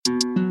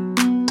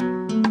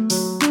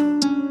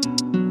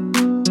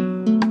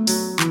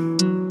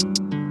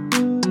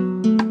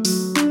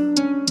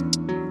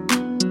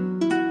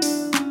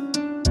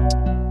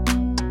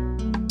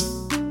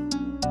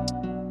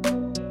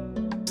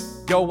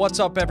what's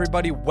up,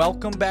 everybody?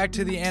 Welcome back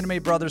to the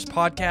Anime Brothers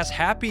podcast.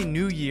 Happy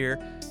New Year.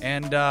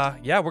 And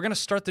we're going to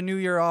start the new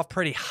year off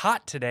pretty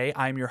hot today.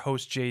 I'm your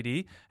host,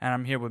 JD, and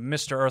I'm here with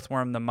Mr.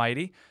 Earthworm the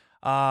Mighty.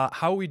 How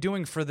are we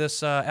doing for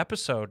this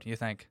episode, you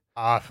think?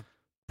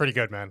 Pretty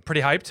good, man. Pretty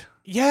hyped?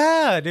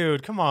 Yeah,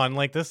 dude, come on.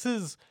 Like, this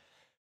is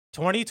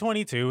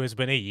 2022 has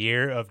been a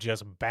year of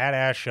just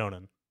badass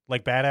shonen.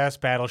 Like,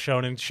 badass battle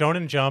shonen.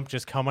 Shonen Jump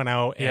just coming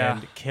out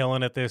and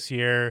killing it this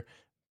year.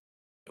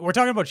 We're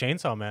talking about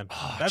Chainsaw Man.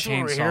 That's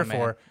what we're here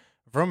for.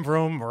 Vroom,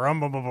 vroom,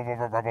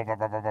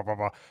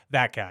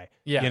 that guy.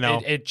 Yeah, you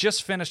know? it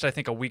just finished, I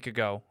think, a week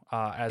ago.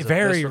 As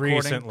Very of this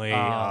recently,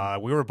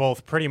 we were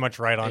both pretty much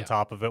right on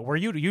top of it. Where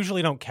you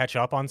usually don't catch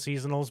up on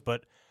seasonals,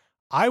 but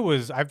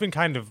I've been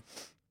kind of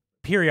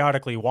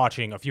periodically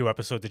watching a few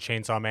episodes of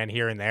Chainsaw Man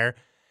here and there.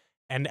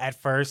 And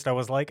at first, I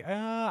was like,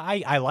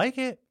 I like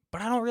it,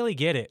 but I don't really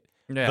get it.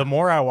 Yeah. The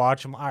more I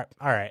watch them, all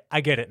right,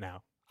 I get it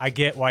now. I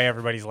get why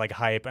everybody's like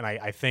hype, and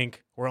I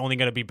think we're only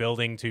going to be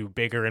building to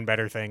bigger and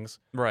better things.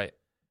 Right.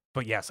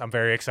 But yes, I'm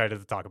very excited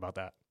to talk about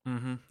that.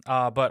 Mm-hmm.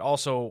 But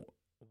also,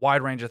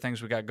 wide range of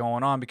things we got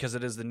going on because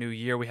it is the new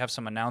year. We have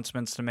some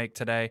announcements to make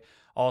today.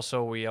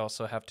 Also, we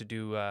also have to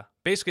do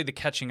basically the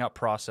catching up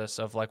process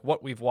of like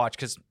what we've watched.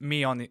 Because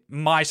me on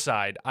my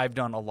side, I've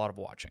done a lot of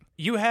watching.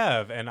 You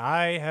have, and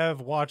I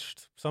have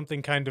watched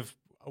something kind of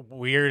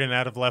weird and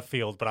out of left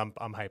field, but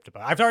I'm hyped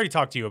about it. I've already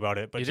talked to you about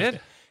it. But you did?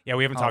 Yeah,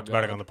 we haven't talked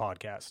about it on the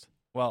podcast.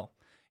 Well,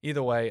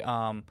 either way,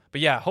 but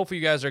yeah, hopefully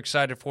you guys are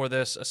excited for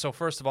this. So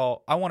first of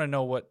all, I want to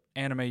know what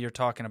anime you're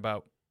talking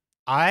about.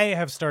 I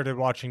have started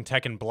watching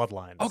Tekken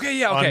Bloodlines. Okay,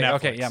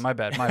 yeah, my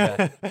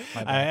bad.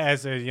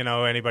 As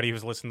anybody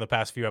who's listened to the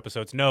past few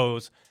episodes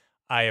knows,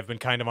 I have been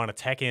kind of on a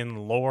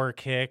Tekken lore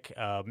kick.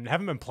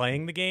 Haven't been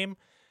playing the game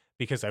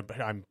because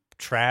I'm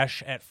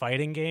trash at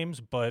fighting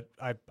games, but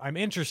I'm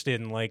interested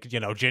in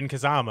Jin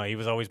Kazama. He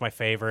was always my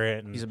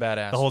favorite. And he's a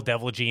badass. The whole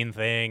Devil Gene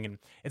thing, and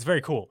it's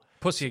very cool.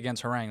 Pussy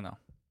against Harang, though.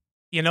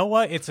 You know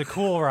what? It's a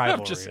cool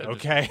rivalry,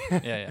 okay?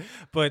 Yeah.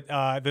 But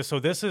this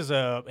is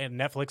a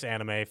Netflix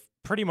anime,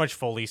 pretty much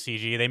fully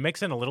CG. They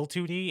mix in a little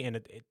 2D, and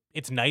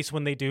it's nice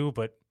when they do,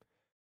 but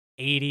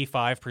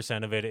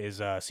 85% of it is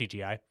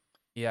CGI.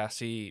 Yeah,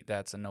 see,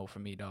 that's a no for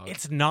me, dog.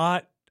 It's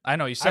not. I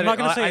know you said. I'm not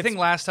gonna say. I think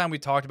last time we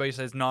talked about it, you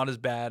said it's not as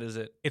bad as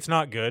it. It's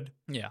not good.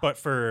 Yeah. But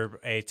for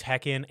a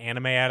Tekken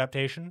anime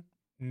adaptation,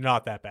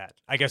 not that bad,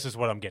 I guess is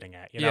what I'm getting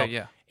at.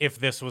 Yeah. If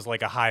this was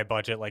like a high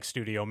budget, like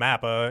Studio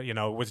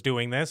Mappa, was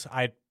doing this,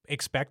 I'd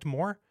expect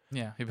more.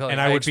 Yeah. And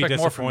I would be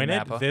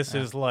disappointed. This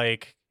is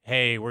like,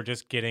 hey, we're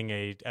just getting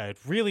a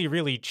really,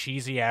 really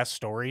cheesy ass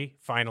story,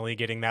 finally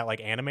getting that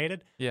like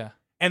animated. Yeah.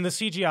 And the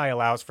CGI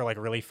allows for like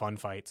really fun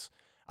fights.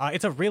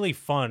 It's a really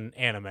fun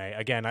anime.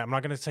 Again, I'm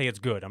not going to say it's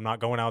good. I'm not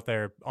going out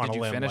there on a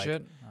limb. Did you finish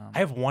it? I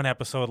have one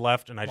episode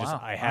left, and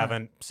I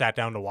haven't sat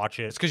down to watch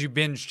it. It's because you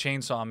binged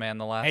Chainsaw Man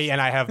the last. Hey, and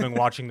I have been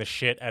watching the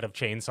shit out of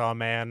Chainsaw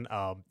Man.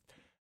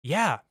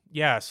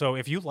 Yeah. So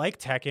if you like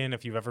Tekken,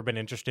 if you've ever been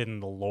interested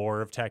in the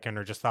lore of Tekken,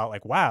 or just thought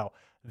like, wow,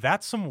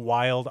 that's some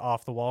wild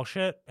off the wall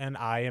shit, and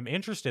I am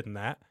interested in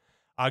that,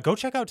 go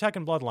check out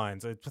Tekken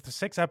Bloodlines. It's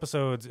 6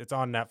 episodes. It's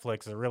on Netflix.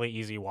 It's a really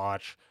easy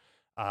watch.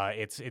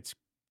 It's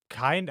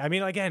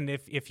again,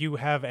 if you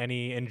have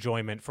any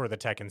enjoyment for the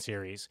Tekken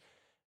series,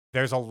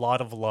 there's a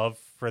lot of love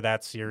for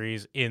that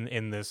series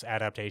in this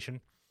adaptation.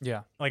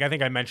 Yeah. Like I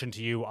think I mentioned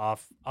to you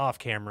off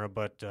camera,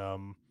 but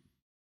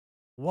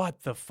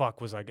what the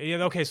fuck was I?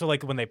 Yeah, okay, so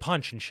like when they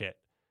punch and shit,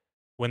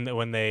 when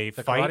they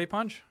the fight, karate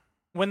punch.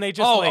 When they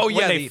just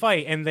they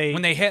fight and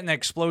when they hit and the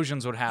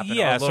explosions would happen.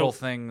 Yeah, little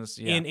things.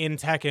 Yeah. In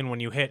Tekken, when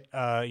you hit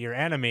your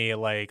enemy,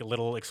 like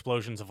little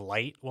explosions of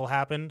light will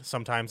happen.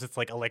 Sometimes it's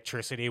like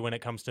electricity when it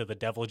comes to the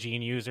Devil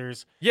Gene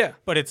users. Yeah,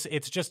 but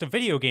it's just a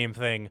video game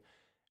thing.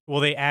 Well,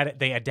 they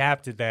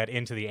adapted that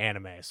into the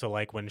anime. So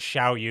like when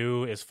Xiao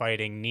Yu is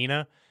fighting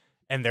Nina,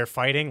 and they're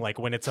fighting, like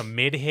when it's a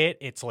mid hit,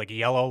 it's like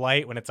yellow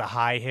light. When it's a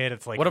high hit,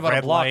 it's like what about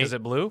red a block? Light. Is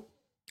it blue?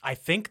 I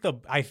think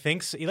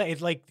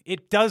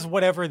it does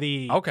whatever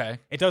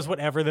it does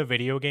whatever the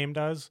video game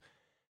does.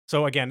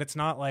 So again, it's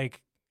not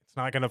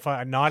gonna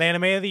fight, not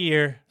anime of the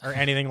year or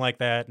anything like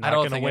that. Not I don't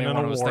gonna think win anyone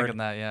an award, was thinking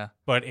that. Yeah,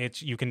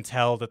 but you can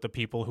tell that the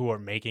people who are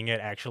making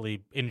it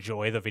actually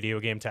enjoy the video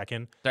game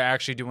Tekken. They're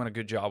actually doing a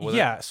good job with it.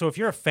 Yeah. So if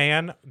you're a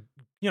fan,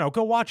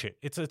 go watch it.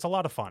 It's a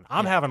lot of fun.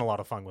 I'm having a lot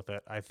of fun with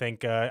it. I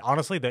think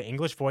honestly, the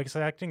English voice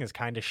acting is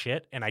kind of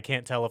shit, and I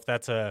can't tell if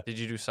that's a. Did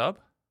you do sub?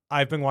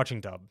 I've been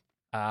watching dub.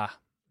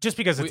 Just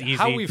because it's easy.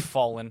 How we've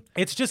fallen.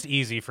 It's just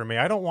easy for me.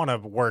 I don't want to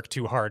work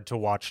too hard to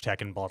watch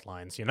Tekken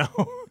Bloodlines,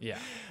 Yeah.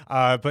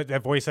 But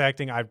that voice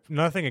acting, I've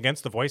nothing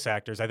against the voice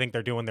actors. I think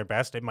they're doing their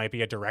best. It might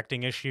be a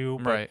directing issue,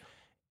 but right.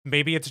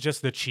 Maybe it's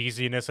just the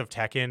cheesiness of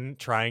Tekken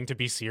trying to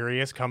be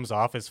serious comes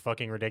off as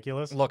fucking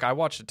ridiculous. Look, I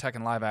watched a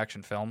Tekken live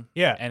action film.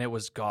 Yeah. And it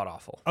was god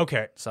awful.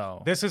 Okay.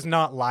 So this is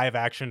not live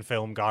action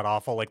film god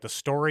awful. Like the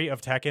story of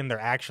Tekken,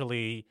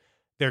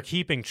 they're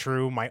keeping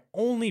true. My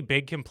only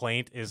big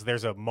complaint is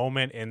there's a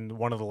moment in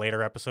one of the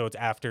later episodes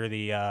after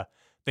the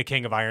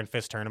King of Iron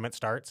Fist tournament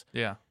starts.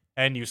 Yeah.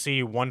 And you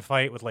see one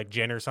fight with like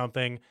Jin or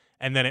something,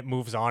 and then it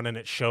moves on and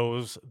it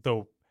shows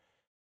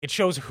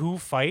who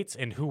fights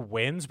and who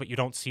wins, but you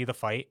don't see the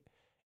fight.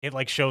 It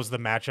like shows the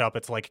matchup.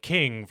 It's like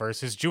King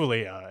versus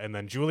Julia, and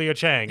then Julia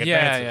Chang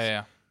advances.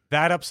 Yeah.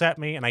 That upset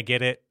me, and I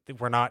get it.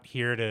 We're not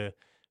here to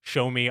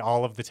show me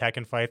all of the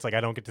Tekken fights. Like, I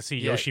don't get to see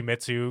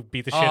Yoshimitsu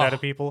beat the shit out of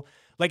people.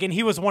 Like, and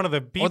he was one of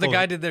the people. Or the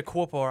guy did the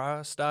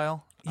Corpora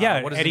style.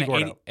 Yeah, what is Eddie his name?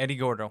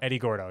 Gordo. Eddie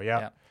Gordo.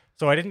 Yeah.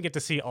 So I didn't get to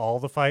see all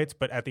the fights,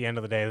 but at the end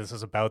of the day, this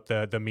is about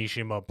the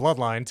Mishima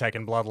bloodline,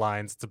 Tekken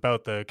bloodlines. It's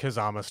about the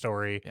Kazama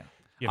story. Yeah.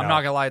 You I'm know.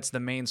 not gonna lie, it's the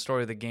main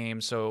story of the game.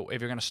 So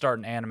if you're gonna start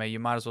an anime, you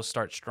might as well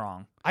start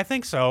strong. I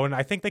think so, and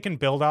I think they can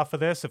build off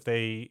of this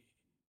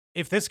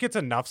if this gets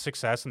enough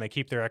success and they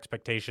keep their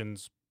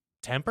expectations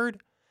tempered.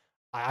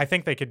 I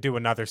think they could do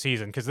another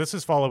season because this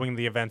is following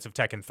the events of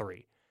Tekken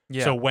 3.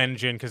 Yeah. So when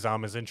Jin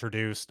Kazama is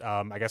introduced,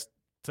 I guess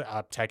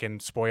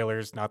Tekken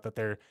spoilers, not that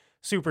they're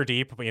super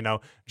deep, but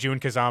Jun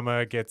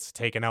Kazama gets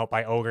taken out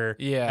by Ogre.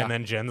 Yeah. And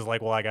then Jin's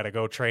like, well, I got to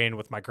go train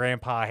with my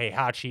grandpa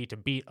Heihachi to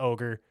beat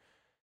Ogre.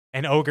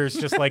 And Ogre's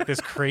just like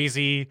this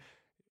crazy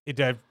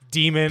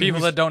demon.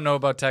 People that don't know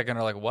about Tekken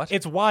are like, what?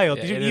 It's wild.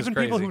 Yeah, it is Even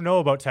people crazy. who know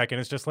about Tekken,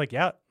 it's just like,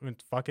 yeah,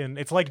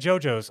 it's like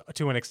JoJo's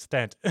to an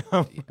extent.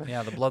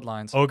 Yeah, the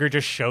bloodlines. Ogre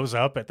just shows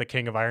up at the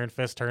King of Iron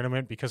Fist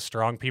tournament because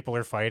strong people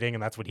are fighting,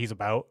 and that's what he's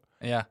about.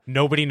 Yeah.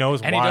 Nobody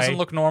knows And why. he doesn't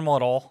look normal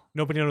at all.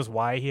 Nobody knows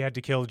why he had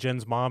to kill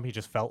Jin's mom. He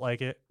just felt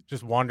like it.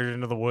 Just wandered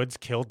into the woods,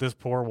 killed this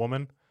poor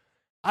woman.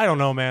 I don't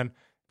know, man.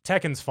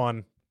 Tekken's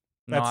fun.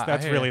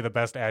 That's hear really you. the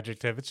best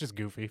adjective. It's just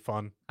goofy,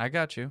 fun. I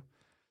got you.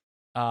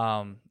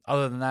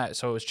 Other than that,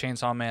 so it was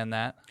Chainsaw Man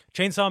that.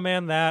 Chainsaw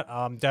Man, that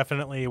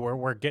definitely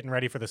we're getting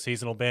ready for the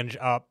seasonal binge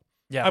up.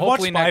 Yeah, I've watched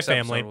hopefully Spy next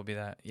Family. episode will be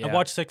that. Yeah. I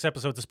watched 6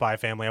 episodes of Spy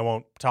Family. I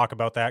won't talk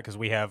about that because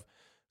we have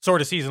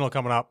sort of seasonal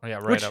coming up. Oh, yeah,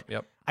 right which up.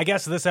 Yep. I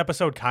guess this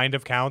episode kind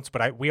of counts,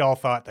 but we all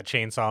thought that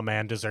Chainsaw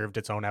Man deserved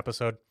its own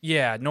episode.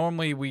 Yeah,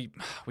 normally we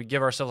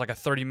give ourselves like a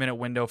 30-minute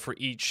window for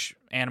each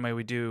anime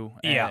we do.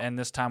 And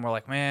this time we're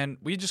like, man,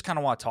 we just kind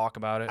of want to talk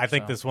about it. I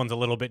think this one's a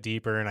little bit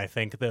deeper, and I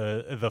think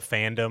the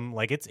fandom,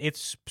 like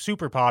it's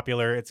super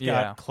popular. It's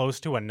got close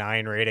to a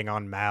 9 rating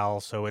on Mal,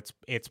 so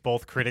it's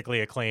both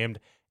critically acclaimed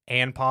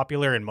and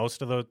popular. And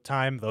most of the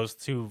time, those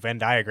two Venn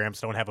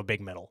diagrams don't have a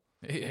big middle.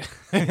 Yeah.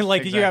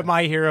 Like Exactly. you have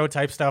My Hero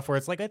type stuff where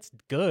it's like it's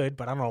good,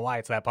 but I don't know why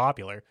it's that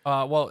popular.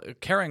 Well,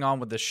 carrying on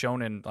with the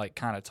shonen like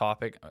kind of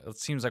topic, it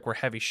seems like we're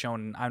heavy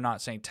shonen. I'm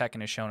not saying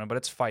Tekken is shonen, but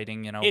it's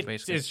fighting,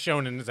 basically. It's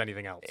shonen as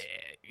anything else.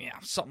 Yeah,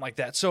 something like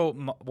that. So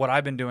what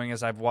I've been doing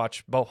is I've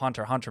watched both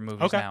Hunter x Hunter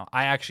movies now.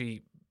 I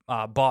actually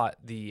bought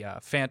the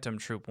Phantom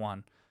Troop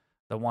one,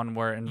 the one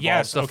where it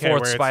involves the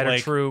fourth where Spider it's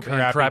like Troop and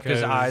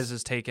Kurapika's Kurapika's- eyes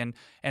is taken,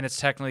 and it's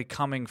technically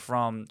coming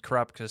from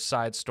Kurapika's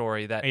side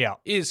story that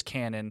is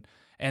canon.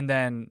 And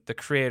then the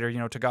creator,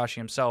 Togashi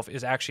himself,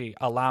 is actually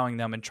allowing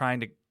them and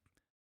trying to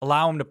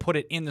allow him to put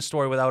it in the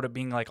story without it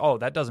being like, oh,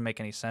 that doesn't make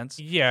any sense.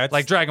 Yeah, it's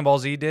Like Dragon Ball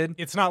Z did.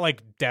 It's not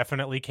like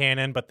definitely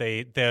canon, but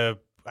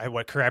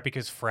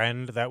Kurapika's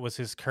friend, that was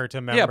his Kurta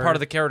member. Yeah, part of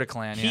the Kyoto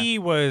clan. He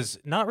was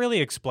not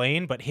really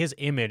explained, but his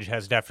image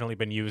has definitely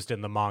been used in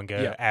the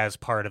manga as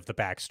part of the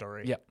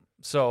backstory. Yeah.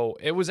 So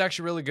it was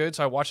actually really good.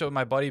 So I watched it with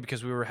my buddy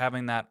because we were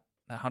having that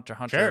Hunter x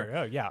Hunter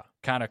Sure, yeah.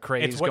 kind of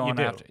craze It's what you going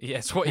do. after. Yeah,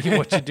 it's what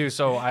you do.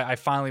 So I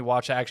finally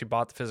watched it. I actually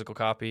bought the physical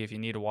copy if you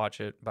need to watch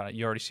it, but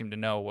you already seem to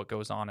know what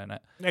goes on in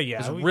it. Yeah.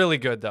 It's really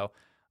good though.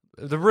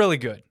 They're really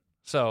good.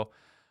 So,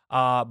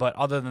 but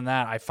other than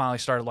that, I finally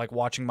started like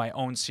watching my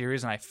own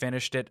series, and I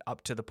finished it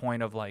up to the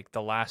point of like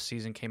the last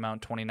season came out in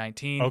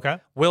 2019. Okay.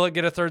 Will it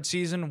get a third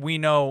season? We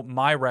know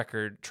my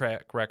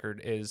track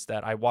record is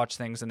that I watch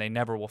things and they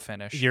never will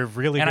finish. You're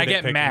really and good I at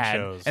get picking mad,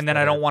 shows and then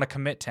that I are- don't want to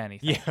commit to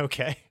anything. Yeah,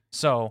 okay.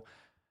 So,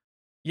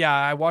 yeah,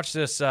 I watched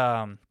this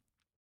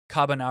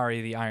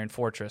Kabanari, the Iron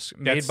Fortress,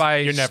 made That's- by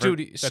you're never-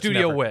 that's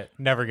Studio never- Wit.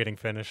 Never getting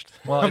finished.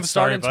 Well, I'm it sorry,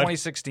 started in bud.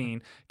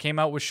 2016, came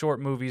out with short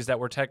movies that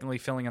were technically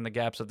filling in the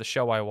gaps of the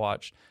show I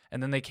watched,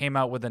 and then they came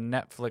out with a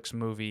Netflix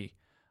movie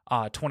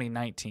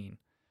 2019,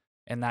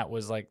 and that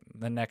was like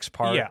the next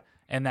part. Yeah.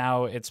 And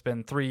now it's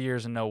been 3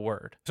 years and no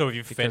word. So have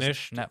you because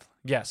finished?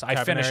 Yes, I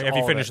Kabaneri? finished Have all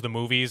you of it. finished the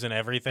movies and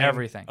everything?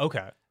 Everything.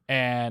 Okay.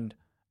 And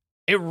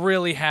it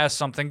really has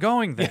something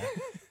going there.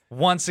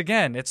 Once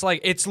again, it's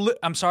like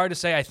I'm sorry to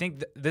say, I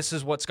think this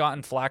is what's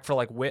gotten flack for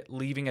like Wit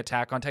leaving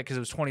Attack on Titan because it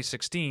was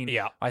 2016.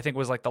 Yeah. I think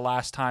was like the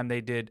last time they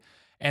did,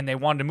 and they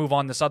wanted to move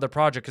on this other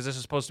project because this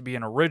is supposed to be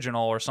an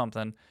original or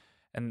something.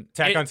 And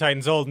Attack on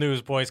Titan's old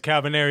news, boys.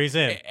 Cabaneri's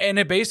in. and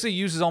it basically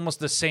uses almost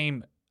the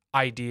same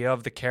idea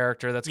of the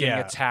character that's getting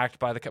Yeah. attacked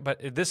by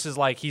but this is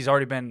like he's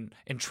already been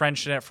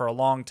entrenched in it for a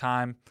long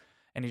time,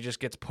 and he just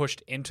gets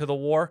pushed into the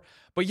war.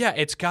 But yeah,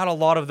 it's got a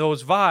lot of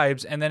those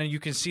vibes, and then you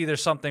can see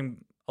there's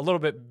something a little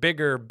bit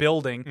bigger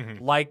building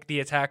like the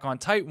Attack on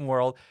Titan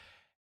world.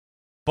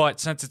 But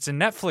since it's a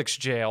Netflix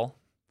jail,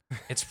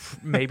 it's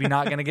maybe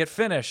not going to get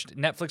finished.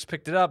 Netflix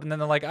picked it up, and then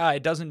they're like,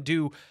 it doesn't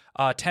do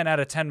 10 out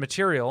of 10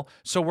 material,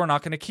 so we're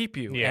not going to keep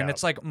you. Yeah. And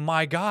it's like,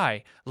 my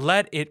guy,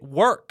 let it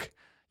work.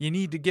 You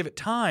need to give it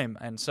time.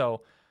 And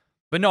so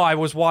But no, I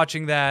was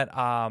watching that.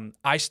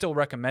 I still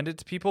recommend it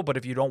to people, but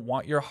if you don't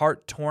want your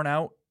heart torn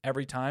out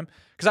every time,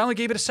 because I only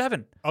gave it a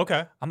 7.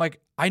 Okay. I'm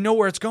like, I know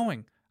where it's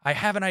going. I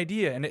have an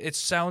idea, and it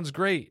sounds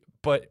great,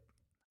 but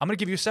I'm going to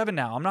give you a 7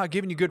 now. I'm not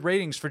giving you good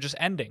ratings for just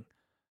ending.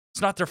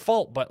 It's not their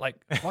fault, but like,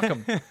 fuck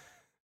them.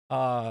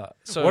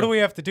 So what do we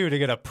have to do to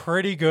get a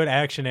pretty good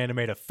action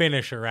anime to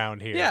finish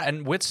around here? Yeah,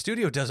 and Wit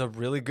Studio does a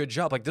really good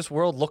job. Like, this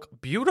world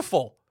look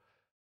beautiful.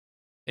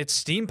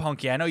 It's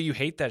steampunky. I know you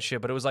hate that shit,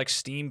 but it was like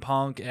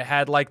steampunk. It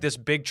had like this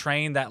big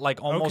train that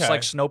like almost like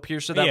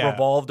Snowpiercer that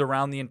revolved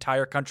around the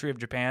entire country of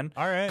Japan.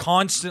 All right.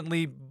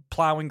 Constantly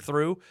plowing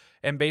through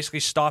and basically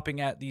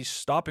stopping at these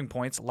stopping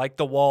points like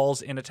the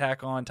walls in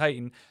Attack on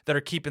Titan that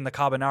are keeping the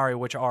Kabanari,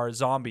 which are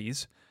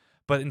zombies.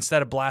 But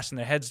instead of blasting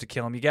their heads to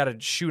kill them, you got to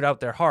shoot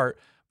out their heart,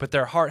 but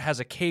their heart has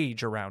a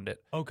cage around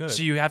it. Oh, good.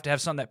 So you have to have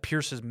something that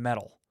pierces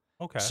metal.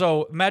 Okay.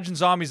 So imagine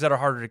zombies that are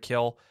harder to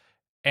kill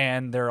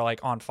and they're like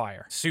on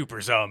fire. Super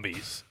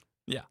zombies.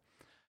 Yeah.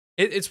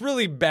 It's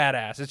really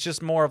badass. It's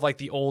just more of like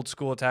the old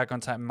school Attack on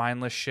Titan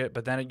mindless shit,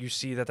 but then you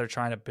see that they're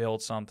trying to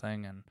build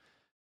something. And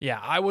yeah,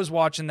 I was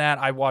watching that.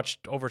 I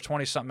watched over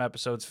 20-something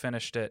episodes,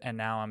 finished it, and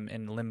now I'm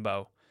in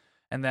limbo.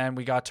 And then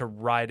we got to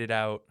ride it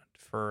out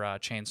for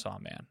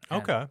Chainsaw Man.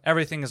 And Okay.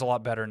 everything is a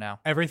lot better now.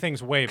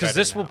 Everything's way better Because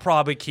this will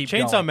probably keep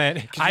Chainsaw going.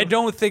 Man. I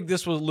don't think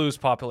this will lose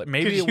popularity.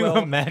 Maybe Could it you will.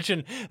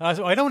 imagine?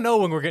 So I don't know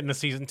when we're getting a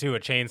season 2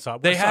 of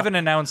Chainsaw. They haven't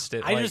announced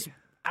it.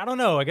 I don't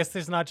know. I guess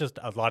there's not just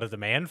a lot of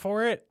demand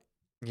for it.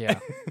 Yeah.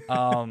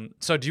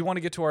 So do you want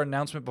to get to our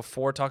announcement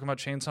before talking about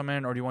Chainsaw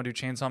Man, or do you want to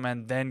do Chainsaw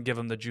Man, then give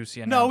them the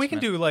juicy announcement? No, we can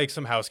do like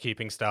some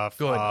housekeeping stuff.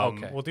 Good,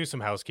 okay. We'll do some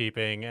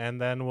housekeeping, and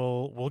then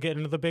we'll get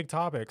into the big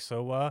topic.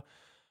 So,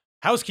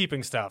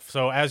 housekeeping stuff.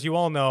 So, as you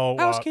all know,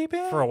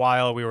 Housekeeping. For a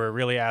while we were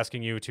really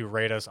asking you to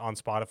rate us on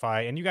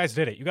Spotify, and you guys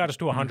did it. You got us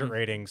to 100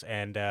 ratings,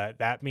 and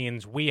that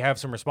means we have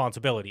some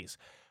responsibilities.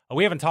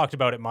 We haven't talked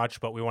about it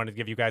much, but we wanted to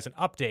give you guys an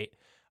update.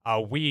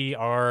 We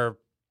are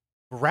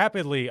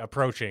rapidly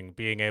approaching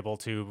being able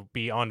to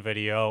be on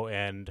video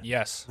and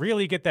Yes.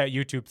 really get that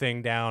YouTube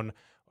thing down.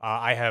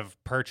 I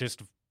have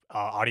purchased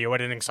audio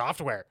editing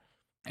software.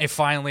 It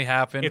finally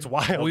happened. It's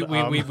wild.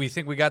 We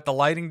think we got the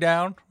lighting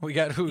down. We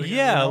got who?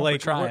 Yeah, we're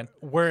like trying.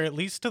 we're at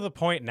least to the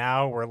point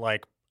now where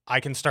like I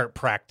can start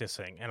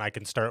practicing and I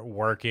can start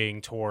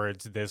working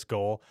towards this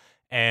goal.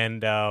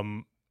 And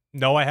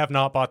no, I have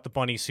not bought the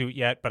bunny suit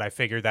yet, but I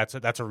figured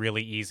that's a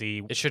really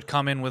easy. It should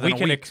come in within a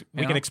week.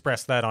 We can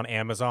express that on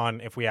Amazon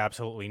if we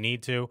absolutely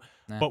need to.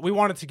 Yeah. But we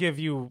wanted to give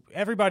you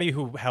everybody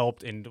who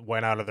helped and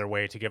went out of their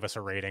way to give us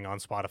a rating on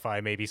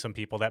Spotify. Maybe some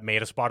people that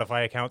made a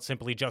Spotify account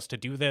simply just to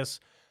do this.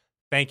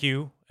 Thank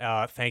you.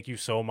 Thank you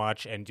so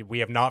much. And we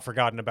have not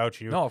forgotten about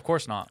you. No, of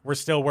course not. We're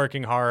still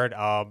working hard.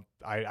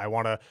 I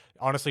want to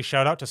honestly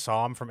shout out to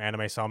Som from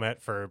Anime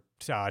Summit for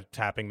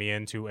tapping me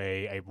into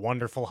a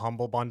wonderful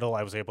Humble bundle.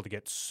 I was able to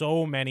get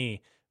so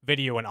many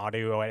video and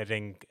audio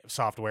editing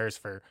softwares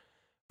for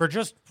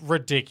just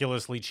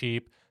ridiculously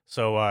cheap.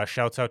 So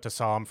shouts out to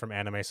Som from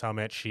Anime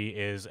Summit. She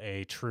is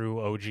a true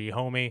OG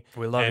homie.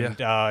 We love you.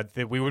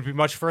 And we would be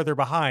much further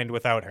behind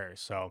without her.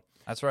 So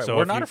That's right. So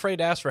We're if not you- afraid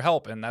to ask for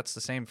help, and that's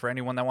the same for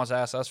anyone that wants to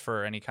ask us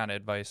for any kind of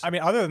advice. I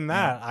mean, other than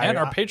that, and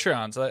our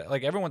Patreons,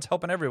 like everyone's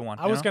helping everyone.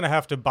 I was gonna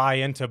have to buy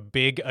into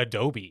big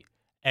Adobe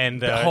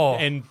and Oh.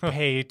 and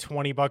pay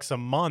 $20 a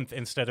month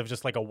instead of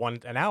just like a one.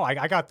 And now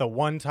I got the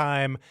one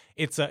time.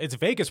 It's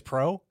Vegas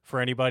Pro for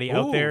anybody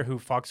out there Ooh. who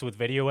fucks with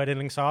video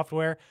editing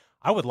software.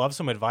 I would love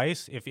some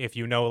advice if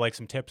you know like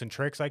some tips and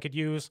tricks I could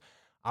use.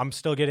 I'm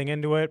still getting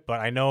into it, but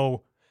I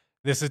know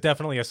this is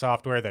definitely a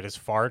software that is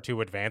far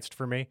too advanced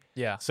for me.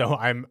 Yeah. So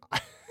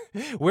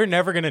we're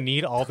never going to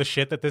need all the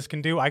shit that this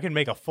can do. I can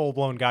make a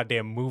full-blown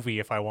goddamn movie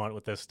if I want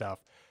with this stuff.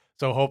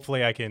 So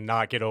hopefully I can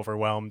not get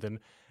overwhelmed, and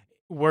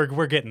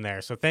we're getting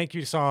there. So thank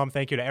you, Som.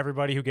 Thank you to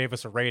everybody who gave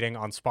us a rating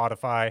on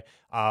Spotify.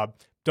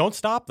 Don't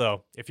stop,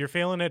 though. If you're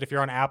feeling it, if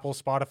you're on Apple,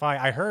 Spotify,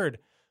 I heard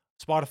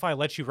Spotify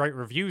lets you write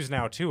reviews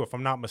now, too, if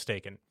I'm not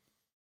mistaken.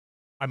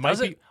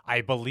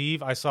 I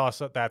believe I saw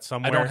that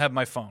somewhere. I don't have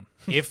my phone.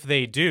 If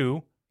they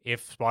do,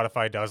 if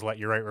Spotify does let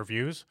you write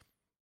reviews,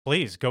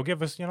 please go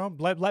give us,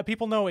 let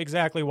people know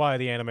exactly why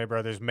the Anime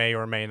Brothers may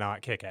or may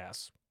not kick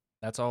ass.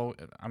 That's all.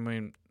 I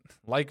mean,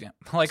 like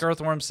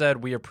Earthworm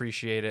said, we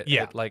appreciate it.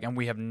 Yeah. And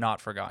we have not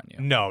forgotten you.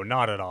 No,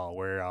 not at all.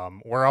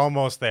 We're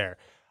almost there.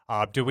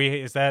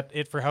 Is that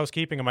it for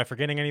housekeeping? Am I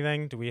forgetting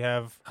anything? Do we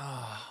have?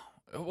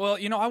 Well,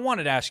 I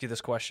wanted to ask you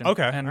this question.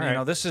 Okay, And, all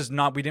right. this is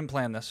not, we didn't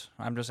plan this.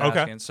 I'm just Okay.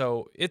 asking.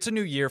 So it's a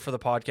new year for the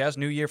podcast,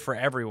 new year for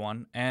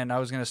everyone. And I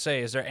was going to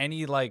say, is there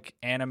any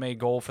anime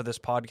goal for this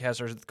podcast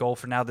or goal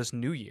for now this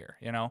new year,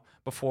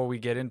 before we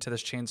get into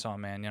this Chainsaw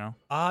Man,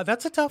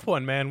 That's a tough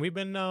one, man. We've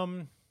been,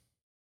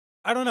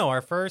 I don't know,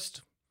 our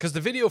first. Because the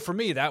video for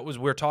me, that was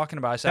we're talking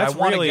about. I said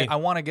I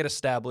want to get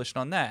established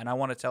on that, and I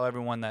want to tell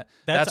everyone that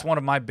that's one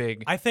of my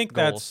big. I think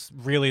goals. that's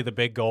really the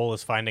big goal,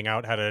 is finding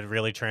out how to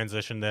really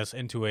transition this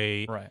into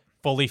a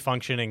fully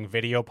functioning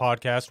video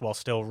podcast while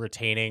still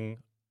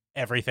retaining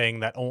everything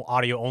that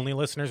audio only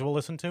listeners will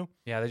listen to.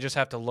 Yeah, they just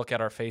have to look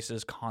at our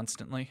faces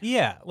constantly.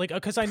 Yeah,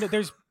 because I know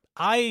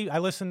I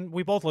listen.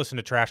 We both listen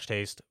to Trash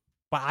Taste,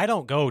 but I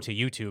don't go to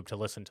YouTube to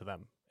listen to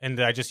them, and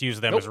I just use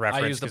them Nope, as I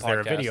reference use the because they're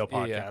a podcast. video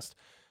Yeah, yeah. podcast.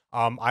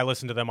 I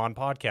listen to them on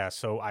podcasts,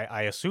 so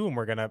I assume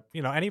we're gonna,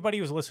 anybody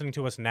who's listening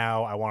to us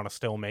now, I want to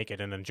still make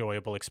it an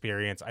enjoyable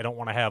experience. I don't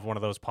want to have one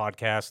of those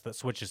podcasts that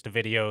switches to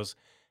videos,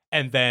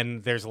 and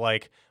then there's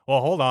like,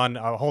 well, hold on,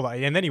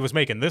 and then he was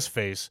making this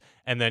face,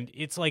 and then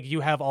it's like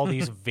you have all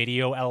these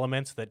video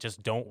elements that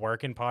just don't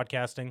work in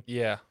podcasting.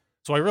 Yeah.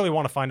 So I really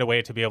want to find a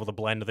way to be able to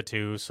blend the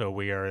two, so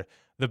we are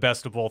the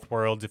best of both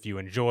worlds. If you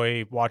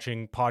enjoy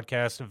watching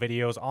podcast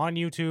videos on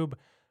YouTube,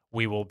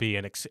 we will be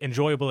an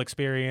enjoyable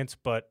experience,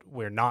 but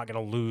we're not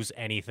going to lose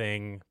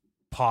anything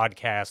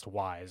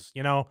podcast-wise.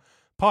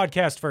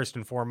 Podcast first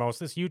and foremost.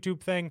 This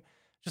YouTube thing,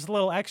 just a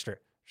little extra.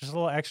 Just a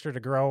little extra to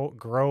grow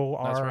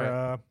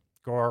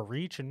our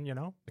reach and, try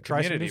some new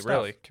Community, stuff.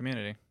 really.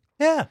 Community.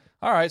 Yeah.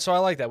 All right, so I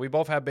like that. We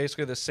both have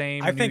basically the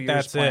same I New think Year's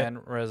that's it. plan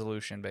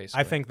resolution, basically.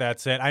 I think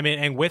that's it. I mean,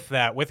 and with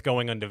that, with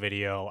going into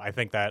video, I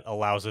think that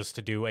allows us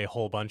to do a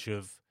whole bunch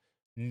of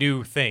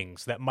new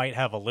things that might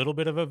have a little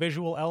bit of a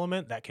visual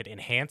element that could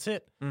enhance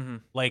it. Mm-hmm.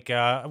 Like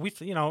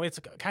it's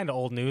kind of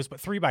old news, but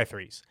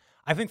 3x3s.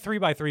 I think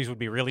 3x3s would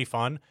be really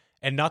fun,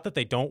 and not that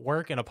they don't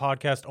work in a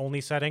podcast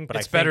only setting, but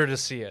It's I think better to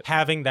see it.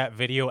 having that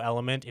video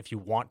element, if you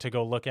want to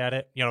go look at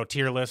it,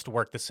 tier list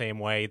work the same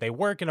way. They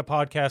work in a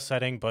podcast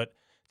setting, but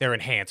they're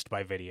enhanced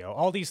by video.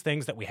 All these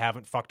things that we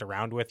haven't fucked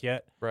around with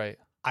yet, Right.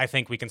 I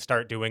think we can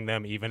start doing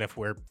them even if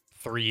we're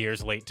 3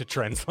 years late to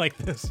trends like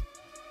this.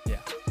 Yeah.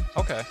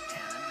 Okay.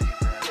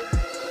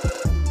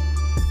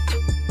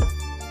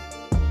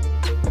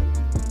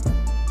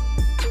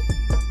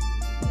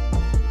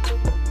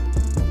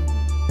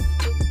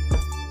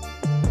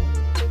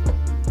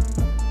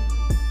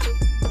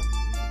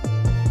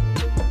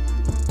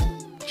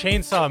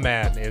 Chainsaw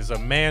Man is a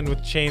man with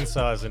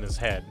chainsaws in his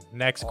head.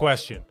 Next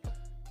question.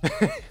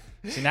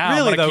 See, now Really,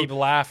 I'm going though- to keep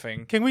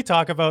laughing. Can we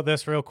talk about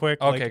this real quick?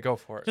 Okay, Like, go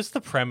for it. just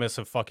the premise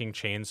of fucking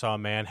Chainsaw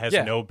Man has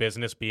Yeah. no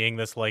business being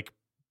this like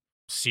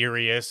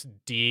serious,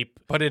 deep,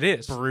 But it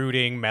is.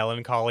 brooding,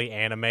 melancholy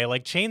anime.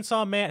 Like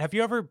Chainsaw Man. Have I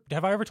ever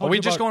told Are you we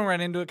just about- going right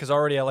into it? Because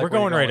already I like We're where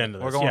you're going right going. into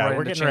We're this. going Yeah, right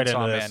we're into getting right into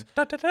Chainsaw this. Man.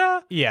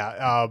 Da-da-da.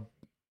 Yeah.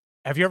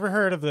 Have you ever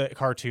heard of the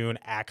cartoon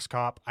Axe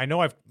Cop?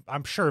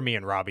 I'm sure me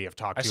and Robbie have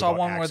talked I to you saw about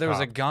one where Axe there was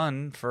a Cop.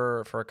 gun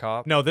for a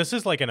cop. No, this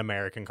is like an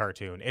American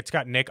cartoon. It's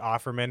got Nick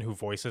Offerman who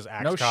voices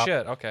Axe No Cop.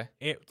 shit. Okay.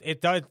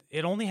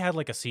 It only had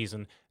like a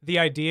season. The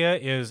idea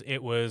is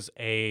it was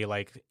a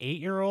like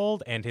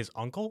 8-year-old and his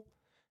uncle,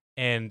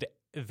 and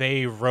the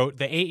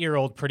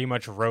 8-year-old pretty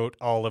much wrote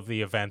all of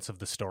the events of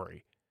the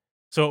story.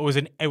 So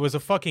it was a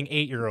fucking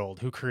 8-year-old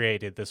who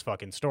created this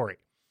fucking story,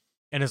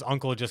 and his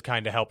uncle just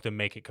kind of helped him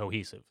make it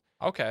cohesive.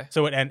 Okay.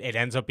 So it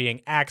ends up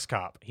being Axe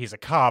Cop. He's a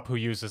cop who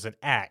uses an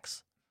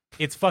axe.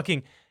 It's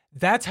fucking.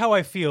 That's how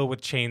I feel with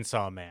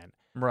Chainsaw Man.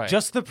 Right.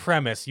 Just the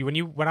premise.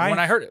 When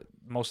I heard it,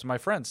 most of my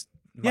friends.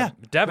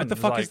 what Devin. the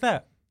was fuck like, is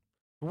that?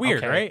 Weird,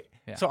 Okay. right?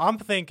 Yeah. So I'm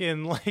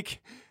thinking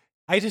like,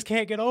 I just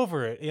can't get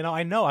over it.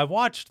 I know I've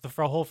watched the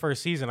whole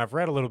first season. I've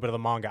read a little bit of the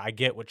manga. I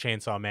get what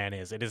Chainsaw Man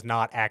is. It is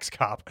not Axe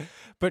Cop,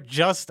 but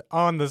just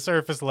on the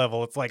surface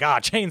level, it's like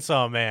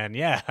Chainsaw Man.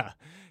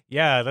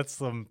 Yeah, that's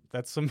some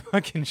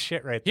fucking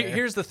shit right there.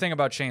 Here's the thing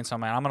about Chainsaw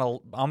Man.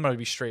 I'm gonna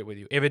be straight with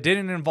you. If it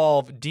didn't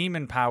involve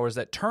demon powers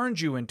that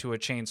turned you into a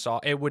chainsaw,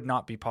 it would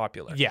not be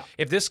popular. Yeah.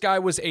 If this guy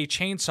was a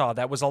chainsaw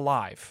that was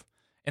alive,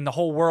 and the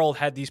whole world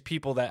had these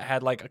people that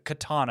had like a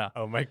katana,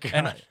 Oh my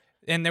god.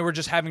 and they were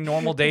just having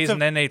normal days, a-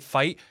 and then they'd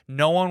fight,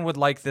 no one would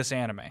like this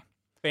anime.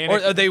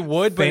 Fantasy, Or they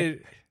would, but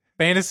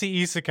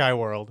fantasy isekai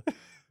world,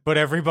 but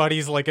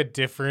everybody's like a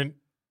different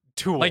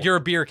tool. like you're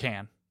a beer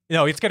can.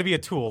 No, it's got to be a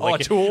tool. Oh, a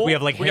tool? We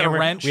have like We got a hammer.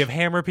 wrench? We have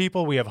hammer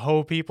people. We have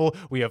hoe people.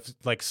 We have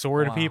like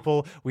sword Wow.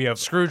 people. We have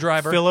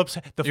Screwdriver. Phillips.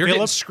 You're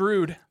getting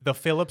screwed. The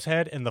Phillips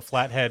head and the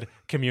flathead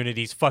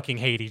communities fucking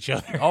hate each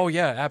other. Oh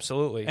yeah,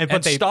 absolutely. And- And,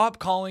 but they- stop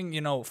calling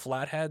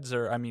flatheads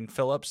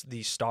Phillips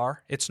the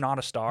star. It's not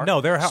a star.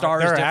 No, they're star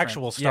is they're different.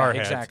 actual star Yeah,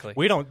 heads. exactly.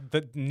 We don't.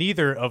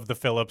 Neither of the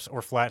Phillips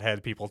or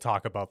flathead people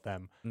talk about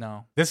them.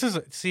 No. This is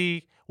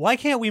why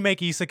can't we make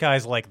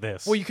isekais like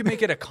this? Well, you can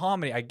make it a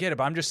comedy. I get it,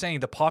 but I'm just saying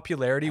the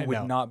popularity I know.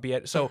 would not be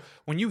it. So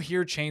when you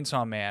hear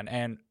Chainsaw Man,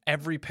 and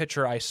every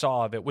picture I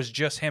saw of it was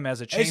just him as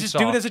a chainsaw, It's just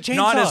dude as a chainsaw.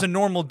 not as a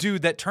normal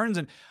dude that turns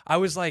in. I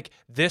was like,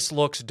 this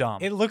looks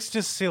dumb. It looks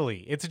just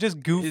silly. It's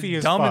just goofy It's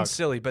as dumb fuck. and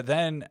silly. But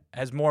then,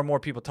 as more and more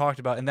people talked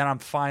about it, and then I'm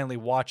finally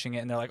watching it,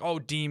 and they're like, "Oh,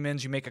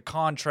 demons! You make a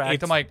contract."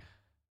 It's- I'm like,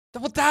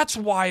 "Well, that's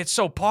why it's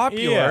so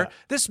popular. Yeah.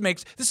 This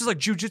is like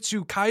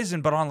Jujutsu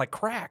Kaisen, but on like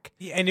crack."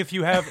 Yeah, and if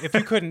you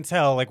couldn't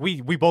tell, like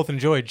we both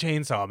enjoyed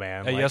Chainsaw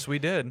Man. Like, Yes, we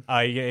did. yeah,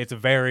 it's a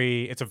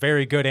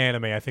very good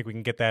anime. I think we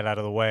can get that out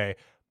of the way.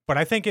 But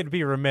I think it'd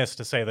be remiss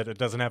to say that it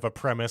doesn't have a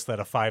premise that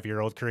a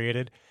 5-year-old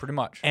created. Pretty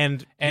much.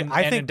 And I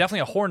I think definitely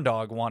a horn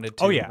dog wanted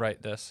to Oh, yeah.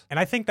 write this. and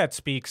I think that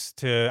speaks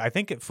to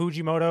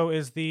Fujimoto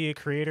is the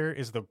creator,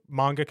 is the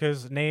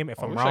mangaka's name. If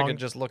I I'm wish wrong, I could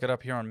just look it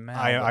up here on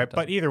Mal.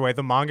 but either way,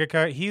 the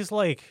mangaka,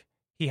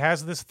 he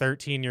has this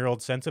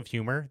 13-year-old sense of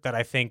humor that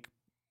I think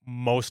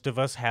most of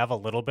us have a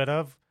little bit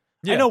of.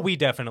 I know we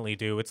definitely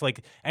do. It's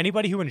like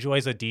anybody who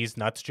enjoys a D's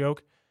nuts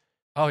joke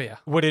Oh yeah.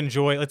 would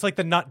enjoy. It's like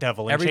the Nut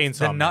Devil in Chainsaw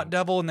The Man. Nut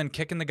Devil and then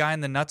kicking the guy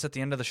in the nuts at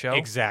the end of the show.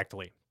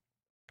 Exactly.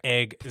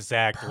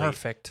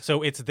 Perfect.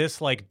 So it's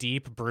this like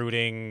deep,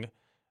 brooding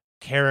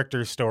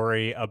character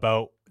story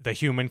about the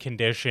human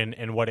condition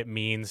and what it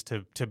means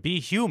to be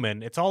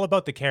human. It's all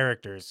about the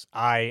characters,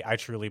 I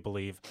truly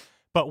believe.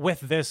 But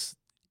with this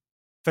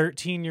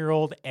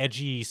 13-year-old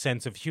edgy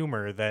sense of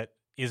humor that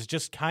is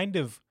just kind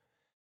of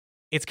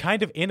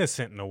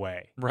innocent in a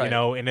way, Right. you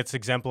know, and it's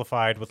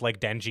exemplified with like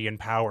Denji and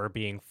Power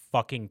being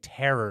fucking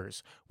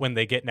terrors when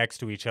they get next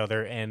to each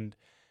other. And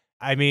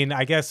I mean,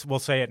 I guess we'll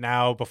say it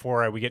now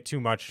before we get too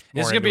much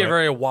more This is going to be into a it.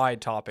 very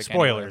wide topic.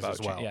 Spoilers about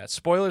as well. Yeah,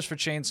 spoilers for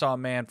Chainsaw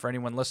Man for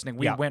anyone listening.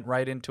 We Yeah. went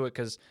right into it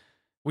because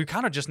we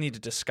kind of just need to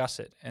discuss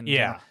it. And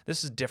Yeah.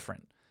 this is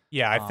different.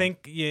 Yeah, I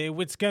think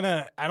it's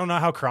gonna. I don't know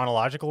how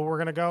chronological we're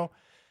gonna go.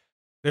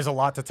 There's a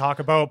lot to talk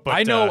about, but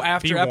I know be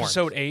after warned.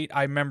 episode 8,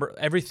 I remember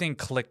everything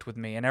clicked with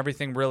me and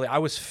everything really, I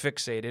was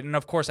fixated. And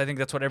of course, I think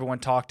that's what everyone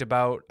talked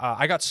about.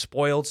 I got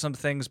spoiled some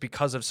things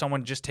because of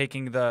someone just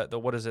taking the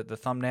what is it, the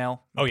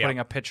thumbnail, Oh, yeah. putting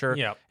a picture.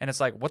 Yeah. And it's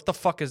like, what the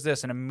fuck is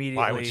this? And immediately.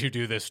 Why would you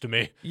do this to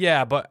me?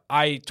 Yeah, but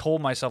I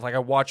told myself, like, I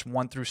watched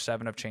 1 through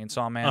 7 of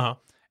Chainsaw Man. Uh-huh.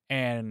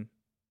 And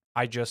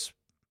I just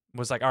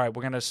was like, all right,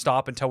 we're going to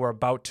stop until we're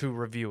about to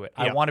review it.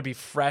 I Yeah. want to be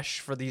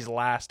fresh for these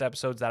last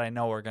episodes that I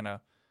know are going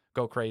to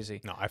go crazy.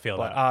 No, I feel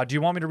But that. do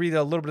you want me to read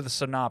a little bit of the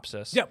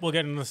synopsis? Yeah, we'll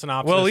get into the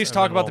synopsis. Well, at least and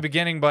talk then about the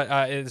beginning,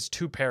 but it's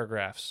 2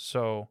 paragraphs.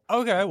 So,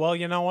 Okay, well,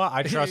 you know what?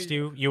 I trust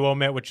you. You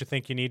omit what you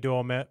think you need to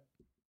omit.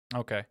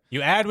 okay.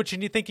 You add what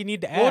you think you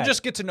need to add. We'll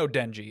just get to know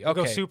Denji. We'll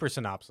go Okay. super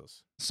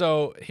synopsis.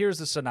 So here's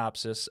the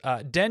synopsis.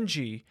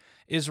 Denji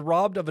is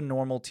robbed of a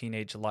normal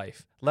teenage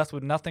life, left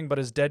with nothing but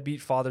his deadbeat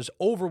father's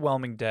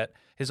overwhelming debt.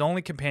 His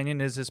only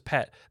companion is his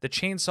pet, the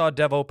chainsaw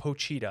devil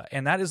Pochita,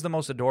 and that is the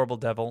most adorable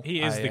devil.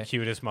 He is the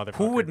cutest motherfucker.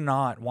 Who would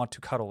not want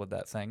to cuddle with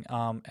that thing?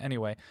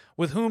 Anyway,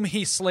 with whom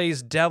he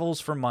slays devils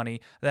for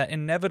money that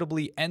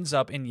inevitably ends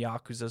up in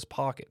Yakuza's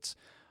pockets.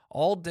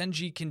 All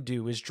Denji can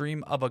do is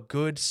dream of a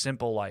good,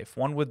 simple life,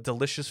 one with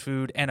delicious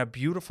food and a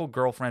beautiful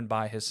girlfriend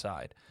by his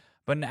side.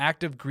 But an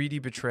act of greedy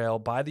betrayal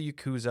by the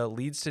Yakuza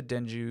leads to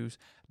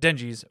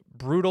Denji's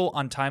brutal,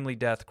 untimely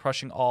death,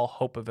 crushing all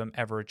hope of him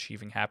ever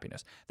achieving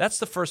happiness. That's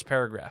the first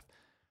paragraph.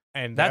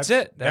 And That's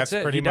it. That's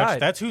it. pretty He much.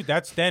 died. That's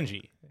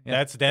Denji. Yeah.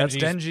 That's That's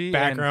Denji's Denji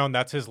background.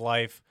 That's his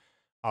life.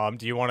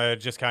 Do you want to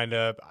just kind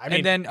of? I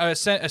mean, And then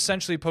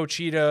essentially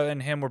Pochita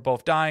and him were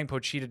both dying.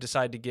 Pochita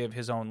decided to give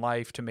his own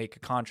life to make a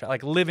contract,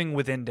 like living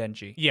within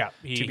Denji. yeah,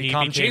 to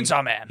become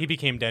Chainsaw Man. He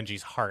became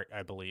Denji's heart,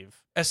 I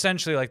believe.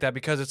 Essentially like that,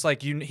 because it's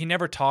like he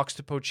never talks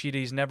to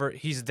Pochita.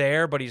 He's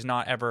there, but he's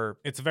not ever.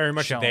 It's very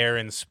much shown. there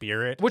in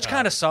spirit, Which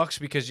kind of sucks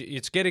because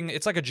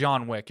it's like a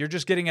John Wick. You're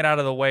just getting it out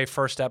of the way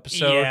first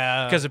episode.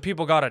 Yeah. Because if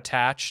people got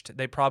attached,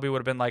 they probably would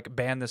have been like,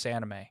 ban this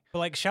anime. But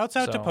like, shouts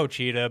out to So,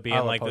 Pochita I being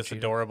love like this Pochita.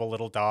 adorable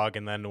little dog,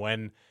 and then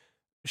when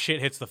shit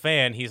hits the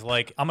fan, he's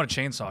like, I'm gonna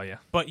chainsaw you.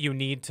 "But you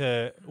need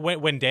to."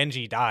 When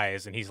Denji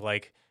dies, and he's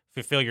like,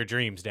 "Fulfill your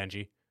dreams,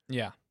 Denji."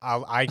 Yeah.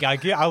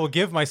 I will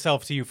give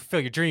myself to you.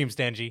 Fulfill your dreams,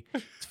 Denji.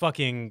 It's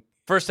fucking.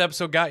 First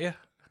episode got you.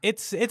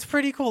 It's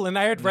pretty cool, and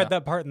I had read Yeah.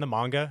 that part in the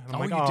manga. And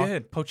I'm Oh, like, you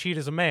did?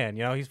 Pochita's a man,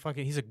 you know.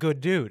 He's a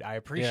good dude. I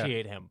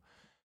appreciate him.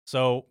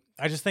 So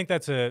I just think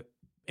it's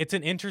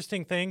an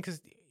interesting thing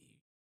because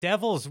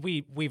devils,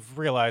 we've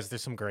realized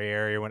there's some gray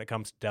area when it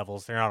comes to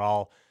devils. They're not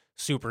all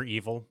super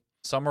evil.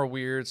 Some are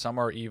weird, some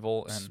are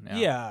evil, and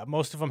Yeah,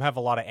 most of them have a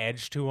lot of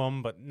edge to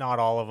them, but not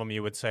all of them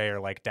you would say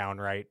are like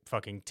downright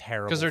fucking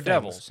terrible. because they're things.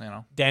 devils, you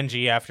know.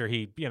 Denji, after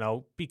he,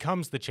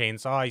 becomes the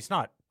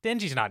chainsaw,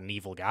 Denji's not an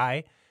evil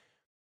guy.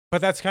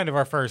 But that's kind of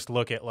our first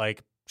look at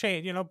like,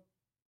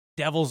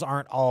 devils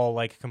aren't all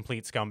like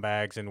complete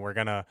scumbags, and we're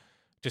gonna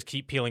just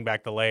keep peeling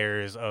back the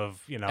layers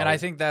of, And I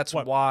think that's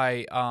what-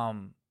 why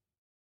I'm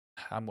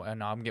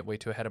getting way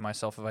too ahead of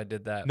myself if I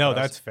did that. No, but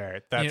I was- that's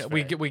fair. That's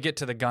fair. we get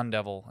to the gun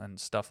devil and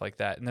stuff like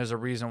that, and there's a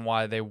reason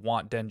why they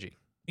want Denji,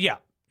 yeah.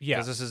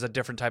 because this is a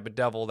different type of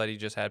devil that he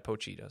just had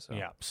Pochita. So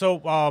Yeah. So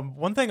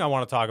one thing I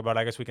want to talk about,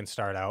 I guess we can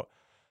start out.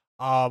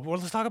 Well,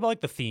 let's talk about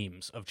like the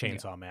themes of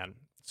Chainsaw Man.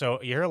 So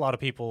you hear a lot of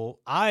people.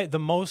 The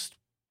most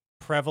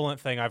prevalent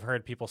thing I've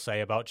heard people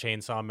say about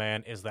Chainsaw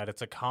Man is that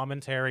it's a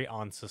commentary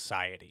on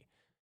society.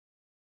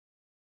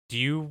 Do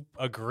you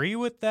agree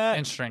with that?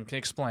 Interesting. Can you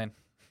explain?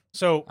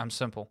 So I'm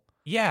simple.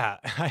 yeah,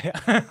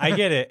 I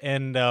get it,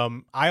 and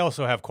I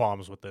also have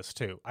qualms with this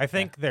too. I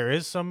think there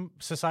is some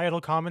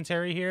societal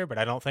commentary here, but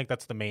I don't think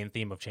that's the main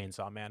theme of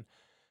Chainsaw Man.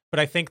 But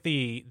I think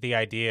the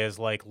idea is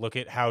like, look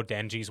at how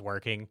Denji's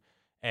working,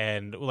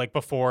 and like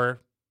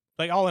before,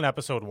 like all in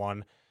episode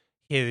 1,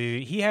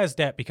 he has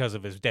debt because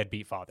of his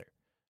deadbeat father.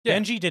 Yeah.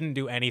 Denji didn't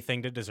do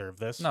anything to deserve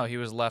this. No, he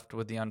was left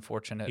with the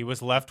unfortunate. He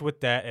was left with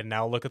debt, and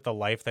now look at the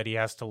life that he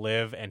has to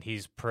live, and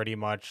he's pretty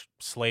much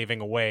slaving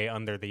away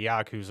under the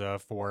Yakuza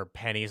for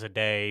pennies a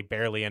day,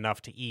 barely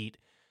enough to eat,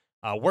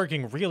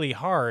 working really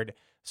hard,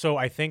 So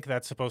I think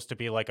that's supposed to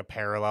be like a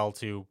parallel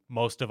to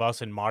most of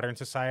us in modern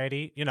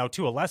society. You know,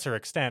 to a lesser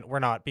extent, we're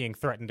not being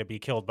threatened to be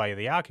killed by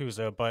the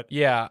Yakuza, but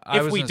Yeah,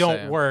 if we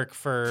don't work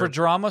for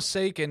drama's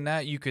sake and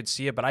that, you could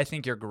see it, but I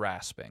think you're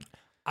grasping.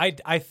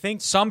 I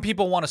think Some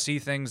people want to see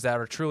things that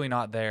are truly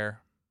not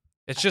there.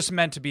 It's just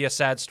meant to be a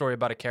sad story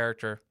about a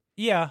character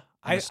yeah,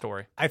 in a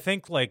story. I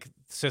think like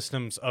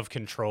systems of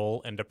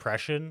control and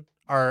oppression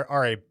are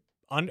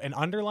an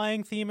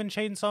underlying theme in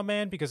Chainsaw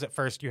Man, because at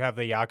first you have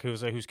the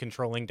Yakuza who's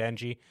controlling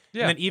Denji.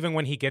 Yeah. And then even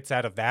when he gets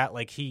out of that,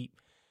 like he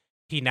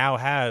now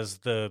has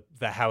the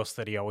house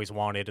that he always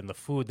wanted and the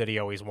food that he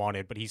always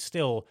wanted, but he's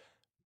still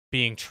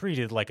being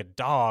treated like a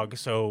dog.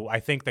 So I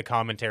think the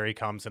commentary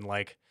comes in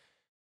like,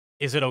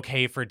 is it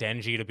okay for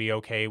Denji to be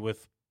okay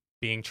with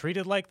being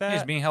treated like that?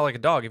 He's being held like a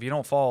dog. If you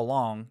don't follow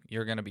along,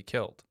 you're going to be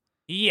killed.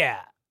 Yeah.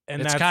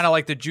 And It's that's kind of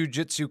like the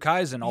Jujutsu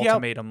Kaisen Yep.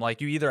 ultimatum.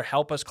 Like, you either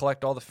help us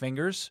collect all the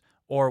fingers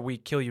or we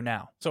kill you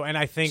now. so, and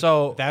I think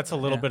So, that's a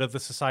little yeah. bit of the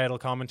societal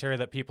commentary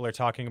that people are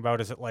talking about.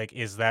 Is it like,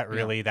 is that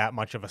really that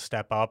much of a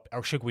step up?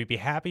 Or should we be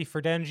happy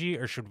for Denji,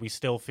 or should we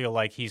still feel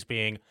like he's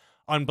being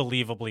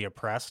unbelievably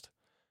oppressed?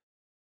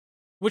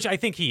 Which I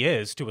think he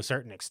is to a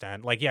certain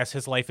extent. Like, yes,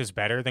 his life is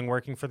better than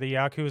working for the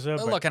Yakuza.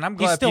 But Look, and I'm he's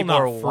glad still people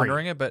not are free.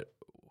 wondering it, but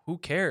who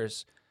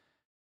cares?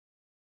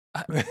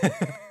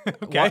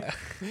 Okay.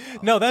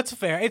 No, that's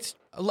fair. It's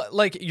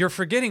Like, you're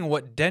forgetting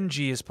what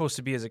Denji is supposed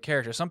to be as a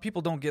character. Some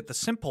people don't get the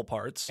simple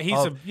parts.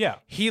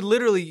 He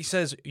literally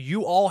says,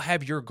 you all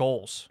have your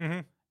goals.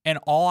 Mhm. And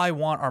all I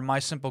want are my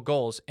simple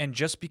goals. And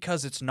just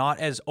because it's not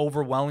as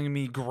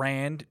overwhelmingly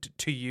grand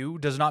to you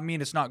does not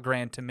mean it's not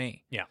grand to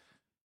me. Yeah.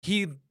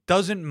 He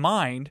doesn't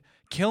mind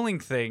killing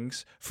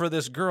things for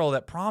this girl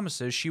that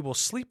promises she will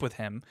sleep with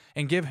him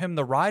and give him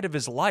the ride of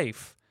his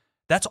life.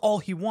 That's all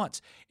he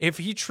wants. If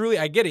he truly,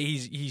 I get it,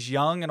 he's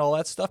young and all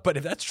that stuff, but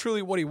if that's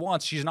truly what he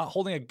wants, she's not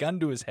holding a gun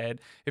to his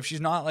head. If she's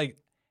not like,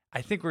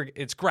 I think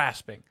it's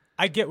grasping.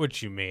 I get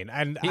what you mean.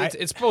 And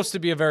It's supposed to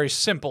be a very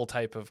simple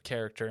type of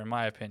character, in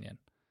my opinion.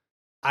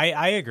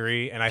 I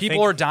agree. And I People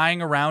think are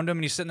dying around him,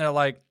 and he's sitting there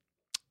like,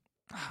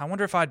 I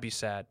wonder if I'd be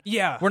sad.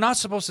 yeah. We're not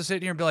supposed to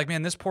sit here and be like,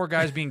 man, this poor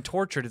guy's being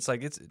tortured. It's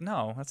like,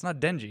 no, that's not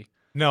Denji.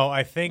 No,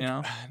 I think You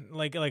know?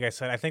 like I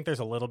said, I think there's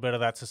a little bit of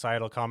that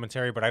societal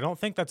commentary, but I don't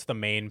think that's the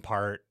main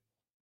part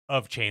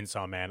of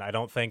Chainsaw Man. I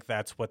don't think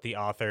that's what the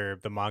author,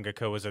 the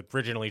mangaka, was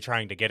originally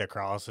trying to get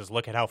across, is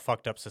look at how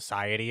fucked up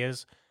society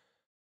is.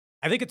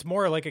 I think it's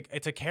more like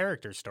it's a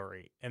character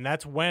story. And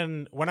that's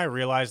when I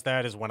realized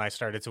that is when I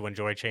started to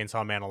enjoy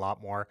Chainsaw Man a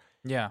lot more.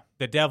 Yeah.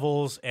 The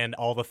devils and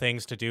all the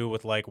things to do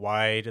with like,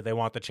 why do they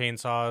want the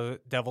chainsaw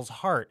devil's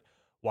heart?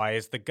 Why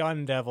is the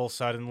gun devil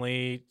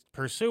suddenly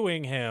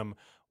pursuing him?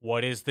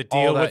 What is the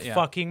deal with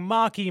fucking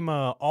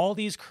Makima? All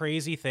these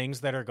crazy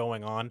things that are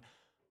going on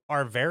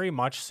are very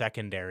much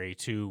secondary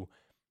to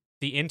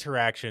the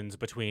interactions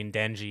between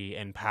Denji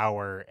and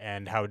Power,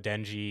 and how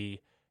Denji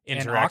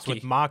interacts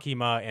with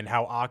Makima, and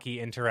how Aki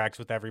interacts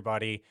with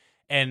everybody.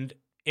 And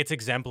it's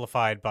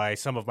exemplified by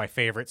some of my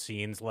favorite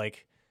scenes,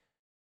 like,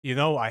 you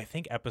know, I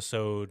think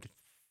episode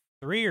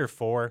 3 or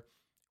 4,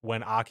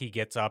 when Aki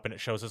gets up and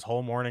it shows his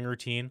whole morning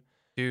routine.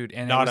 Dude,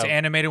 and it was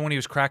animated when he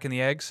was cracking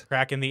the eggs.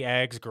 Cracking the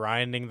eggs,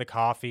 grinding the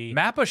coffee.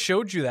 Mappa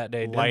showed you that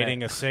day, didn't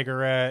lighting it? a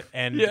cigarette.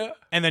 And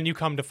and then you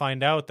come to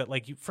find out that,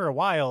 like, for a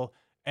while,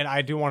 and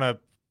I do want to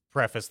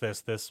preface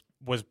this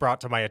was brought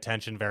to my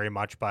attention very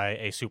much by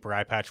a Super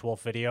Eye Patch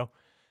Wolf video.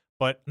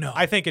 But No.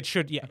 I think it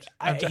should,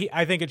 I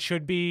think it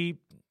should be,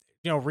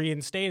 you know,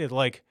 reinstated.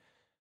 Like,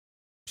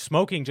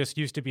 smoking just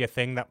used to be a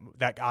thing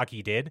that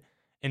Aki did,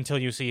 until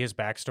you see his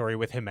backstory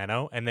with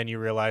Himeno, and then you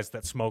realize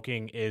that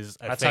smoking is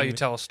a That's thing. how you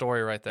tell a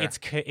story right there.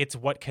 It's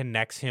what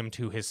connects him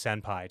to his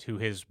senpai, to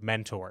his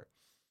mentor.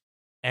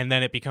 And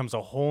then it becomes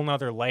a whole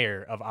nother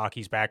layer of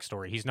Aki's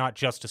backstory. He's not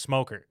just a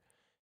smoker.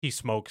 He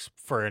smokes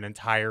for an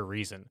entire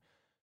reason.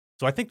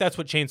 So I think that's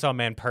what Chainsaw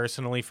Man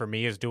personally for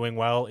me is doing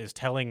well, is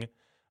telling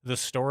the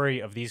story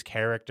of these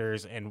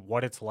characters and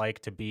what it's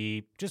like to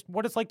be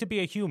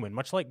a human,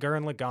 much like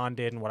Gurren Lagann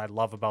did. And what I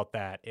love about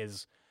that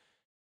is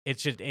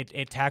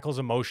it tackles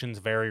emotions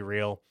very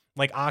real.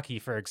 Like Aki,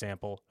 for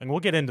example, and we'll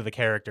get into the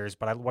characters,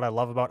 but what I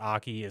love about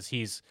Aki is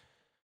he's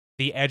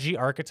the edgy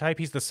archetype.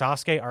 He's the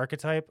Sasuke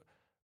archetype,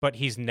 but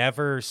he's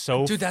never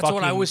so Dude, that's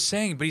what I was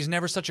saying, but he's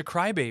never such a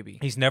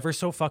crybaby. He's never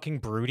so fucking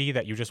broody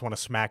that you just want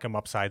to smack him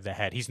upside the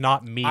head. He's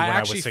not me when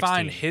I was 16. I actually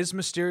find his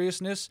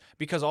mysteriousness,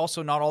 because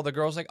also not all the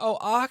girls like, oh,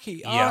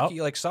 Aki,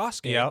 like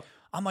Sasuke. Yep.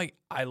 I'm like,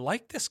 I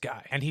like this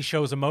guy. And he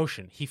shows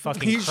emotion. He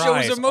fucking He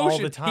cries shows emotion. all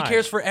the time. He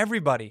cares for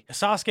everybody.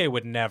 Sasuke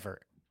would never.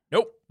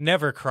 Nope.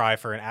 Never cry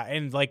for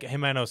and like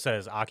Himeno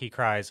says, Aki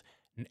cries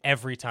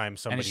every time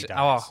somebody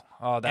dies.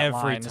 That every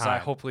line is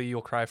time. hopefully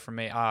you'll cry for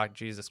me. Ah,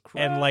 Jesus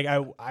Christ. And like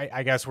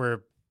I guess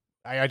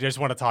I just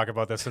want to talk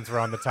about this since we're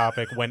on the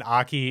topic. When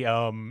Aki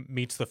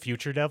meets the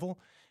future devil,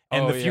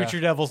 and the future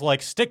devil's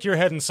like, stick your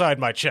head inside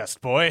my chest,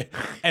 boy.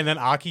 And then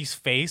Aki's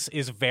face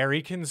is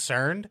very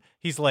concerned.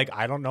 He's like,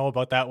 I don't know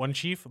about that one,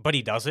 Chief, but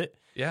he does it.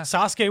 Yeah.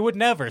 Sasuke would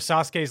never.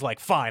 Sasuke's like,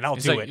 fine, I'll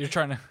do like, it. You're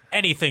trying to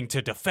anything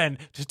to defend,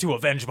 to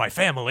avenge my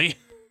family.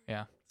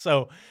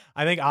 So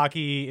I think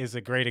Aki is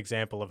a great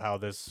example of how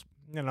this,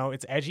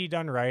 it's edgy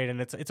done right,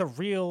 and it's a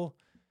real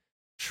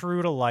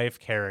true to life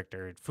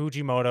character.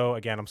 Fujimoto,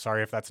 again, I'm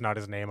sorry if that's not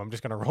his name. I'm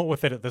just gonna roll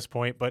with it at this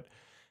point, but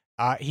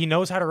he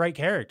knows how to write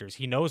characters.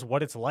 He knows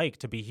what it's like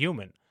to be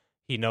human.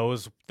 He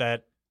knows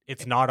that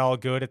it's not all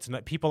good. It's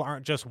not, people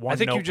aren't just one. I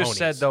think note you just ponies.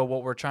 said though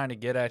what we're trying to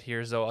get at here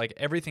is though like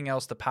everything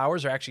else, the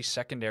powers are actually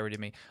secondary to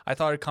me. I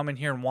thought I'd come in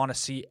here and want to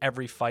see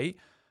every fight,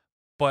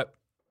 but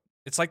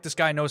it's like this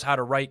guy knows how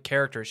to write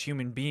characters,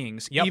 human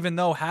beings, Yep. even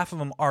though half of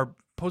them are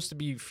supposed to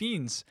be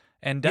fiends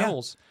and Yeah.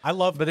 devils. I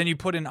love But then you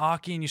put in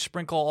Aki and you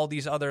sprinkle all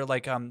these other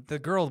like the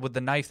girl with the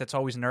knife that's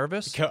always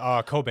nervous.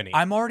 Kobani.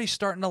 I'm already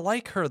starting to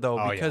like her though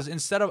Oh, because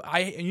instead of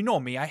you know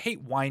me, I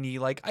hate whiny,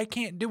 like I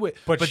can't do it.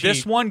 But this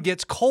she- one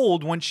gets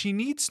cold when she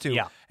needs to.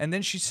 Yeah. And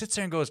then she sits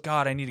there and goes,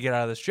 God, I need to get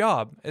out of this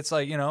job. It's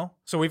like,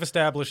 So we've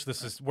established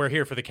we're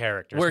here for the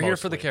characters. We're here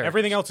for the mostly. characters.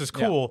 Everything else is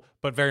Yeah. cool,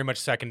 but very much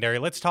secondary.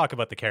 Let's talk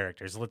about the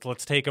characters.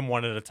 Let's take them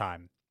one at a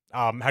time.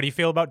 How do you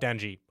feel about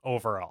Denji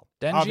overall?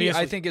 Denji, Obviously-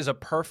 I think, is a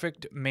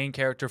perfect main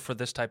character for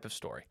this type of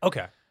story.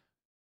 Okay.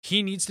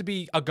 He needs to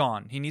be a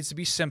Gon. He needs to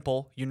be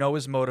simple. You know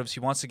his motives. He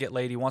wants to get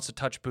laid. He wants to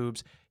touch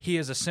boobs. He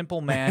is a simple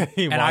man,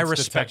 He and I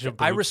wants to respect touch a it.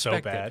 I boob so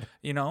respect bad. it.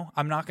 You know,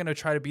 I'm not going to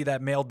try to be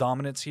that male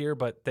dominance here,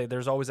 but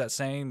there's always that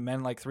saying: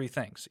 men like three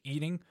things: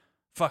 eating,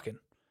 fucking,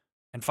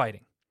 and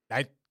fighting.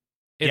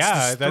 It's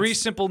Yeah, the three that's-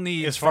 simple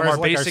needs As far from as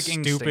our like our basic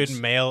stupid instincts.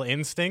 male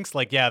instincts,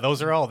 like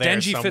those are all there.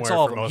 Denji fits somewhere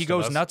all of for them. most He of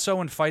goes us.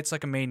 nutso and fights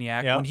like a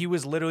maniac. Yep. When he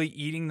was literally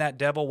eating that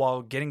devil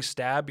while getting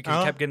stabbed because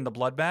he kept getting the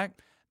blood back,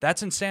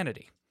 that's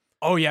insanity.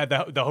 Oh yeah,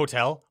 the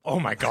hotel. Oh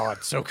my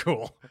god, so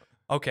cool.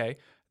 Okay,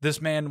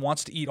 this man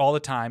wants to eat all the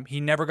time.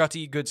 He never got to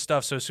eat good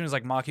stuff. So as soon as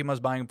like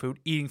Makima's buying food,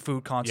 eating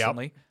food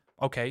constantly.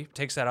 Okay,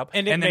 takes that up.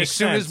 And it then makes as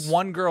soon sense. as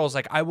one girl's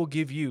like, I will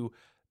give you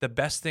the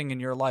best thing in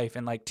your life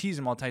and like tease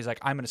him all the time, he's like,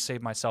 I'm going to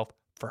save myself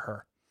for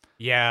her.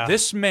 Yeah,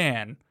 This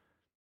man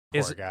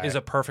Poor guy. is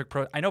a perfect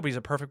I know, but he's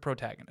a perfect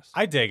protagonist.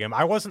 I dig him.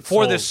 I wasn't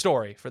For sold. this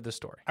story.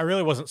 I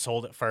really wasn't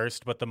sold at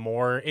first, but the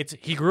more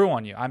He grew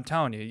on you. I'm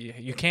telling you.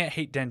 You can't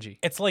hate Denji.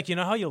 it's like,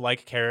 how you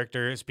like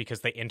characters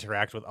because they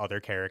interact with other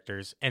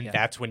characters, and Yeah.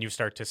 that's when you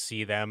start to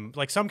see them.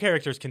 Like some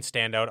characters can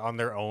stand out on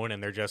their own,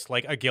 and they're just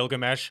like a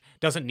Gilgamesh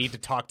doesn't need to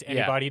talk to Yeah.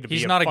 anybody to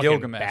He's be not a fucking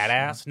Gilgamesh,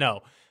 badass.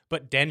 No,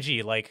 but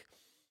Denji, like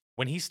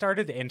when he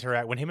started to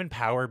interact, when him and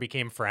Power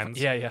became friends,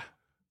 Yeah.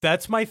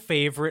 that's my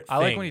favorite thing. I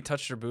like when he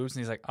touched her boobs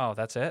and he's like, oh,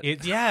 that's it?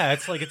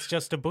 It's like it's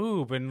just a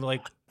boob, and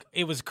like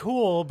it was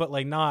cool, but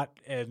like not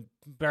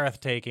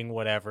breathtaking,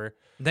 whatever.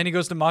 Then he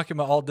goes to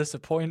Makima all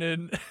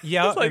disappointed.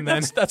 Yeah, It's like, and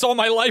then that's all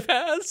my life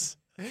has.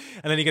 and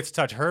then he gets to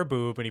touch her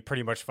boob, and he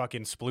pretty much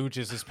fucking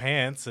splooges his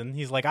pants, and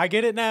he's like, "I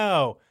get it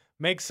now.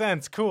 Makes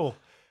sense. Cool."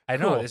 I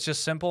know. Cool. It's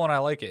just simple and I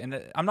like it.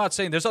 And I'm not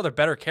saying there's other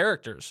better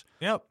characters,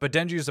 Yep. but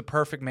Denji is the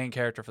perfect main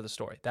character for the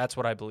story. That's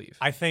what I believe.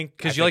 I think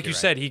Because I like think you you're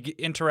said, he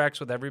interacts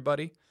with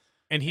everybody.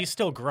 and he's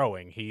still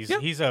growing. He's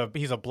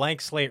a blank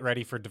slate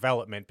ready for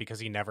development because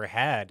he never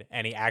had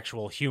any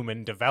actual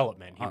human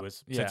development. He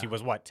was since he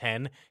was what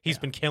 10. He's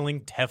been killing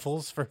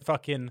devils for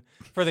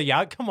the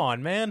yacht. Come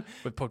on, man,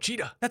 With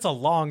Pochita. that's a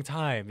long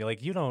time. You're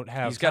like you don't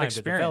have He's got time to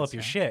develop experience,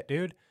 your man. shit,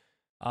 dude.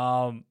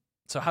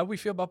 So how do we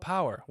feel about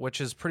Power, which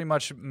is pretty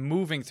much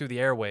moving through the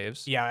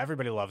airwaves? Yeah,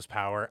 everybody loves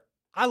Power.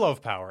 I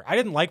love Power. I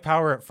didn't like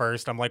Power at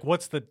first. I'm like,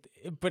 what's the?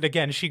 But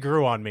again, she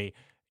grew on me.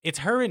 It's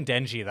her and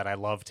Denji that I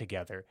love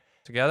together.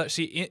 Together.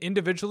 See,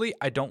 individually,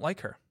 I don't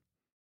like her.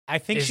 I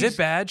think Is she's it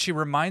bad? She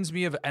reminds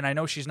me of, and I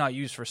know she's not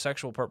used for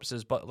sexual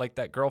purposes, but like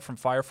that girl from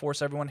Fire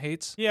Force everyone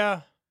hates.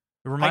 Yeah,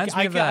 It reminds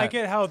me of that. I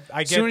get how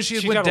I get. As soon as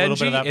she's with got a little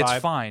bit of Denji, that it's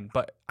vibe. fine.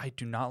 But I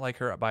do not like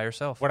her by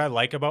herself. What I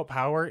like about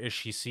Power is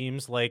she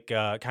seems like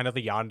kind of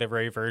the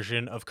yandere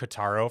version of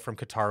Kataro from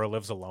Kataro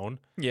Lives Alone.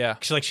 Yeah.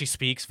 She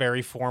speaks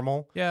very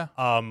formal. Yeah.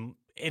 And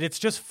it's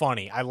just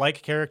funny. I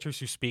like characters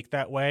who speak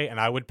that way, and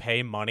I would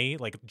pay money,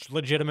 like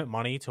legitimate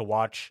money, to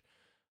watch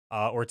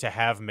or to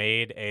have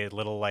made a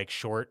little like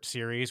short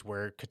series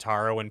where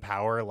Kataro and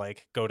Power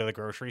like go to the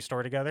grocery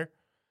store together.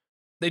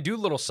 They do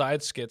little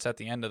side skits at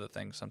the end of the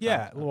thing sometimes.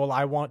 Yeah, well,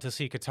 I want to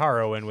see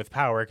Kataro in with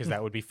Power because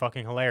that would be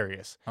fucking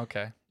hilarious.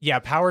 Okay. Yeah,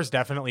 Power's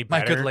definitely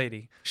My better. good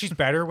lady. She's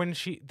better when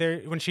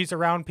she's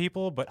around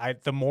people,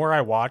 but the more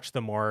I watch,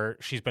 the more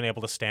she's been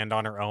able to stand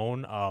on her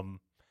own.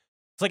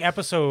 It's like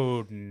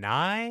episode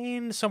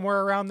 9,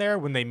 somewhere around there,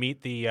 when they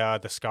meet the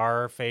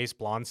Scarface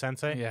blonde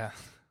sensei. Yeah.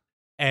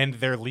 And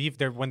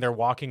when they're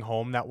walking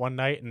home that one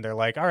night, and they're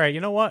like, "All right, you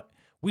know what?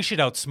 We should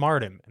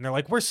outsmart him." And they're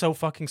like, "We're so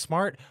fucking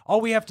smart.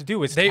 All we have to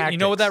do is You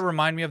know what that tactics."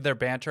 remind me of? Their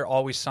banter,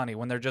 Always Sunny,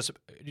 when they're just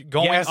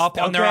going Yes,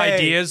 up on their okay,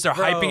 ideas, they're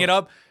bro. hyping it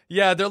up.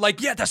 Yeah, they're like,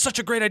 yeah, that's such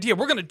a great idea.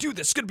 We're gonna do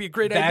this. It's gonna be a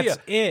great idea.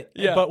 That's it.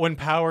 Yeah. But when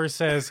Power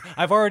says,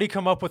 "I've already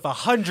come up with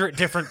 100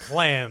 different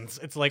plans,"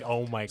 it's like,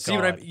 oh my See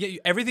god. what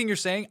everything you're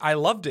saying, I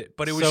loved it,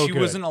 but it was So she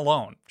good. wasn't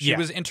alone. She Yeah.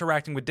 was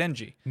interacting with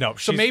Denji. No,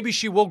 so she's- maybe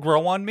she will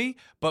grow on me.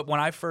 But when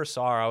I first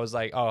saw her, I was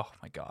like, oh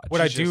my god.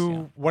 What I she's just,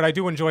 do, what I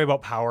do enjoy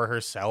about Power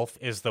herself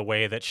is the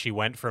way that she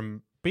went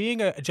from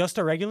being just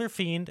a regular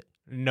fiend,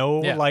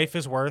 No Yeah. life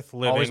is worth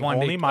Always living.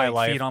 wanted Only to my like,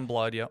 life. feed on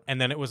blood. Yep. And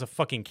then it was a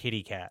fucking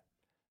kitty cat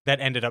that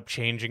ended up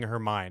changing her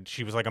mind.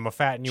 She was like, I'm gonna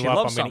fatten you She up. I'm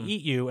loves going to something.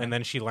 eat you. And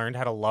then she learned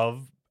how to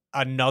love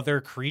another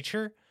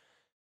creature.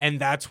 And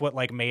that's what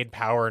like made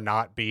Power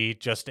not be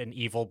just an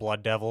evil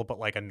blood devil, but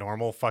like a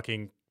normal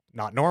fucking,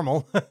 not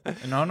normal,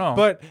 No.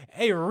 but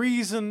a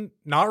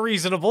not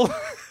reasonable,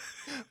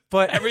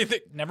 but everything.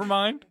 Never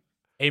mind.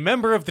 a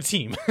member of the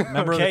team.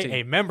 Member of the team.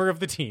 A member of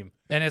the team.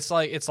 And it's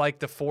like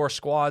the 4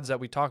 squads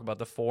that we talk about,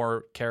 the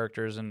 4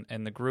 characters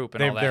in the group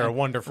and all that. They're And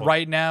wonderful.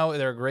 right now,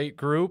 they're a great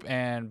group,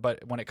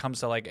 but when it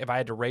comes to like if I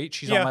had to rate,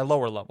 she's Yeah. on my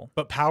lower level.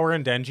 But Power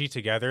and Denji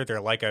together, they're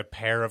like a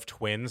pair of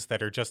twins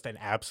that are just an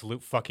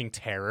absolute fucking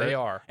terror. They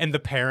are. And the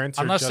parents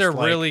are Unless just they're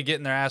like, really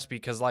getting their ass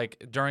beat, because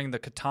like during the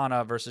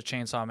Katana versus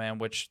Chainsaw Man,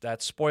 which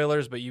that's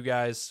spoilers, but you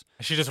guys,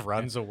 she just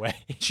runs away.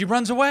 she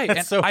runs away,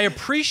 and so- I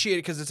appreciate it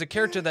because it's a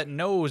character that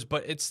knows,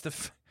 but it's the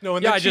No,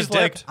 and yeah, then I she's just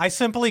like, dipped. I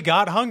simply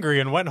got hungry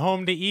and went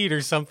home to eat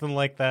or something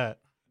like that.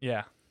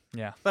 yeah.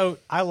 So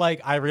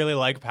I really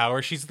like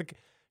Power. She's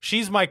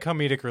my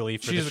comedic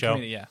relief for She's the a show.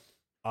 comedian,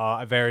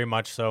 yeah. Very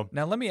much so.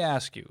 Now let me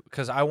ask you,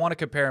 because I want to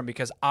compare them,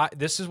 because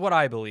this is what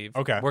I believe.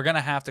 Okay. We're gonna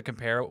have to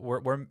compare.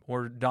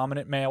 We're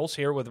dominant males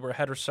here. We're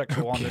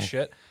heterosexual on this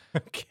shit.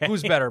 Okay.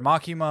 Who's better,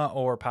 Makima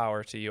or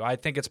Power to you? I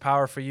think it's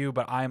Power for you,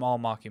 but I'm all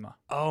Makima.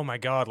 Oh my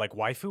god, like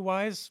waifu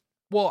wise?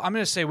 Well, I'm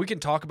gonna say we can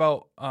talk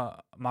about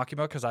Makima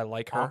because I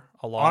like her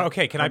a lot.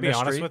 Okay, can Her I be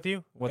honest mystery. with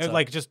you? What's up?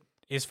 Like just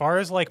as far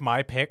as like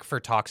my pick for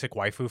toxic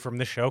waifu from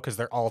the show, because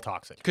they're all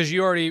toxic. Because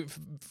you already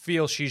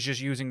feel she's just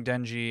using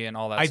Denji and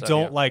all that I stuff.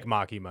 don't yeah. like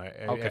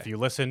Makima. Okay. If you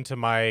listen to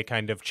my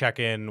kind of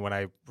check-in when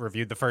I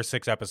reviewed the first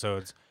 6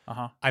 episodes,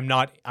 Uh-huh. I'm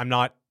not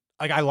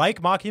like I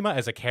like Makima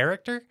as a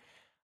character.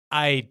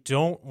 I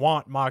don't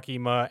want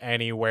Makima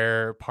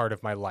anywhere part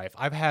of my life.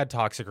 I've had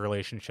toxic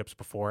relationships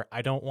before.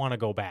 I don't want to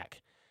go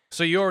back.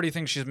 So you already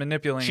think she's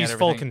manipulating She's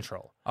everything? full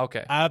control.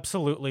 Okay.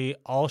 Absolutely.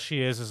 All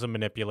she is a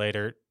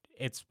manipulator.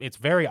 It's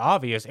very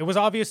obvious. It was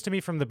obvious to me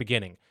from the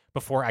beginning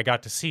before I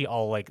got to see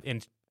all like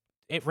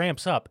it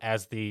ramps up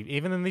as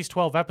even in these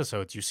 12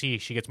 episodes, you see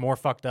she gets more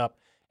fucked up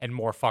and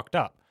more fucked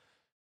up.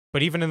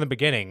 But even in the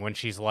beginning when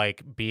she's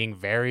like being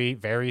very,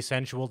 very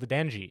sensual to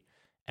Denji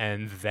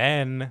and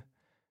then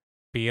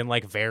being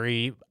like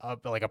very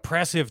like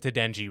oppressive to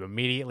Denji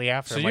immediately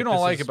after. So I'm you like, don't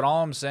this like is- it, but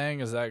all I'm saying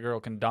is that girl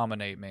can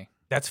dominate me.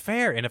 That's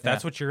fair. And if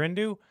that's Yeah. what you're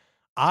into,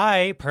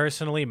 I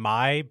personally,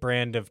 my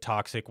brand of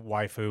toxic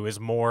waifu is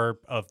more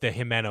of the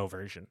Himeno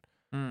version.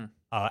 Mm.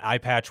 Eye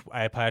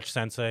patch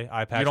sensei,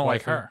 eye patch. You don't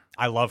like waifu. her?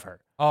 I love her.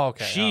 Oh,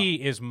 okay. She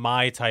is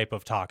my type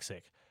of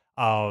toxic.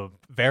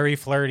 Very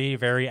flirty,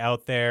 very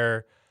out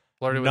there.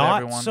 Flirty with not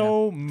everyone.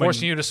 so yeah.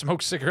 Forcing you to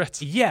smoke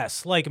cigarettes.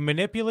 Yes, like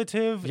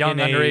manipulative. Young in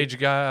a- underage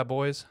guy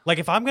boys. Like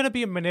if I'm gonna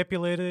be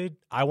manipulated,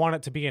 I want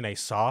it to be in a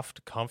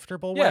soft,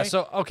 comfortable Yeah. way.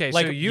 So okay.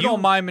 Like, so you you-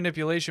 don't mind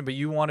manipulation, but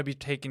you want to be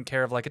taken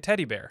care of like a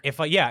teddy bear. If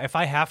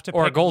I have to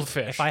Or a pick,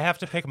 goldfish. If I have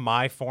to pick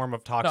my form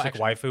of toxic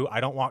actually- waifu,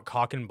 I don't want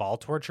cock and ball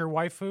torture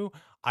waifu.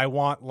 I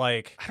want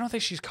like I don't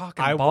think she's cock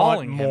and I balling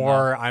want him, though.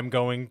 more. I'm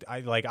going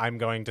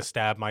to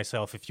stab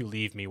myself if you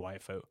leave me,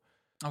 waifu.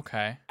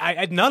 Okay.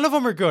 None of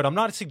them are good. I'm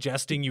not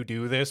suggesting you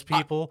do this,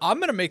 people. I'm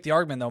gonna make the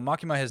argument though.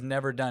 Makima has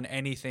never done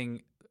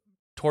anything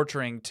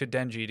torturing to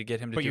Denji to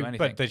get him to do anything.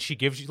 but that she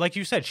gives you, like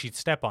you said, she'd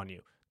step on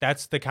you.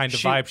 That's the kind of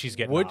She vibe she's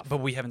getting would, off. but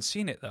we haven't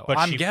seen it though. But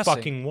I'm she guessing.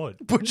 fucking would.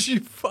 But she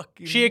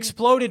fucking. She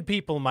exploded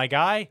people, my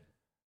guy.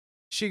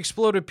 She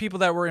exploded people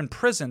that were in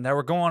prison that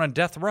were going on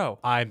death row.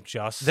 I'm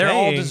just They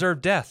all saying.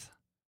 deserve death.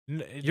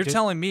 N- You're just-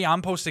 telling me I'm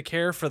supposed to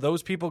care for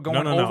those people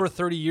going no, no. over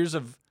 30 years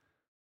of.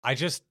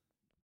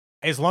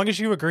 As long as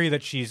you agree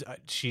that she's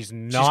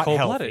not cold-blooded.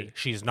 healthy.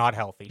 She's not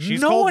healthy.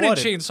 She's no one in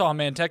cold-blooded. Chainsaw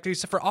Man technically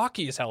except for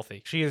Aki is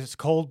healthy. She is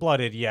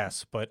cold-blooded,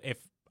 yes, but if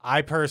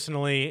I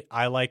personally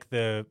like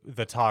the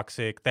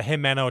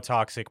Himeno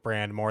toxic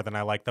brand more than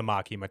I like the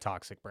Makima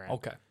toxic brand.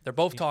 Okay, they're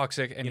both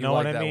toxic, and You you know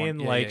like what I that mean? one.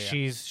 Yeah, like yeah,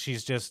 yeah.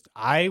 she's just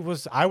I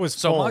was So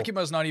full.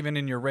 Makima's not even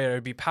in your radar.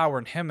 It'd be Power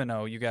and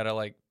Himeno. You gotta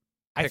like.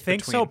 I pick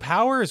think so. between.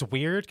 Power is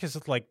weird because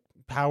it's like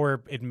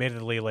Power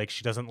admittedly like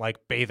she doesn't like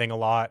bathing a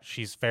lot.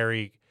 She's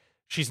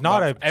not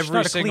But she's every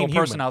not a single clean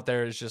person human. out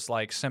there is just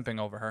like simping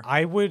over her.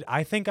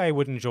 I think I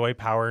would enjoy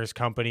Power's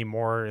company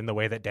more in the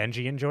way that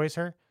Denji enjoys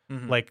her.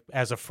 Mhm. Like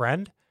as a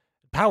friend.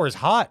 Power's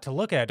hot to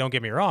look at, don't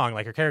get me wrong.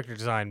 Like her character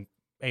design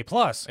A+.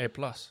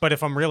 A+. But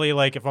if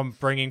I'm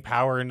bringing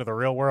Power into the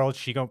real world,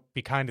 she gonna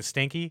be kind of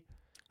stinky,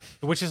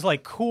 which is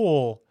like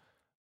cool,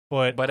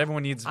 but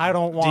Everyone needs I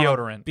don't want to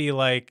deodorant. be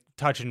like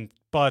touching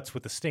butts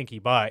with a stinky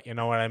butt. You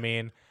know what I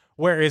mean?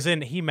 Whereas in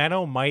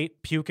Himeno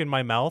might puke in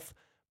my mouth,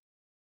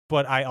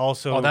 but I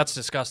also Oh, that's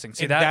disgusting.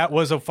 See that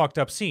was a fucked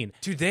up scene.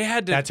 dude, they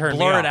had to that turned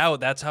me blur it off. out.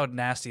 That's how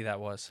nasty that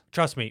was.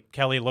 Trust me,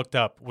 Kelly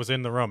was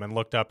in the room and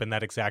looked up in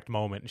that exact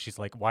moment, and she's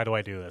like, "Why do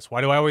I do this?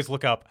 Why do I always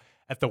look up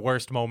at the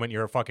worst moment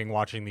you're fucking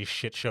watching these Because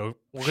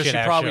shit she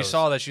ass probably shows.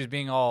 saw that she was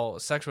being all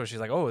sexual. She's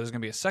like, "Oh, there's gonna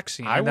be a sex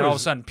scene," I and then all of a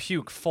was- sudden,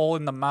 puke full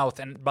in the mouth.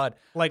 But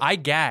Like, I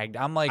gagged.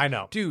 I'm like, I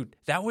know. dude,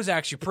 that was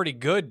actually pretty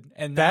good,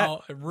 and that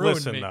now it ruined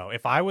listen me. though,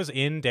 if I was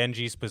in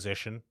Denji's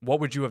position, What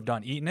would you have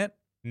done? Eaten it?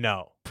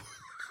 no.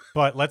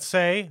 But let's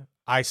say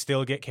I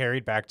still get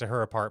carried back to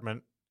her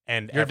apartment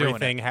and You're doing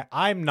everything.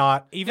 I'm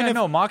not even if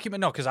no, Mockumentary.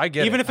 No, because I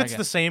get even it. if I it's get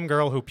the it. same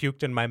girl who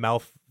puked in my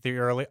mouth the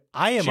early.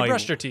 She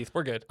brushed her teeth.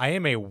 We're good. I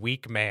am a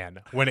weak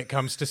man when it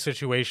comes to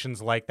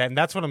situations like that, and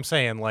that's what I'm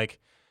saying. Like,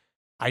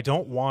 I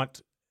don't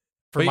want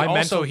But my also,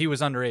 mental he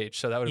was underage,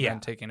 so that would have Yeah.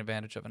 been taking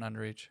advantage of an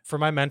underage. for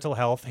my mental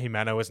health.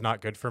 Himeno is not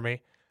good for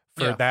me.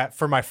 Yeah.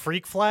 For my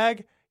freak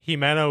flag,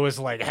 Himeno is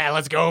like, hey,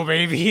 let's go,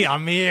 baby.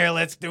 I'm here.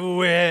 Let's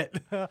do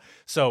it.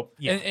 So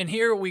yeah, And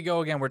here we go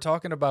again. We're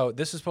talking about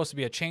this is supposed to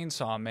be a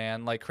chainsaw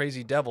man, like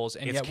Crazy Devils,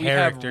 and It's yet we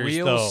have characters,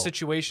 real though.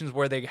 situations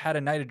where they had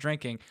a night of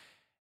drinking,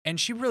 and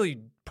she really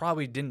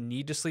probably didn't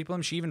need to sleep with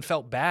him. She even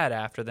felt bad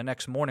after the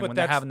next morning But when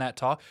they're that's- having that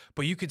talk.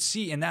 But you could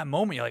see in that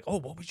moment, you're like, oh,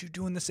 what would you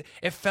do in this?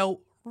 It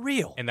felt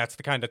real. and that's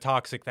the kind of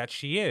toxic that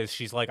she is.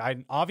 She's like, I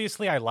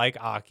like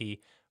Aki,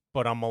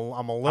 but I'm a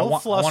I little wanna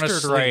flustered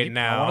sleep. right I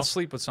now. want to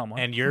sleep with someone.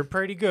 And you're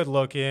pretty good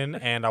looking,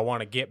 and I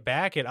want to get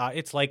back at.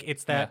 It's like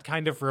it's that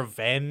kind of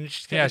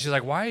revenge. yeah, she's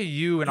like, why are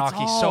you and It's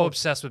Aki so all-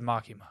 obsessed with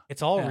Makima?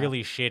 It's all Yeah.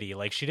 really shitty.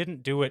 Like, she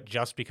didn't do it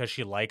just because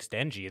she likes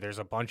Denji. There's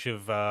a bunch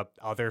of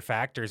other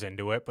factors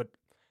into it, but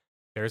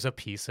there's a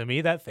piece of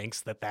me that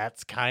thinks that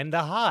that's kind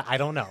of hot. I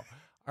don't know.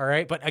 All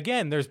right, but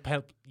again, there's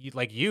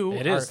like you.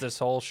 It is this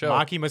whole show.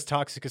 Makima's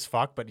toxic as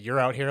fuck, but you're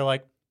out here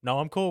like, no,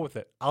 I'm cool with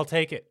it. I'll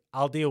take it.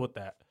 I'll deal with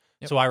that.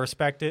 Yep. So I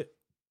respect it.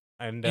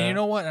 And And you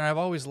know what? And I've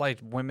always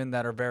liked women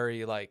that are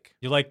very like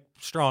you like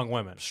strong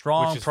women,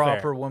 strong, which is proper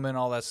fair. women,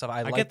 all that stuff.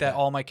 I like get that. that.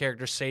 All my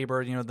characters,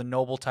 Saber, the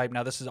noble type.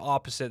 Now this is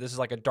opposite. This is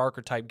like a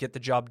darker type. Get the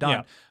job done.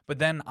 Yeah. But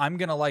then I'm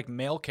gonna like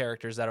male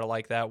characters that are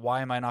like that.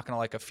 Why am I not gonna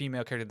like a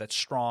female character that's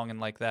strong and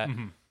like that?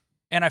 Mhm.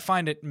 And I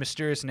find it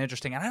mysterious and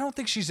interesting. And I don't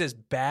think she's as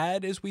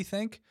bad as we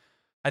think.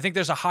 I think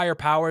there's a higher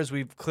power, as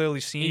we've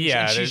clearly seen.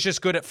 Yeah, and she's there's-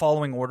 just good at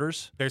following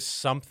orders. There's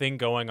something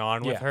going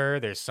on with Yeah. her.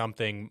 There's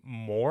something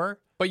more.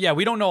 But yeah,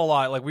 we don't know a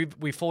lot. Like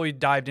we fully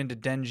dived into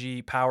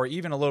Denji power,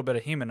 even a little bit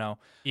of Himeno.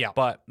 Yeah.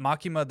 But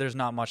Makima, there's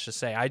not much to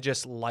say. I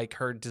just like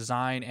her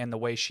design and the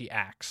way she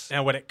acts.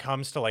 And when it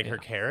comes to like her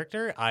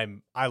character,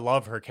 I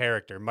love her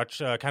character. Much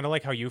kind of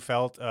like how you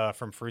felt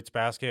from Fruits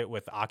Basket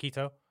with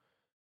Akito.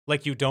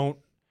 Like you don't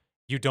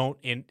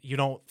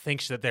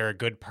think that they're a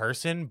good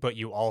person, but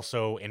you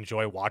also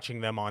enjoy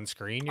watching them on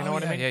screen. You know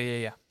what I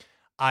mean? Yeah.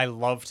 I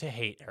love to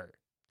hate her.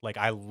 Like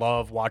I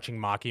love watching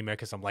Makima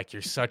because I'm like,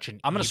 you're such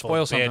an. I'm gonna evil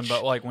spoil something, bitch.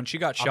 but like when she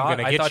got I'm shot,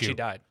 gonna I get thought you. she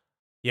died.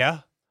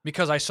 Yeah.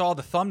 Because I saw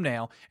the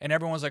thumbnail and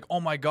everyone's like,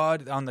 "Oh my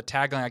god!" on the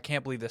tagline, I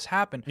can't believe this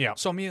happened. Yeah.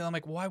 So immediately I'm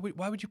like, "Why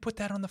would you put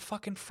that on the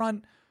fucking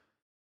front?"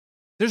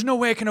 There's no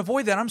way I can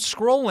avoid that. I'm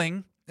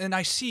scrolling and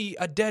I see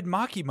a dead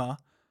Makima.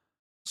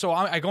 So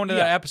I go into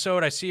that Yeah.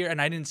 episode, I see her,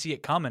 and I didn't see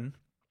it coming. It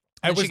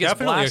And she was gets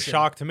definitely blasted. a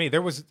shock to me.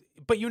 There was,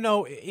 but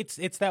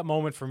it's that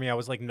moment for me. I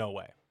was like, no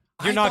way.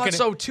 You're I not thought gonna,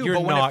 so too, you're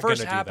but when it not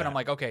first gonna do happened, that. I'm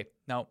like, okay,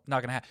 no,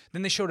 not gonna happen.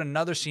 Then they showed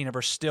another scene of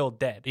her still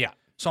dead. Yeah.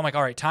 So I'm like,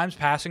 all right, time's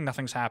passing,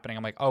 nothing's happening.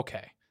 I'm like,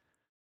 okay.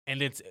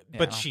 And it's, Yeah.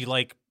 but she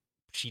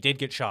did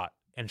get shot,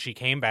 and she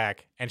came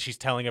back, and she's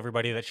telling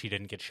everybody that she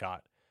didn't get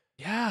shot.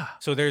 Yeah.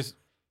 So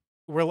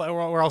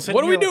we're all sitting.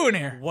 What are we here, doing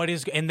here? What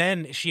is? And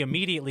then she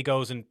immediately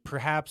goes and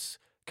perhaps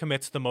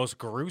commits the most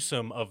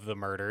gruesome of the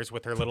murders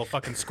with her little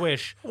fucking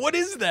squish, What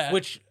is that?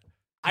 which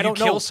I you don't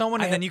know. kill someone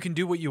and I- then you can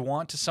do what you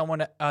want to someone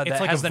that It's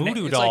like has a the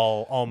voodoo it's like-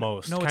 doll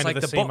almost. no, it's kind like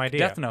of the same book idea.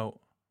 Death Note.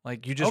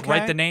 Like you just write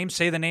Okay. the name,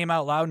 say the name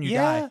out loud, and you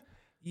yeah, die.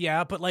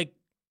 yeah, but like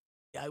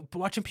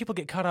watching people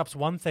get cut up's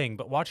one thing,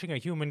 but watching a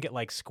human get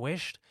like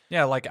squished,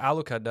 Yeah, like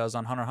Alucard does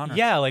on Hunter x Hunter.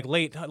 yeah, like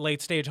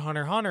late stage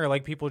Hunter x Hunter,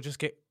 like people just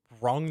get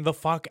wrung the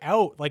fuck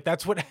out. Like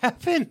that's what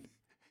happened.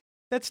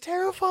 That's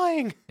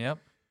terrifying. Yep.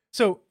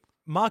 So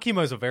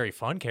Makima is a very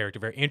fun character,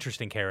 very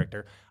interesting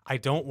character. I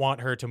don't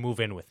want her to move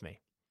in with me.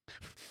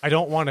 I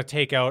don't want to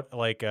take out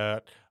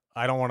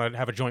I don't want to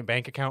have a joint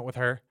bank account with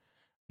her.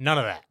 None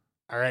of that.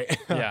 All right.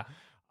 Yeah.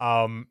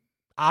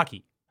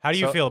 Aki. How do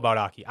you So- feel about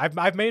Aki?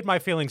 I've made my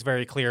feelings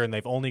very clear, and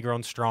they've only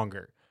grown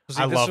stronger.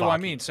 See, I this love is what I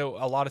Aki. mean. So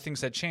a lot of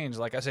things had changed.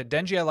 Like I said,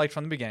 Denji I liked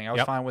from the beginning. I was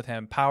Yep. fine with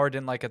him. Power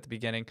didn't like at the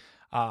beginning.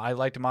 I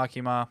liked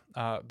Makima,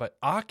 but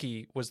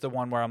Aki was the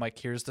one where I'm like,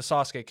 here's the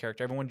Sasuke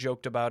character. Everyone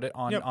joked about it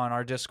on Yep.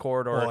 our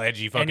Discord or Little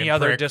edgy fucking any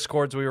other prick.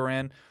 Discords we were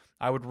in.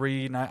 I would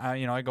read, and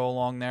I go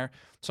along there.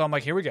 So I'm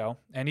like, here we go.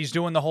 And he's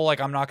doing the whole like,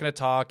 I'm not going to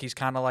talk. He's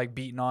kind of like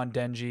beating on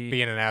Denji.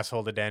 Being an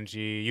asshole to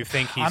Denji. You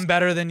think he's I'm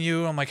better than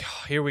you. I'm like,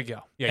 here we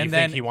go. yeah, and you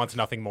then think he wants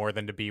nothing more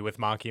than to be with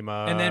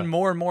Makima. and then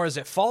more and more as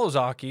it follows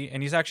Aki,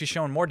 and he's actually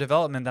showing more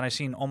development than I've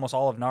seen almost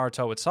all of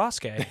Naruto with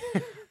Sasuke.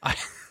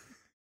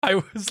 I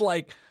was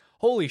like,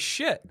 holy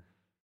shit.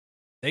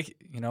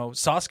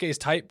 Sasuke's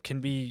type can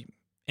be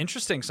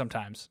interesting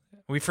sometimes.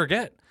 We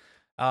forget.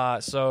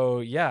 So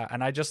yeah,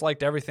 and I just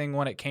liked everything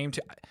when it came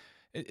to.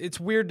 it's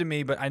weird to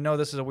me, but I know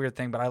this is a weird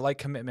thing, but I like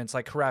commitments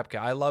like Kurapika.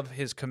 I love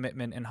his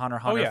commitment in Hunter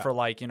x Hunter yeah. for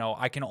like,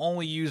 I can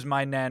only use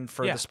my Nen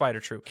for Yeah. the Spider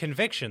Troop.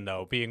 Conviction,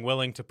 though, being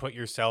willing to put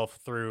yourself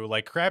through,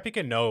 like,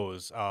 Kurapika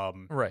knows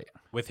Right.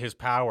 with his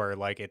power,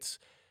 like,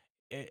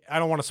 I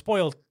don't want to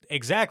spoil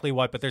exactly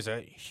what, but there's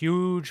a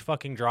huge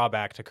fucking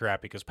drawback to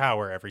Kurapika's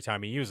power every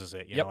time he uses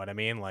it. You know what I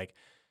mean? Like,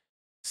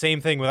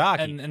 same thing with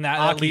Aki. And that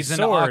Aki's leads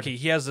into sword, Aki.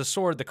 He has the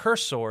sword, the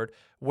Curse Sword,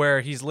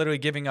 where he's literally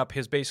giving up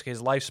basically his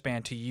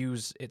lifespan to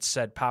use its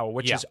said power,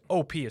 which is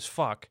OP as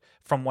fuck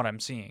from what I'm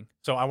seeing.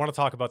 So I want to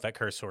talk about that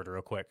Curse Sword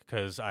real quick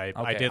because I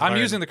did. I'm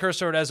using the Curse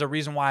Sword as a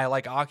reason why I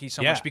like Aki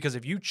so Yeah. much, because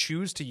if you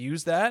choose to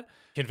use that,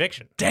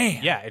 Conviction.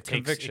 damn, Yeah, it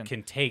conviction.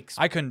 can take.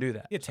 I couldn't do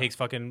that. It takes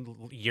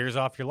fucking years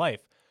off your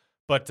life.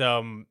 But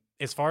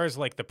as far as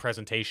like the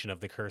presentation of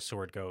the Curse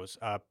Sword goes,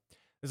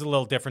 there's a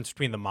little difference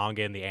between the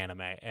manga and the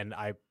anime, and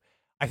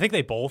I think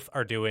they both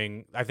are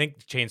doing. I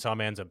think Chainsaw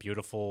Man's a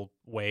beautiful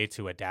way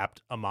to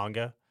adapt a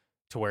manga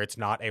to where it's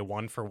not a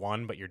one for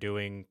one, but you're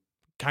doing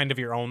kind of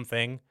your own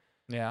thing.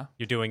 Yeah.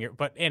 You're doing your.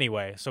 But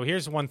anyway, so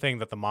here's one thing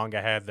that the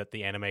manga had that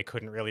the anime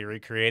couldn't really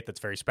recreate.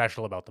 That's very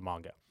special about the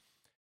manga.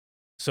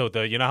 So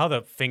you know how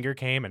the finger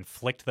came and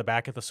flicked the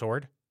back of the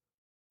sword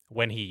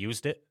when he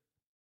used it?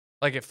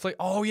 Like it flick.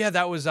 Oh yeah,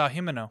 that was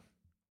Himeno.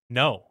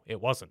 No,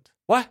 it wasn't.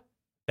 What?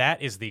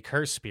 That is the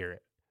curse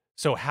spirit.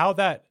 So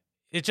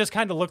it just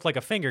kind of looked like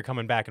a finger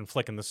coming back and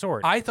flicking the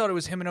sword. I thought it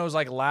was Himeno's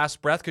like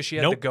last breath because she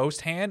had the ghost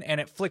hand and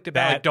it flicked it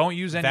back. That- Like, don't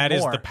use any that more.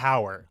 is the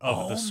power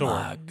of the sword. Oh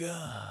my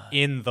god.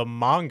 In the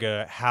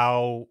manga,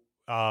 how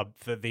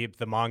the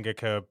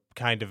mangaka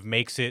kind of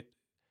makes it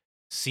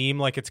seem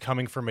like it's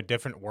coming from a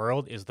different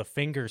world is the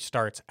finger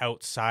starts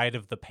outside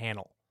of the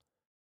panel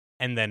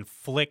and then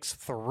flicks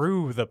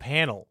through the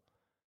panel.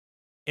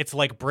 It's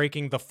like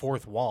breaking the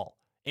fourth wall.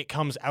 It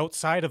comes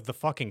outside of the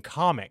fucking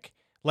comic.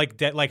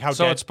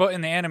 So it's put in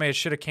the anime. It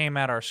should have came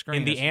at our screen.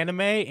 In the anime,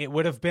 it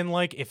would have been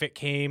like if it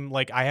came,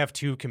 like I have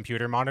two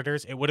computer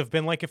monitors, it would have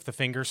been like if the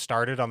finger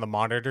started on the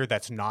monitor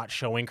that's not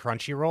showing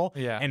Crunchyroll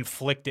and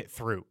flicked it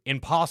through.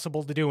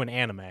 Impossible to do in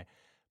anime,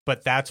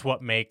 but that's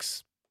what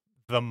makes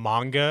the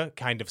manga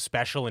kind of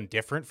special and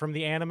different from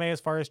the anime as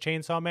far as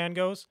Chainsaw Man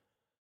goes.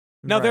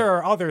 Now, there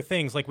are other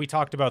things, like we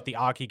talked about the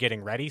Aki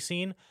getting ready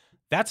scene.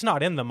 That's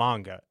not in the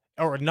manga,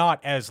 or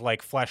not as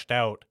like fleshed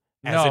out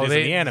as it is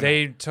in the anime.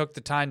 They took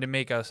the time to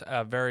make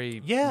a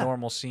very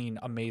normal scene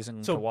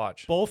amazing to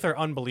watch. Both are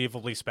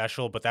unbelievably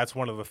special, but that's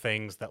one of the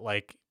things that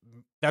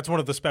that's one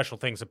of the special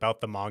things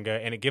about the manga,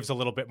 and it gives a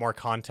little bit more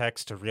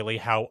context to really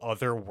how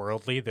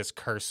otherworldly this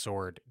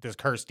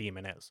curse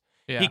demon is.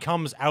 Yeah. He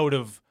comes out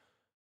of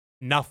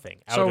nothing.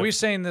 So are we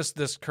saying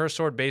this curse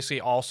sword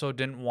basically also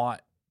didn't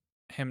want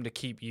him to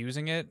keep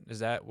using it? Is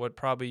that what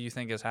probably you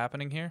think is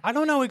happening here? I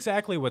don't know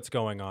exactly what's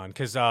going on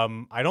because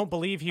I don't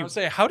believe he. I would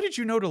say, how did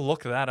you know to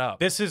look that up?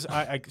 This is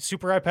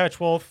Super Eye Patch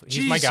Wolf.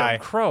 He's my guy.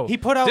 Crow. He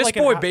put out this like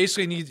boy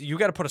basically needs. You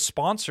got to put a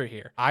sponsor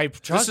here.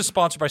 This is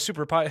sponsored by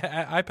Super Eye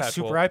Patch Wolf.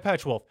 Super Eye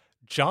Patch Wolf.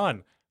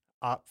 John,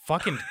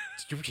 fucking,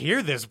 you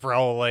hear this,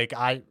 bro? Like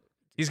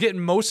He's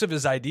getting most of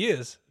his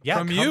ideas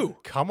from you.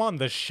 Come on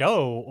the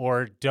show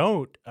or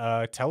don't.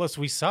 Tell us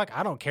we suck.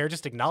 I don't care.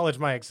 Just acknowledge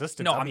my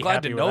existence. No, I'm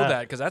glad to know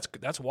that because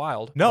that's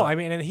wild. No, I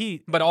mean,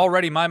 and But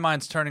already my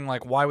mind's turning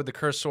like, why would the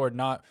cursed sword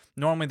not?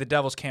 Normally the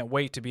devils can't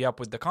wait to be up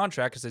with the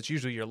contract because it's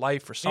usually your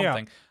life or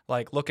something. Yeah.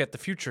 Like, look at the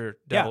future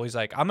devil. Yeah. He's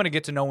like, I'm going to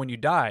get to know when you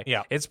die.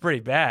 Yeah. It's pretty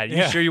bad.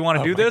 You sure you want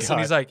to do this? God.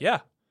 And he's like, yeah.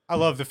 I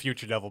love the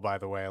future devil, by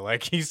the way.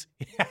 Like, he's...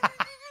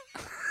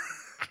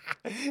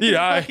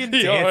 yeah.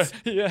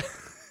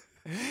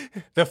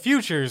 The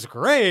future's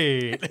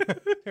great,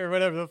 or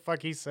whatever the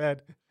fuck he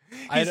said.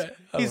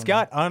 He's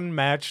got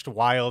unmatched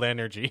wild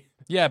energy.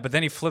 Yeah, but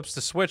then he flips the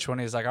switch when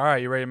he's like, "All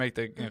right, you ready to make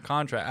the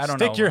contract?" I don't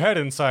know. Stick your head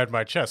inside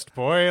my chest,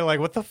 boy. Like,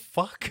 what the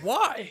fuck?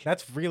 Why?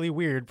 That's really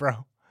weird,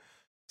 bro.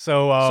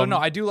 So no,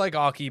 I do like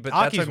Aki, but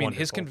Aki's that's what I mean. wonderful.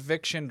 His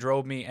conviction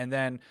drove me, and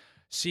then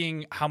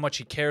seeing how much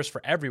he cares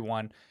for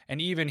everyone, and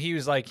even he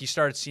was like, he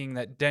started seeing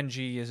that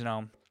Denji is,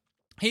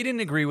 he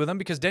didn't agree with him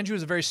because Denji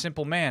was a very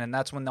simple man, and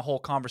that's when the whole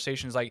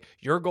conversation is like,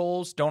 your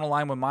goals don't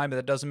align with mine, but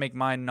that doesn't make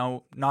mine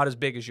not as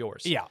big as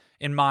yours. Yeah.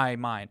 In my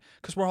mind.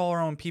 Because we're all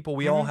our own people.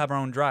 We all have our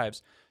own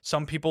drives.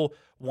 Some people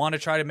want to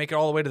try to make it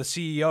all the way to the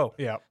CEO.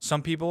 Yeah.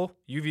 Some people,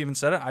 you've even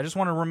said it, I just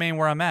want to remain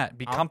where I'm at,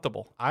 be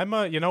comfortable. I'm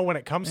when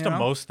it comes to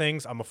most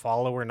things, I'm a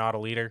follower, not a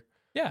leader.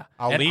 Yeah.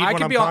 I'll lead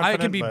when I'm confident. I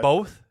can be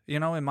both,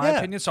 in my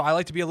opinion. So I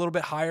like to be a little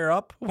bit higher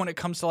up when it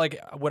comes to like,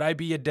 would I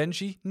be a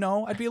Denji?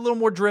 No, I'd be a little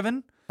more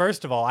driven.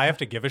 First of all, I have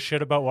to give a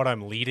shit about what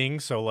I'm leading.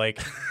 So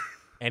like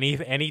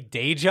any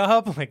day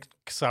job, like,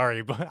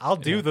 sorry, but I'll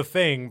do the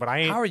thing, but I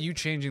ain't. How are you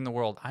changing the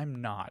world?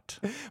 I'm not.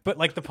 But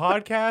like the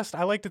podcast,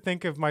 I like to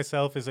think of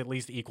myself as at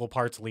least equal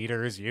parts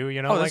leader as you,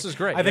 Oh, this is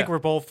great. I think we're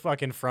both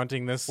fucking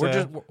fronting this.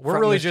 We're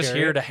really just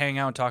here to hang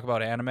out and talk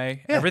about anime. Yeah.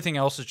 Everything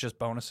else is just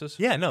bonuses.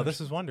 Yeah, no,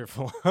 this is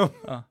wonderful.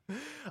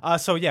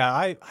 So yeah,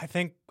 I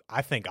think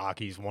I think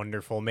Aki's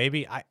wonderful.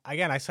 Maybe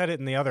I said it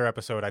in the other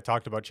episode. I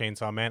talked about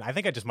Chainsaw Man. I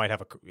think I just might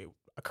have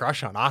a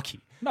crush on Aki.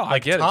 No, like I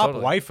get top it.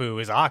 Totally.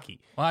 waifu is Aki.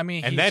 Well, I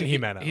mean, and then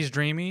Himeno. He's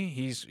dreamy.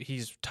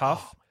 He's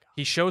tough.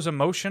 He shows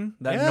emotion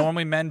that Yeah.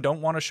 normally men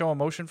don't want to show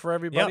emotion for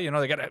everybody. Yep.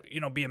 They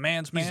gotta be a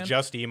man's man. He's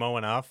just emo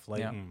enough. Like,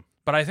 Yeah.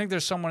 But I think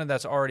there's someone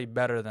that's already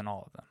better than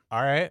all of them.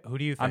 all right, who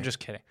do you think? I'm just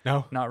kidding.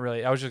 no. Not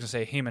really. I was just gonna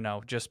say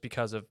Himeno, just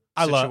because of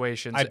I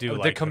situations. do the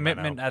like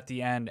commitment Himeno. at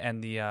the end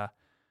and the.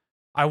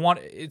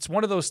 It's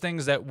one of those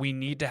things that we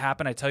need to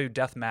happen. I tell you,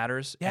 death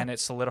matters, Yeah. and it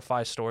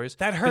solidifies stories.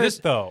 That But hurts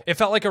though. It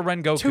felt like a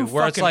Rengoku, Too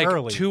where it's fucking like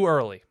early. too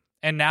early,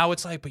 and now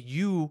it's like, but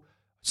you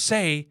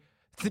say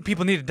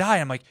people need to die.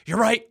 I'm like, you're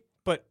right.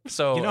 But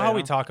So you know how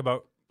we talk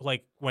about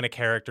like when a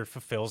character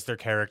fulfills their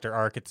character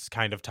arc, it's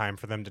kind of time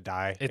for them to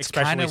die. It's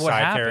especially kind of what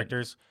side happened.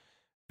 characters.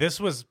 This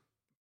was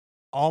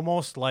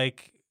almost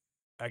like,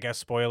 I guess,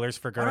 spoilers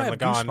for I Gurren have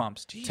Lagann.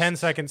 goosebumps. Jesus. 10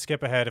 seconds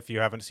skip ahead if you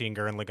haven't seen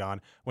Gurren Lagann.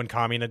 When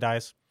Kamina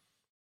dies,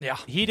 Yeah.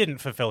 he didn't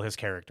fulfill his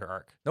character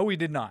arc. No, we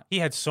did not. He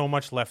had so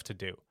much left to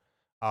do.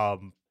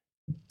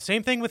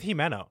 Same thing with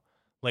Himeno.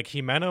 Like,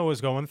 Himeno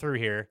was going through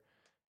here,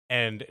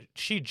 and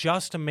she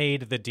just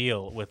made the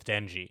deal with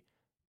Denji.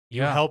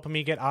 You Yeah. help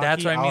me get Aki,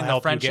 That's what I I'll mean. The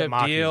help you get friendship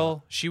Makima.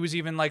 deal. She was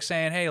even like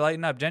saying, "Hey,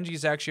 lighten up.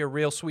 Denji's actually a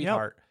real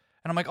sweetheart."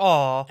 And I'm like,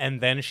 "Oh,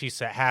 And then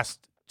she's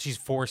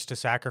forced to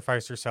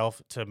sacrifice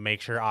herself to make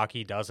sure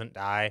Aki doesn't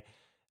die.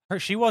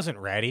 She wasn't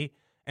ready,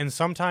 and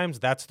sometimes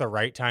that's the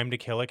right time to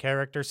kill a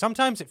character.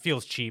 Sometimes it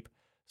feels cheap.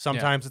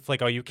 Sometimes it's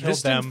like, oh, you killed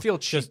This them. didn't feel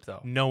cheap, Just- though.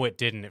 No, it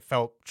didn't. It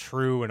felt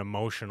true and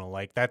emotional.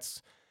 Like,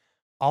 that's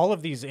all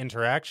of these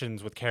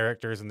interactions with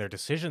characters and their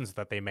decisions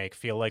that they make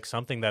feel like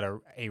something that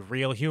a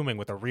real human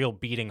with a real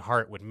beating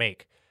heart would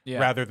make, yeah."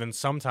 rather than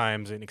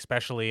sometimes, and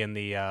especially in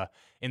the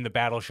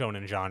battle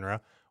shonen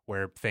genre,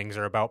 where things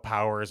are about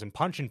powers and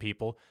punching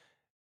people,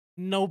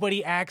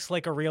 nobody acts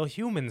like a real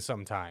human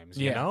sometimes,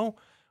 you Yeah. know?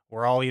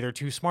 We're all either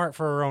too smart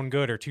for our own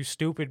good or too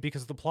stupid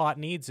because the plot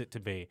needs it to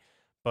be.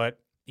 But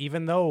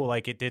even though,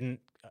 like,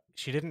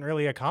 she didn't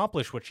really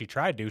accomplish what she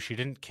tried to. She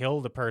didn't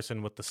kill the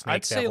person with the snake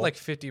I'd say devil. like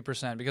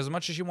 50%, because as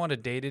much as she wanted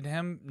to dated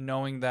him,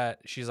 knowing that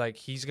she's like,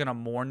 he's gonna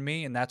mourn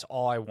me, and that's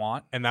all I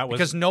want, and that was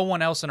because no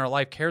one else in her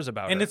life cares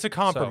about her. and it's a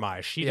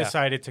compromise. She yeah.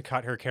 decided to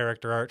cut her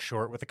character arc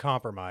short with a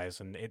compromise,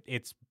 and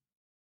it's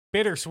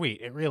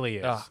bittersweet. It really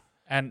is. Ugh.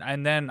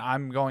 And then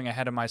I'm going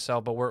ahead of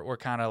myself, but we're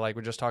kind of like,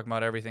 we're just talking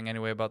about everything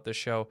anyway about this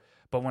show.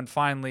 But when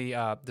finally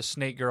the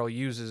Snake Girl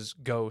uses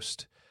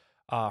Ghost,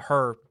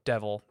 her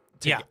devil,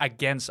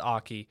 against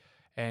Aki,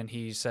 and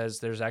he says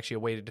there's actually a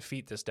way to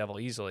defeat this devil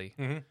easily,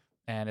 Mhm.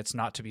 and it's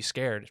not to be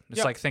scared. It's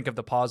Yep. like, think of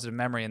the positive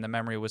memory, and the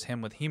memory was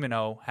him with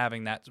Himeno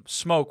having that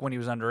smoke when he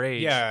was underage.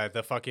 Yeah,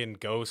 the fucking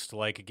ghost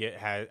I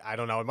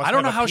don't know. It must I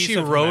don't know have a how piece she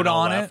of wrote Himeno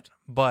on left. it,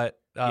 but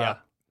Yeah.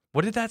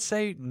 what did that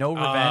say? No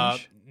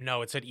revenge?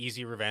 No, it said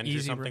easy revenge or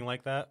Easy something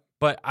like that.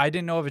 But I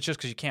didn't know if it's just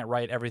because you can't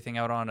write everything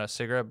out on a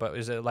cigarette, but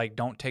is it like,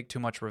 don't take too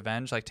much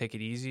revenge, like take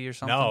it easy or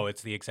something? No,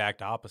 it's the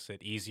exact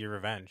opposite. Easy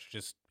revenge.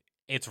 Just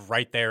it's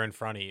right there in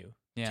front of you.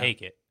 Yeah.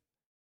 Take it.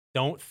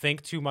 Don't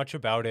think too much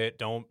about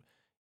it.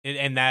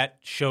 And that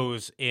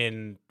shows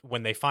in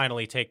when they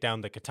finally take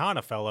down the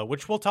Katana fella,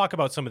 which we'll talk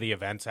about some of the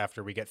events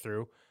after we get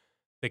through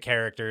the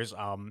characters.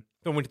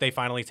 But when they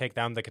finally take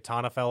down the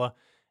Katana fella,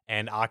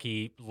 and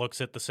Aki looks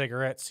at the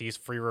cigarette, sees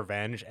free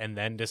revenge, and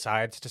then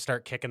decides to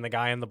start kicking the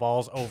guy in the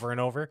balls over and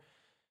over.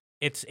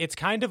 It's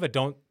kind of a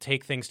don't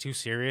take things too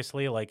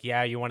seriously. Like,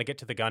 yeah, you want to get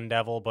to the gun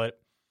devil, but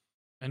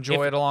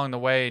Enjoy it along the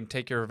way and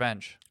take your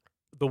revenge.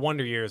 the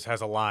Wonder Years has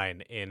a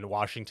line in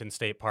Washington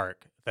State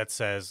Park that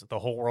says, "The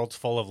whole world's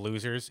full of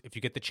losers. If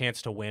you get the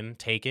chance to win,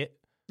 take it."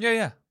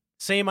 Yeah.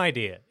 Same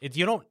idea.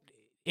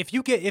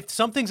 If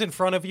something's in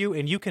front of you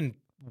and you can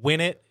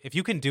win it, if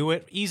you can do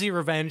it, easy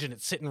revenge, and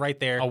it's sitting right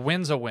there. A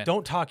win's a win.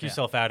 Don't talk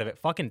yourself out of it.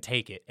 Fucking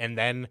take it. And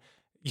then,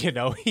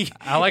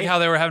 I like how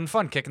they were having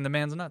fun kicking the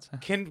man's nuts.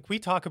 Can we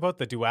talk about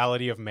the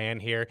duality of man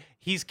here?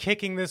 He's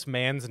kicking this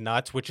man's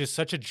nuts, which is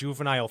such a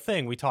juvenile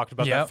thing. We talked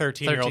about Yep, that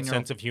 13-year-old 13-year-old.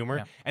 sense of humor.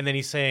 Yeah. And then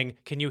he's saying,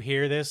 "Can you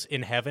hear this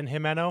in heaven,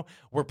 Himeno?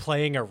 We're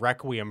playing a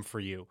requiem for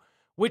you."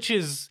 Which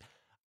is,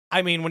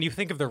 I mean, when you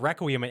think of the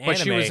requiem in But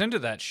anime, she was into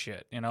that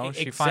shit,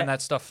 She find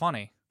that stuff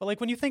funny. but like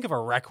when you think of a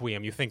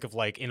requiem, you think of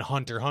like in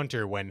Hunter x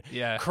Hunter when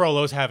Yeah.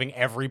 Crollo's having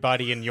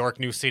everybody in York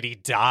New City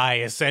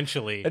die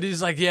essentially. And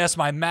he's like, yes,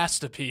 my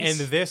masterpiece.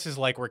 And this is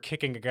like we're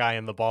kicking a guy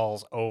in the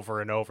balls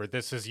over and over.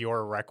 This is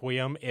your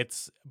requiem.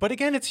 But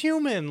again, it's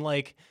human.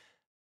 Like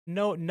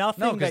nothing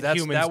no, because that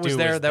humans that was do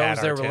their is that was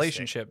their artistic.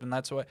 relationship, and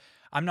that's what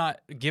I'm not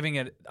giving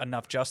it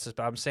enough justice.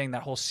 But I'm saying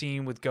that whole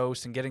scene with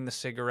Ghost and getting the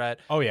cigarette,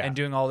 Oh, yeah. and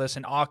doing all this,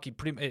 and Aki.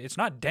 It's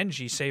not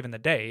Denji saving the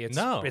day.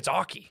 It's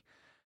Aki,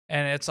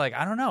 and it's like,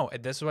 I don't know.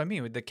 This is what I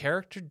mean with the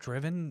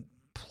character-driven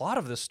plot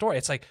of this story.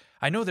 It's like,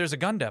 I know there's a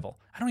gun devil.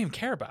 I don't even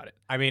care about it.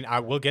 I mean,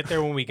 we'll get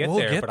there when we get We'll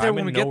there, get but there I'm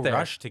when in we no get there,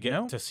 rush to you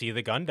know? to see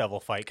the gun devil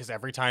fight because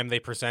every time they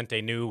present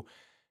a new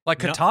Like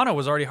Katana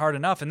was already hard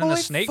enough, and then the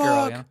Holy Snake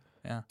fuck. Girl.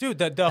 Yeah. dude,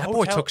 the That hotel,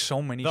 boy took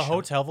so many the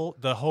shots.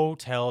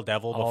 hotel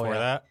devil Oh, before yeah.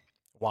 that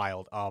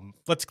wild.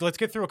 Let's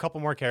get through a couple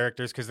more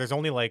characters because there's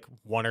only like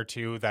one or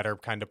two that are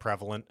kind of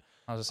prevalent.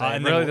 I was saying,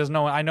 and really, then- there's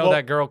no. I know well,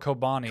 that girl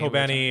Kobani.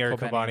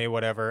 Kobani,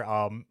 whatever.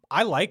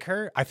 I like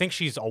her. I think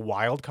she's a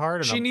wild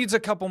card. And She needs a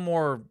couple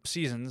more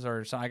seasons,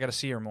 or so. I got to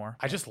see her more.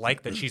 I just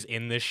like that she's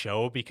in this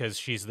show because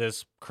she's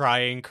this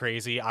crying,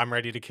 crazy, I'm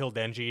ready to kill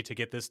Denji to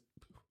get this,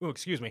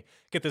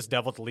 get this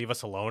devil to leave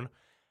us alone.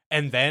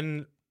 And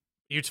then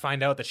you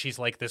find out that she's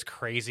like this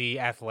crazy,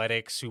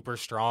 athletic, super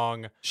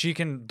strong. She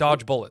can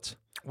dodge bullets.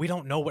 We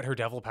don't know what her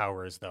devil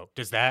power is, though.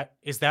 Is that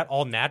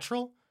all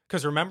natural?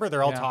 Because remember,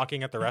 they're all Yeah.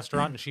 talking at the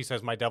restaurant, and she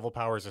says, my devil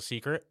power is a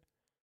secret.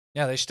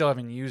 Yeah, they still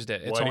haven't used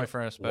it. It's What only if-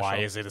 for a special. Why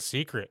is it a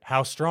secret?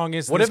 How strong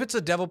is What this? if it's a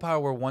devil power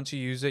where once you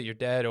use it, you're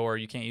dead, or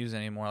you can't use it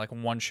anymore, like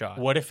one shot?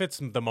 What if it's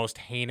the most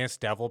heinous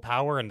devil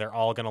power, and they're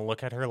all going to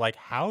look at her like,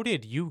 how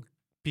did you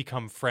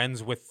become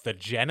friends with the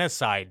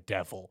genocide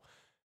devil?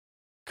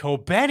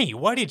 Kobeni,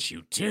 what did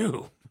you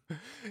do?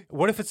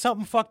 What if it's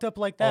something fucked up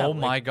like that? Oh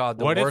my God,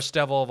 the what if- worst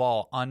devil of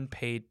all,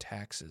 unpaid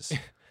taxes.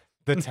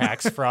 The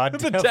tax fraud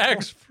The devil?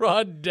 tax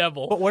fraud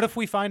devil. But what if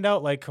we find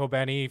out, like,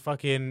 Kobeni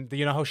fucking,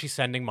 you know how she's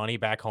sending money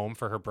back home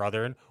for her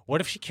brother? And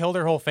what if she killed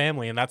her whole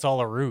family and that's all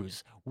a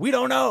ruse? We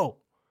don't know.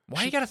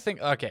 Why you gotta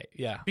think? Okay,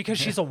 yeah. Because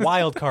she's a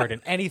wild card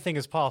and anything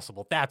is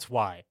possible. That's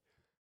why.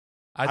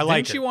 Didn't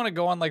like she her. want to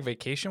go on like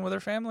vacation with her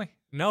family?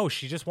 No,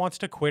 she just wants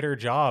to quit her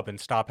job and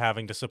stop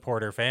having to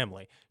support her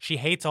family. She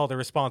hates all the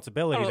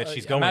responsibility that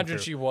she's going Imagine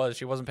through.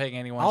 she wasn't paying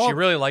anyone. All- she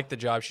really liked the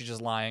job. She's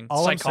just lying.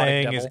 All I'm Psychotic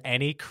saying devil. is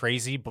any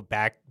crazy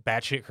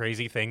batshit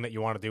crazy thing that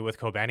you want to do with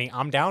Kobeni,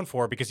 I'm down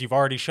for because you've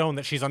already shown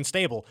that she's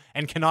unstable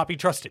and cannot be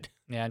trusted.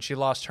 Yeah, and she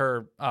lost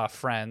her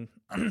friend.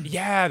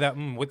 Yeah, that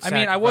with I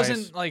mean, I sacrifice.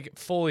 wasn't like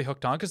fully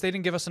hooked on because they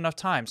didn't give us enough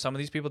time. Some of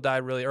these people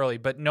died really early,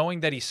 but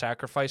knowing that he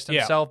sacrificed Yeah.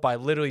 himself by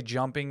literally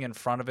jumping in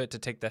front of it to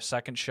take the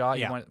second shot,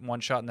 Yeah. he went one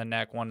shot in the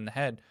neck, one in the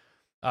head,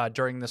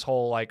 during this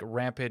whole like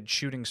rampant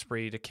shooting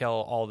spree to kill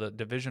all the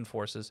division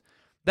forces.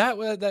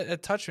 That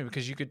touched me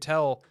because you could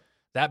tell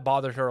that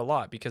bothered her a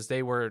lot because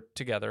they were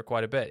together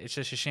quite a bit. It's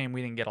just a shame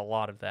we didn't get a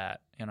lot of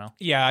that, you know?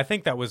 Yeah, I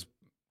think that was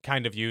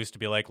kind of used to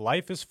be like,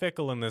 life is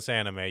fickle in this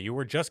anime. You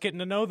were just getting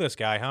to know this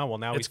guy, huh? Well,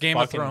 now It's he's Game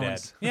of fucking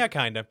Thrones. dead. Yeah,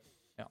 kind of.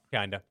 Yeah.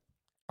 Kind of.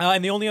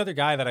 And the only other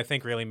guy that I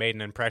think really made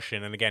an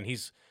impression, and again,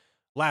 he's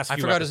last I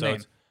few forgot his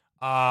episodes. name.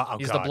 Oh,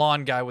 He's God. the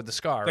blonde guy with the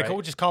scar, Like, right?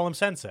 we'll just call him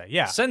Sensei.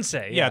 Yeah.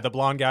 Sensei. Yeah, the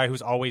blonde guy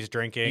who's always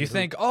drinking. You who-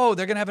 think, oh,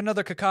 they're gonna have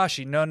another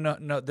Kakashi?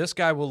 No. This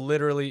guy will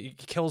literally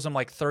he kills him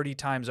like 30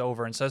 times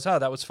over and says, "Oh,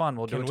 that was fun.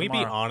 We'll do Can it we be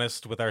tomorrow."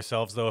 honest with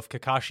ourselves, though? If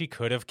Kakashi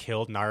could have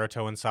killed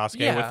Naruto and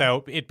Sasuke Yeah.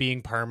 without it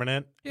being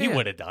permanent, he Yeah.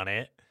 would have done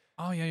it.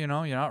 Oh yeah, you're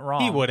not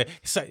wrong. He would have.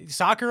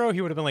 Sakura,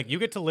 he would have been like, you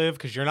get to live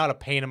because you're not a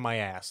pain in my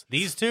ass.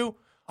 These two,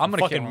 I'm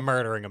gonna fucking kill him.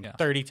 murdering them Yeah.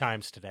 30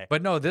 times today.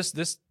 But no,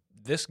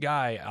 this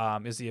guy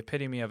is the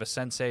epitome of a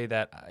sensei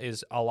that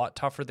is a lot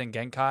tougher than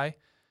Genkai.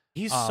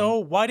 He's so,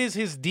 what is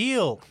his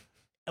deal?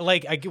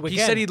 Like, again, He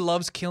said he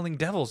loves killing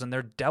devils, and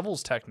they're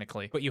devils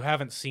technically. but you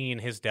haven't seen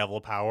his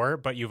devil power,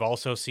 but you've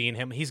also seen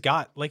him. He's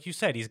got, like you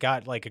said, he's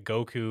got like a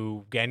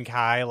Goku,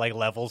 Genkai, like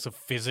levels of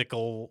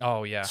physical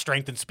Oh yeah.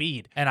 strength and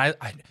speed. And I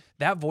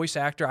that voice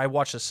actor, I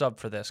watched a sub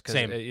for this because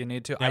Same. you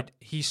need to. Yep.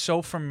 He's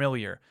so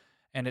familiar,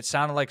 and it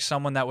sounded like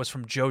someone that was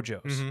from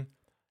JoJo's. Mhm.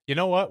 You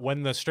know what?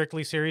 When the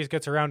Strictly series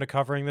gets around to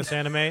covering this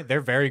anime,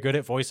 they're very good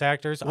at voice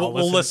actors.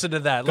 We'll listen to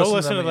that. Go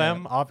listen to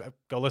again. them.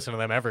 Go listen to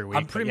them every week.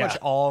 I'm pretty but much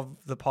all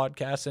of the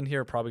podcasts in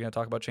here are probably going to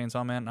talk about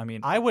Chainsaw Man. I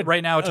mean, I would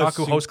right now, Otaku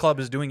assume- Host Club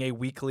is doing a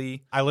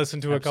weekly. I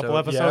listened to a couple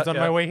episode. episodes Yeah, on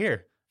yeah. my way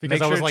here because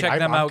Make I sure was to like, check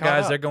them I'm out, caught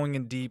guys. up. They're going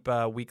in deep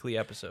weekly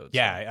episodes.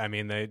 Yeah, I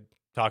mean they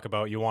talk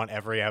about you want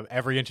every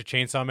inch of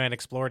Chainsaw Man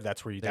explored.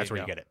 That's where you There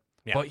you get it.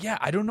 Yeah. But yeah,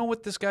 I don't know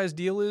what this guy's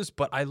deal is,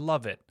 but I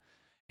love it.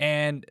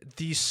 And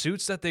these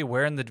suits that they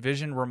wear in the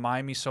Division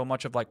remind me so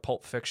much of like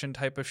Pulp Fiction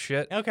type of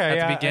shit. Okay, at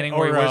yeah, the beginning or,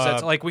 where he wears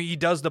that, like when he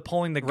does the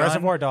pulling the gun.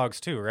 Reservoir Dogs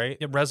too, right?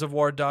 Yeah,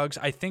 Reservoir Dogs.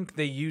 I think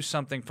they use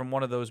something from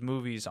one of those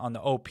movies on the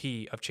OP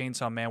of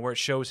Chainsaw Man where it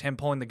shows him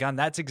pulling the gun.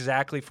 That's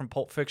exactly from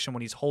Pulp Fiction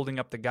when he's holding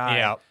up the guy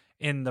Yeah.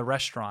 in the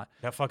restaurant.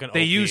 That fucking.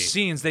 They OP. use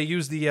scenes. They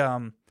use the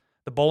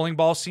bowling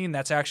ball scene.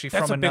 That's actually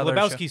That's from a Big another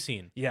Lebowski show.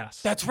 scene.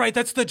 Yes. That's right.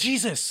 That's the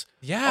Jesus.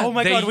 Yeah. Oh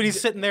my God, when he's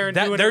sitting there and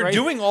doing it they're right-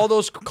 doing all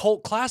those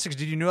cult classics.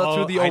 Did you know that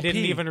through the OP? I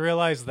didn't even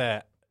realize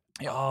that.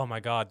 Oh my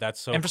God, that's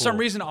so. And for cool. some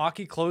reason,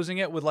 Aki closing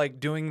it with like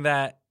doing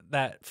that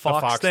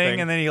fox, fox thing,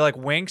 thing. and then he like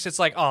winks. It's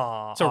like,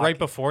 oh. So right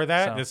before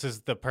that, So- this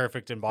is the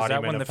perfect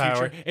embodiment when of the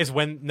power. future- Is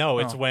when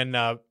it's Oh. when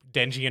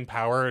Denji and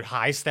Power are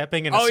high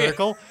stepping in a Oh, yeah.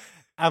 circle.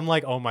 I'm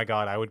like, oh my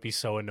God, I would be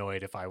so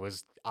annoyed if I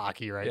was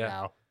Aki right Yeah.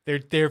 now.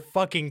 They're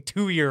fucking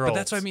 2-year-olds. But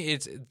that's what I mean.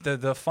 It's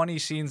the funny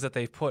scenes that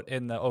they've put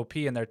in the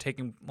OP, and they're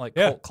taking like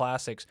Yeah. cult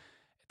classics.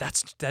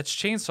 That's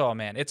Chainsaw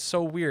Man. It's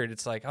so weird.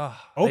 It's like, oh,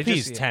 they OP's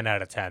just- 10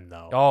 out of 10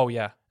 though. Oh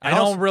yeah, I And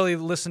don't also- really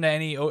listen to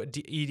any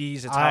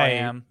EDs. It's how I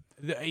am.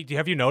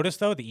 Have you noticed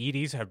though the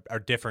EDs are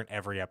different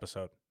every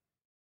episode?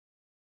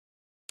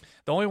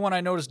 The only one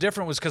I noticed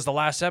different was because the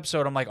last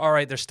episode, I'm like, all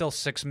right, there's still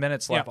 6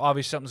 minutes left. Yeah.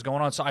 Obviously, something's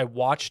going on. So I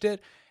watched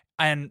it,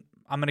 and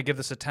I'm gonna give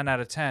this a 10 out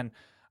of 10.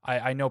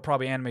 I know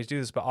probably animes do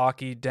this, but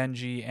Aki,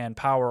 Denji, and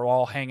Power are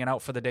all hanging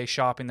out for the day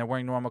shopping. They're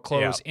wearing normal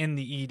clothes in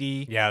the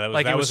ED. Yeah, that was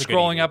like that it was a good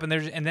scrolling ED. up, and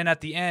then at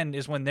the end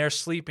is when they're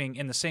sleeping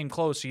in the same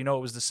clothes, so you know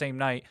it was the same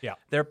night. Yeah.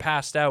 They're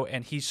passed out,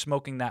 and he's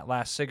smoking that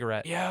last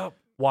cigarette. Yeah.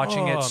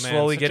 Watching it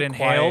slowly get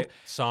inhaled. Quiet,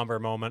 somber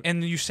moment.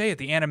 And you say it,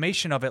 the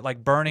animation of it,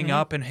 like burning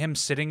up, and him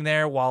sitting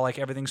there while like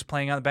everything's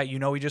playing on the back. You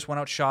know, he just went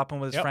out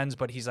shopping with his friends,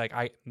 but he's like,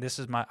 I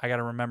got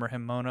to remember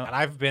him, Mona. And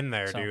I've been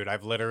there, dude.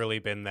 I've literally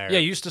been there. Yeah,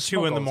 you used to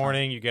smoke 2 in all the the time.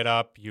 morning. You get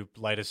up, you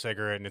light a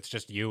cigarette, and it's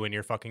just you and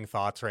your fucking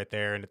thoughts right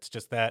there. And it's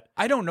just that.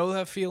 I don't know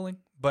that feeling,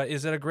 but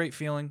is it a great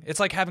feeling? It's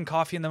like having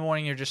coffee in the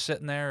morning. You're just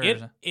sitting there.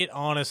 Or It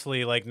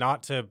honestly, like,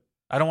 not to.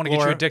 I don't want to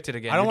get you addicted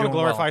again. I don't want to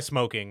glorify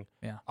smoking.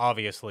 Yeah.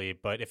 Obviously,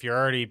 but if you're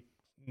already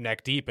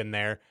neck deep in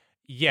there,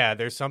 yeah,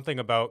 there's something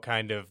about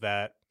kind of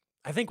that.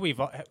 I think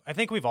we've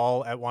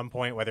all at one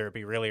point, whether it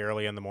be really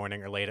early in the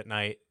morning or late at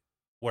night,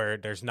 where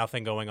there's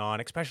nothing going on,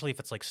 especially if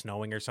it's like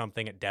snowing or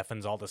something, it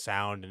deafens all the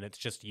sound and it's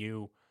just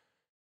you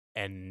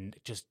and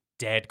just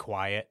dead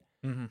quiet.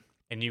 Mm-hmm.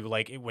 And you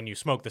like when you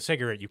smoke the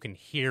cigarette, you can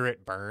hear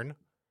it burn.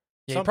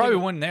 Yeah, you probably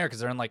wouldn't there because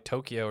they're in like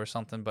Tokyo or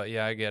something. But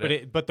yeah, I get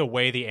it. But the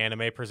way the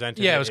anime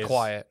presented, it was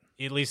quiet.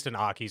 At least in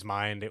Aki's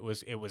mind, it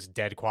was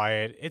dead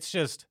quiet. It's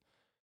just,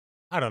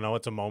 I don't know.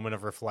 It's a moment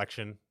of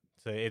reflection.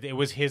 So it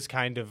was his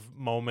kind of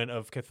moment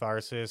of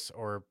catharsis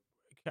or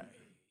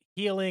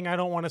healing. I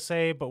don't want to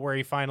say, but where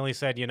he finally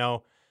said, you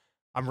know,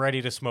 I'm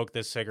ready to smoke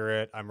this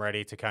cigarette. I'm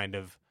ready to kind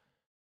of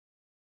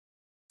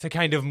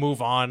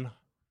move on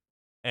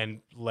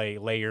and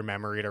lay your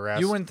memory to rest.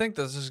 You wouldn't think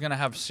this is going to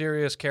have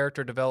serious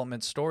character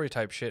development story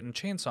type shit in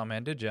Chainsaw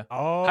Man, did you?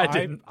 Oh, I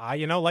didn't.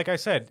 You know, like I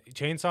said,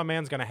 Chainsaw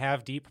Man's going to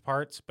have deep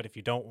parts, but if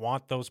you don't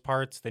want those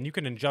parts, then you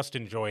can just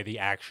enjoy the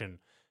action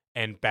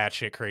and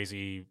batshit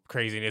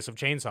craziness of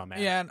Chainsaw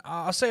Man. Yeah, and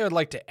I'll say I'd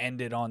like to end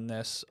it on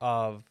this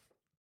of,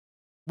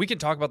 we can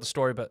talk about the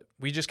story, but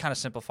we just kind of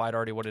simplified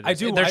already what it is. I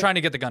do. They're trying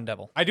to get the Gun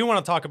Devil. I do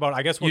want to talk about,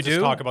 I guess we'll just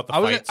talk about the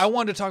fights. I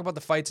wanted to talk about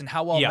the fights and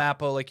how well Yeah.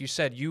 Mappa, like you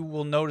said, you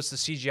will notice the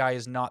CGI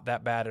is not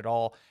that bad at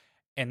all.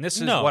 And this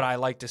is what I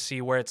like to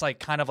see, where it's like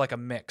kind of like a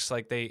mix.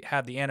 Like they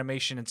had the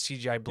animation and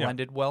CGI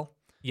blended well.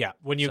 Yeah,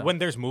 when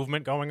there's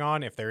movement going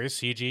on, if there is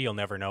CG, you'll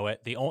never know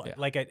it.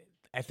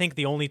 I think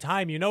the only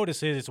time you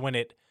notice it is when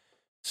it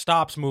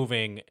stops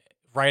moving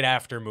right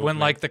after movement. When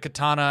like the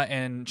Katana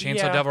and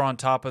Chainsaw Devil are on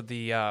top of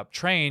the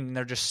train, and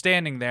they're just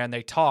standing there and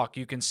they talk,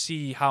 you can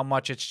see how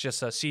much it's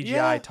just a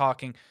CGI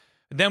talking.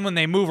 Then when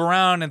they move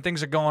around and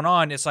things are going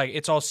on, it's like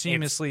it's all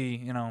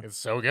seamlessly, It's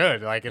so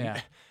good. Like, Yeah.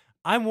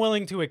 I'm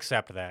willing to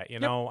accept that. You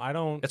know, I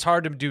don't. It's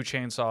hard to do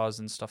chainsaws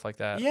and stuff like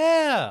that.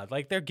 Yeah,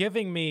 like they're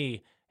giving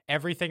me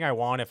everything I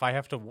want. If I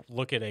have to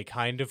look at a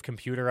kind of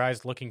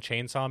computerized looking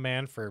Chainsaw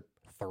Man for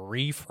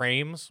 3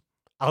 frames,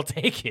 I'll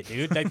take it,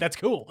 dude. That's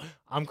cool.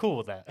 I'm cool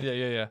with that.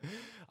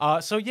 Yeah.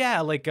 So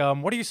yeah, like,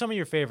 what are some of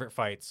your favorite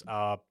fights?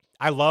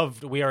 I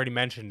loved, we already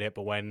mentioned it,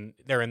 but when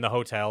they're in the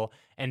hotel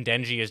and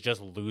Denji is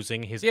just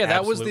losing his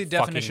that was the absolute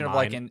definition of fucking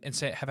like mind.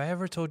 insane. Have I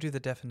ever told you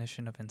the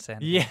definition of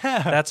insanity?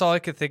 Yeah. That's all I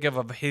could think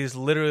of he's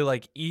literally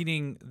like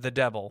eating the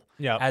devil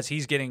Yep. as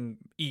he's getting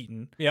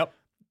eaten. Yep.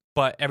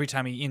 But every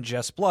time he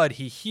ingests blood,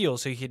 he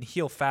heals, so he can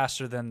heal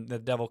faster than the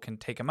devil can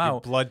take him Your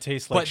out. blood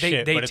tastes like But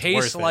shit, they but it's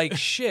taste worth like it.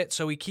 shit,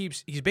 so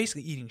he's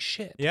basically eating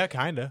shit. Yeah,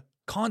 kinda.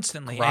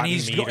 Constantly, Rotten and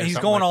he's meat or he's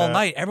something going like all that.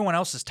 night. Everyone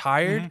else is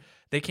tired;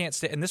 they can't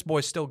stay, and this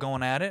boy's still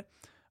going at it.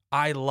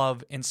 I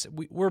love,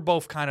 we're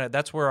both kind of,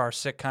 that's where our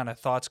sick kind of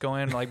thoughts go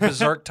in, like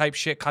berserk type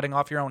shit, cutting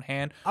off your own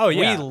hand. Oh,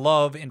 yeah. We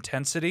love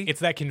intensity. It's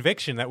that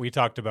conviction that we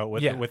talked about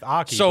with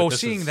Aki. So but this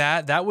seeing is-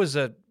 that was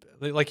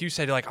like you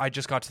said, like I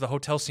just got to the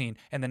hotel scene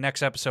and the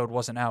next episode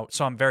wasn't out,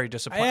 so I'm very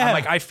disappointed. Yeah. I'm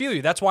like, I feel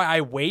you. That's why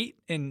I wait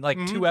in like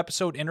 2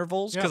 episode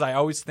intervals, because I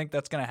always think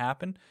that's gonna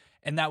happen.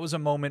 And that was a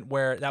moment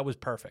where that was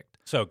perfect.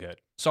 so good.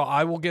 So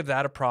I will give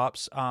that a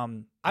props.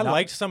 I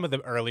liked some of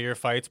the earlier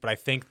fights, but I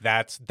think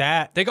that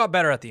They got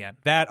better at the end.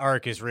 that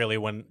arc is really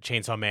when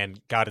Chainsaw Man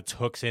got its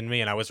hooks in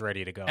me and I was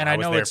ready to go. And I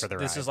was know there for the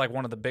this ride. is like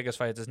one of the biggest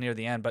fights is near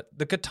the end, but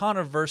the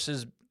Katana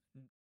versus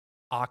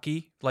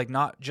Aki, like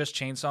not just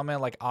Chainsaw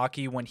Man, like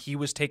Aki when he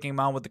was taking him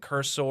on with the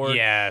cursed sword.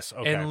 Yes,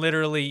 okay. And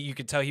literally you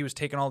could tell he was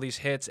taking all these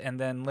hits, and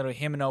then literally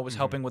Himeno was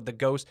helping with the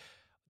ghost.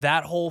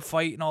 That whole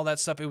fight and all that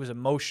stuff, it was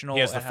emotional.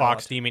 he has the It had a lot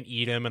fox demon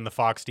eat him, and the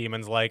fox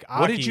demon's like,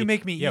 What did "Aki, you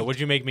make me Yeah, eat?" what did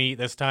you make me eat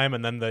this time?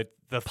 And then the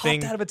popped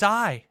thing, out of its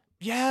eye.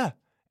 yeah,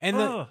 and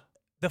Ugh.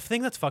 the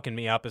thing that's fucking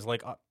me up is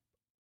like,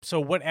 so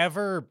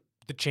whatever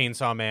the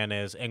Chainsaw Man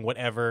is, and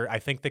whatever I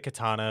think the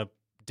Katana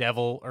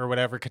Devil or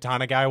whatever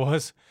Katana guy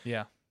was,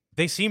 Yeah.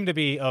 they seem to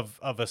be of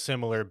a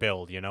similar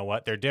build. You know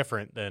what? They're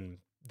different than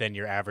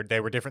your average. They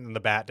were different than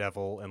the Bat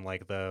Devil and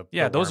like the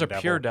Those Worm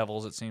are pure Devil.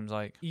 devils, it seems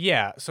like.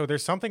 Yeah, so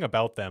there's something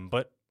about them,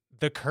 but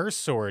the curse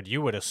sword, you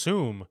would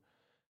assume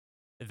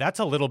that's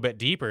a little bit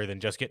deeper than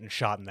just getting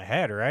shot in the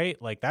head,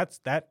 right? Like that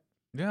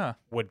Yeah.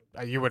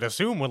 you would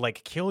assume would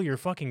like kill your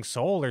fucking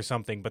soul or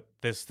something, but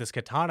this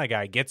Katana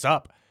guy gets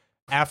up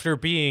after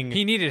being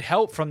He needed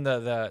help from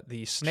the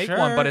snake one,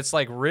 Sure. but it's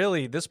like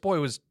really this boy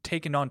was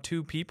taking on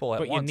 2 people at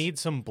but once. you need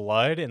some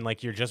blood and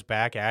like you're just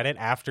back at it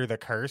after the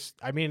curse.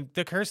 I mean,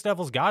 the curse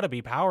devil's got to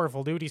be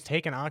powerful, dude. He's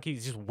taking Aki,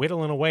 he's just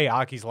whittling away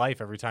Aki's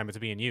life every time it's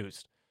being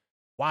used.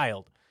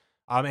 Wild.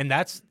 And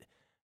that's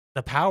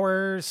the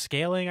power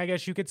scaling, I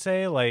guess you could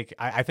say. Like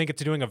I think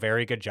it's doing a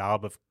very good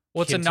job of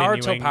Well, it's a Naruto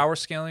continuing- power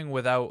scaling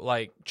without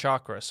like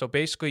chakra. So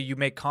basically, you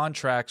make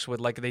contracts with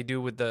like they do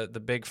with the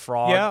big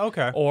frog. Yeah,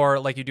 okay. Or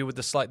like you do with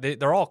the slide.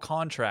 They're all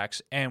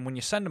contracts, and when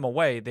you send them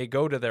away, they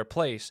go to their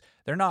place.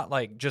 They're not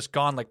like just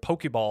gone like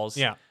Pokeballs.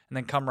 Yeah. And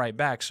then come right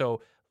back.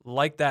 So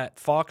like that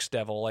fox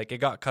devil, like it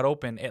got cut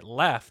open, it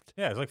left.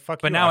 Yeah, it's like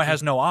fuck But you, now it Aki.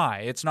 has no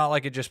eye. It's not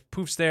like it just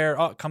poofs there.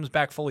 Oh, it comes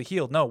back fully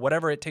healed. No,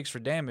 whatever it takes for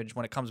damage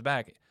when it comes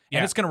back, Yeah.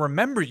 and it's gonna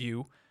remember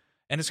you,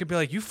 and it's gonna be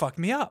like you fucked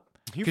me up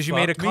because you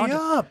made a fucked me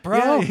contract. up,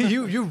 bro. Yeah,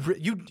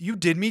 you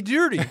did me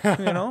dirty. You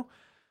know,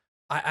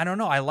 I don't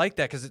know. I like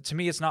that because to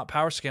me it's not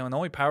power scaling. The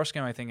only power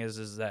scaling I think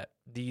is that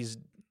these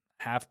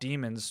half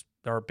demons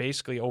are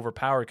basically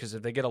overpowered because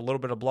if they get a little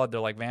bit of blood, they're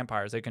like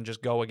vampires. They can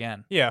just go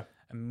again Yeah.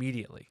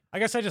 immediately. I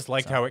guess I just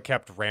liked how it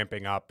kept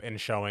ramping up and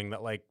showing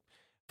that, like,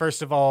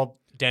 first of all,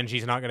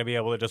 Denji's not going to be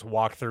able to just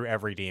walk through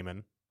every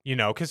demon, you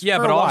know? Because Yeah,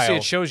 for but a obviously while,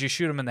 it shows you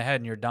shoot him in the head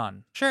and you're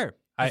done. sure.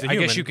 I he's a guess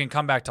human. you can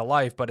come back to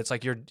life, but it's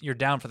like you're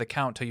down for the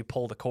count till you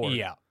pull the cord.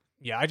 Yeah.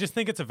 Yeah, I just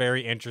think it's a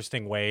very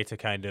interesting way to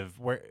kind of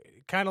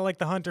like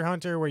the Hunter x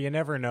Hunter, where you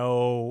never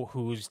know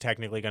who's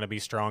technically going to be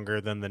stronger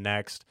than the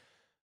next.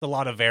 A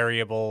lot of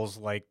variables.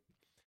 Like,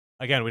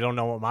 again, we don't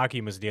know what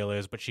Makima's deal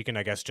is, but she can,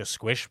 I guess, just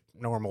squish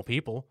normal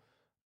people.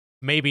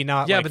 Maybe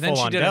not. Yeah, like, but then she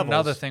full-on did devils.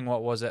 another thing.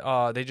 What was it?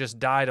 They just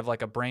died of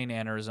like a brain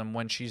aneurysm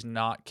when she's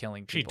not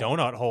killing She people.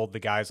 donut hold the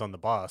guys on the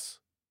bus.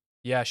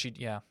 Yeah,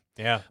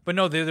 Yeah. But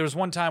no, there was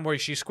one time where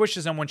she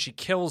squishes them when she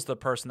kills the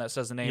person that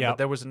says the name. Yep. But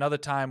there was another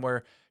time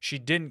where she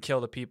didn't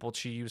kill the people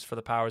she used for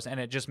the powers, and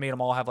it just made them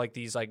all have like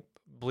these like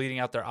bleeding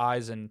out their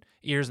eyes and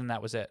ears, and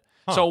that was it.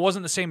 Huh. So it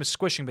wasn't the same as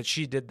squishing, but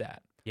she did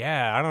that.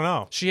 Yeah, I don't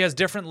know. She has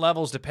different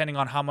levels depending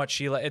on how much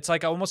she. It's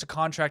like almost a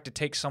contract to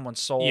take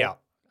someone's soul. Yeah.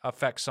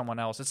 Affect someone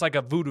else. It's like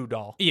a voodoo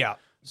doll. Yeah.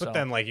 But So-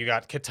 then, like, you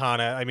got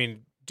Katana. I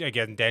mean,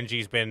 again,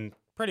 Denji's been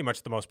pretty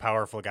much the most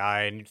powerful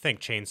guy, and you'd think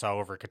Chainsaw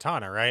over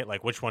Katana, right?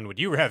 Like, which one would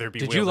you rather be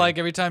Did you wielding? like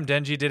every time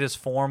Denji did his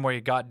form where he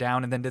got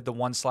down and then did the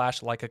one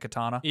slash like a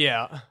katana?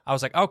 Yeah. I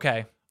was like, okay,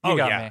 you Oh,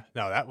 got yeah. me.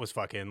 No, that was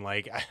fucking,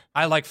 like,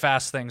 I like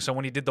fast things. So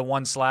when he did the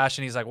one slash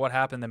and he's like, what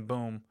happened? Then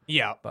boom.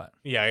 yeah. But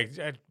Yeah,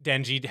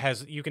 Denji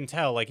has, you can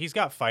tell, like, he's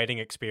got fighting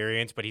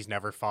experience, but he's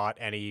never fought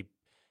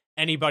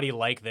anybody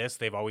like this.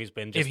 They've always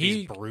been just if he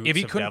these brutes if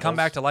he of couldn't come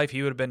devils. back to life,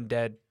 he would have been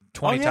dead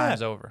 20 yeah.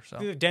 times over. So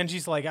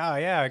Denji's like, oh,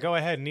 yeah, go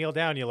ahead, kneel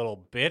down, you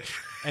little bitch.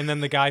 And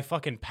then the guy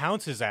fucking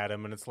pounces at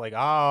him, and it's like,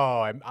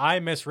 oh, I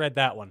misread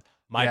that one.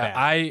 My yeah,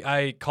 bad.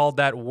 I called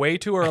that way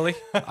too early.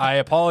 I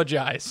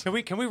apologize.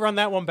 Can we run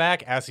that one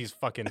back as he's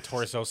fucking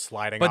torso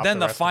sliding? But off then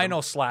the rest of them?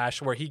 final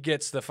slash where he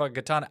gets the fucking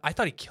katana, I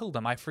thought he killed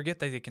him. I forget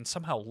that they can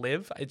somehow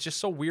live. It's just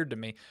so weird to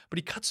me. But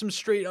he cuts him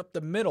straight up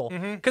the middle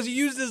Mm-hmm. because he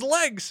used his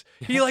legs.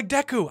 He like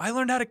Deku. I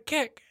learned how to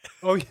kick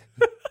Oh, yeah.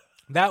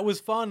 That was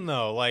fun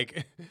though.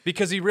 Like,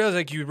 because he realized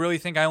like you really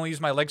think I only use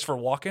my legs for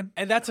walking.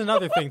 and that's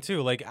another thing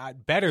too. Like,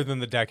 better than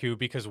the Deku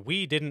because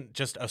we didn't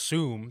just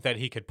assume that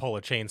he could pull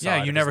a chainsaw. Yeah, out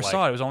you of his never leg.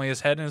 saw it. It was only his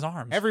head and his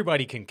arms.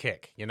 Everybody can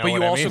kick. You know, But you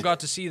what I also mean?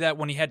 got to see that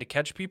when he had to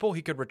catch people,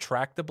 he could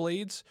retract the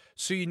blades,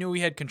 so you knew he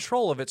had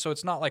control of it. So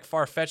it's not like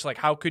far fetched. Like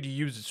how could he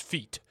use his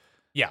feet?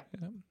 Yeah,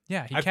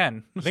 Yeah, he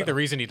can. I think the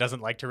reason he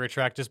doesn't like to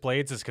retract his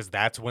blades is because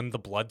that's when the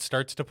blood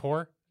starts to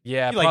pour.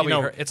 Yeah, Like, probably.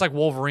 you know- It's like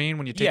Wolverine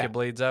when you take Yeah. your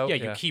blades out. Yeah,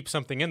 you keep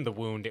something in the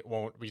wound, it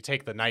won't. You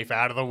take the knife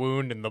out of the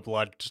wound, and the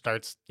blood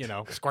starts,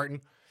 squirting.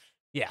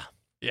 Yeah,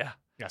 yeah,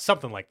 yeah,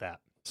 something like that.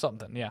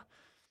 something. Yeah.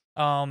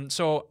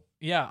 So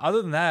yeah.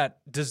 Other than that,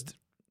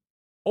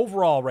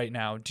 overall right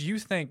now, do you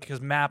think because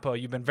Mappa,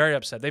 you've been very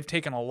upset. They've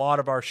taken a lot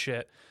of our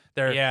shit.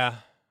 Yeah,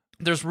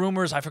 There's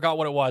rumors. I forgot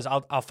what it was.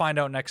 I'll find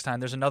out next time.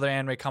 There's another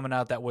anime coming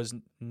out that was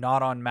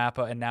not on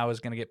Mappa and now is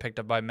going to get picked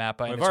up by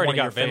Mappa. And we've it's already one of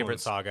got your Vinland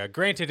favorites. Saga.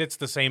 Granted, it's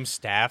the same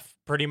staff,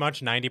 pretty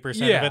much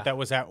 90% of Yeah. it that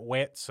was at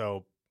Wit.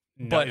 So,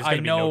 But there's I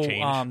gonna be know no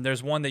change.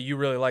 there's one that you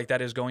really like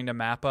that is going to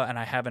Mappa, and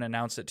I haven't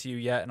announced it to you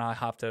yet, and I'll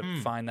have to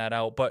find that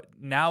out. But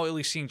now at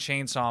least seeing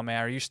Chainsaw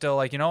Man, are you still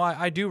like,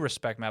 I do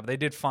respect Mappa. They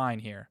did fine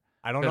here.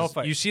 I don't know 'Cause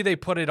if you see they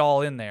put it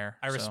all in there.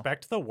 I so.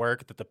 respect the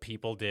work that the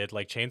people did.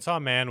 Like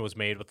Chainsaw Man was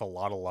made with a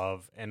lot of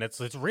love, and it's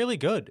really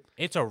good.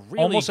 It's a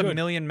really Almost good. a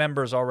million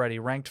members already,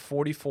 ranked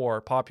 44,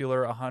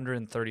 popular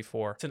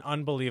 134. It's an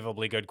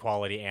unbelievably good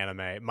quality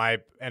anime.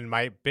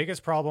 My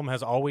biggest problem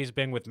has always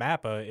been with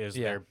Mappa is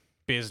Yeah. their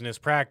business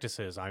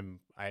practices.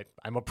 I'm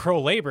a pro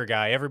labor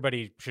guy.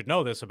 Everybody should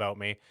know this about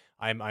me.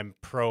 I'm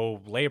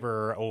pro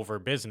labor over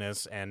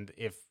business, and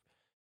if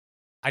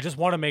I just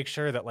want to make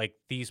sure that like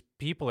these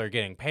people are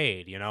getting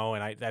paid,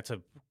 and that's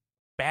a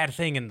bad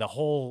thing in the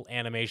whole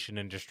animation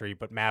industry,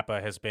 but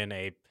Mappa has been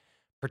a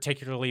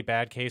particularly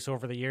bad case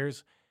over the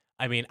years.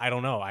 I mean, I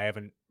don't know. I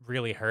haven't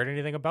really heard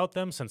anything about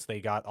them since they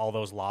got all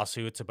those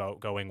lawsuits about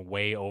going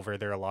way over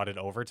their allotted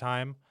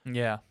overtime.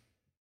 Yeah.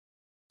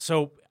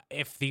 So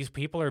if these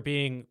people are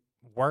being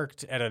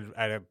worked at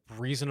a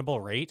reasonable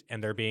rate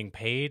and they're being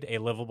paid a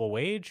livable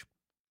wage,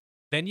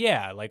 then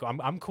yeah, like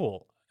I'm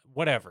cool.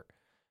 Whatever.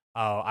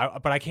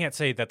 But I can't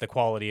say that the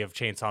quality of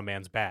Chainsaw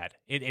Man's bad.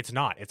 It's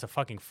not. It's a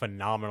fucking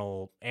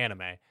phenomenal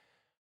anime.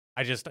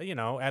 I just,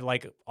 at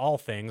like all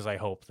things, I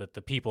hope that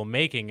the people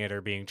making it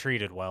are being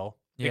treated well,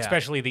 Yeah.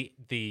 especially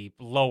the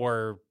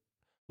lower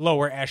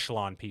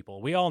echelon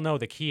people. We all know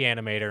the key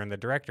animator and the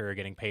director are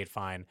getting paid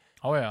fine.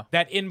 Oh yeah.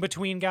 That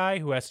in-between guy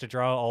who has to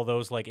draw all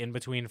those like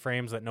in-between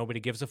frames that nobody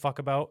gives a fuck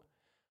about,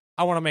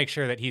 I want to make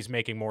sure that he's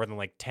making more than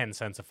like 10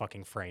 cents a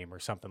fucking frame or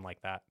something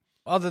like that.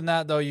 Other than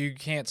that, though, you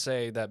can't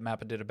say that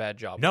Mappa did a bad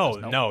job.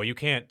 No, you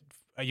can't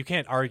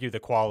argue the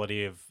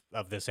quality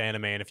of this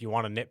anime, and if you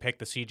want to nitpick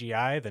the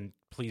CGI, then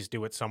please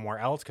do it somewhere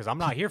else, because I'm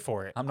not here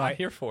for it. I'm not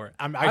here for it.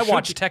 I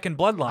watched Tekken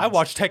Bloodlines. I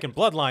watched Tekken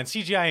Bloodline.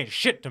 CGI ain't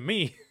shit to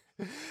me.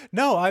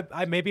 No,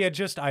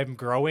 I'm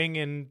growing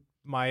in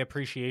my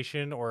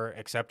appreciation or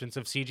acceptance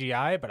of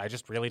CGI, but I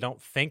just really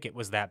don't think it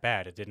was that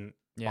bad. It didn't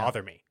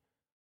bother me.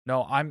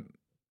 No, I'm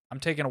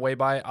taken away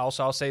by it.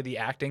 Also, I'll say the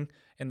acting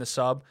in the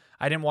sub.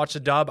 I didn't watch the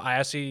dub. I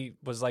actually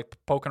was like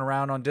poking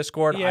around on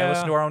Discord. Yeah. I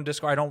listen to our own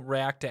Discord. I don't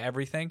react to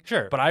everything.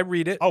 Sure. But I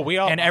read it. Oh, we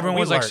all and everyone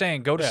we was like lurk.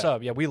 saying, go to Yeah.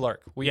 sub. Yeah, we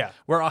lurk. Yeah.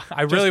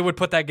 I really would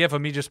put that gif of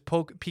me just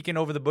peeking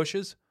over the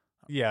bushes.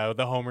 Yeah,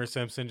 the Homer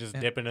Simpson just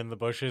dipping in the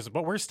bushes,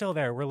 but we're still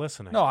there. We're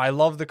listening. No, I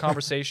love the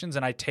conversations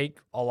and I take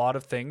a lot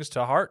of things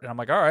to heart. And I'm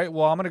like, all right,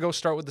 well, I'm going to go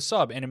start with the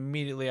sub. And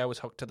immediately I was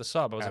hooked to the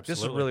sub. I was like, this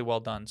is Absolutely. really well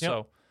done. Yep.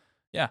 So,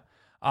 yeah.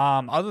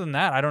 Other than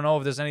that, I don't know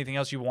if there's anything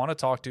else you want to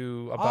talk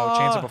to about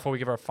Chainsaw before we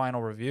give our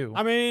final review.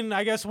 I mean,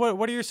 I guess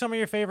what are some of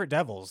your favorite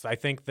devils? I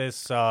think this.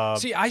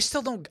 See, I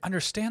still don't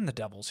understand the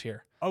devils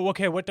here. Oh,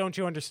 okay. What don't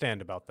you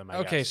understand about them?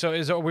 I guess?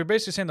 So we're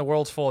basically saying the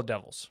world's full of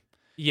devils.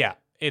 Yeah,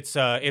 it's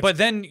But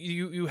then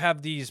you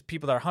have these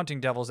people that are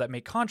hunting devils that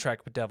make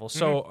contract with devils.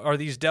 So are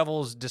these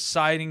devils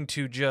deciding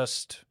to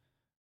just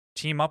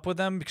team up with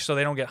them so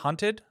they don't get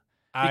hunted?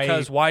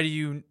 Because why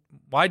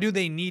do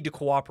they need to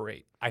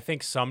cooperate? I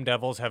think some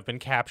devils have been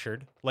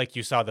captured. Like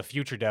you saw, the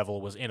future devil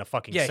was in a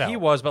fucking cell. He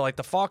was, but like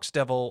the fox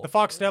devil. The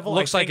fox devil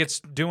looks I like think- it's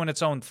doing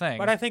its own thing.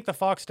 But I think the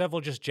fox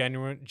devil just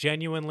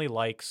genuinely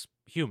likes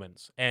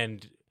humans,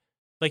 and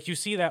like you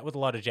see that with a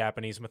lot of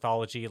Japanese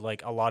mythology.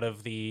 Like a lot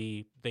of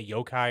the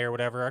yokai or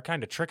whatever are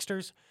kind of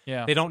tricksters.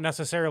 Yeah. They don't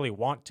necessarily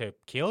want to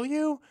kill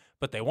you,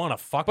 but they want to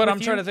fuck. But with I'm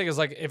you. trying to think is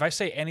like if I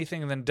say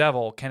anything then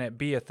devil, can it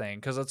be a thing?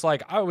 Because it's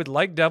like I would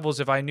like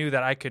devils if I knew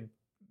that I could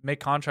make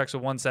contracts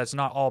with ones that's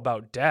not all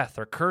about death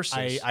or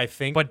curses. I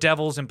think, but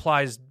devils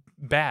implies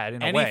bad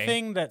in a way.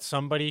 anything that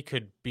somebody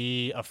could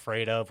be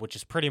afraid of, which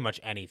is pretty much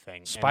anything.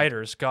 And-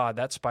 Spiders, God,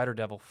 that spider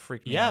devil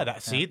freaked me out.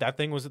 that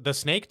thing was the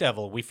snake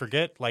devil. We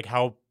forget like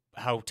how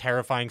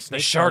terrifying The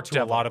snakes shark are to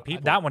devil. a lot of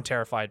people. That one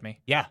terrified me.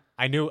 Yeah,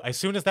 I knew as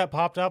soon as that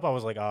popped up, I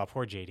was like, oh,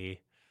 poor JD.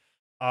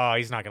 Oh,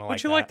 he's not gonna like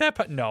Would you like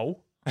that? No.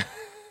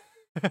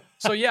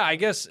 So yeah, I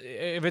guess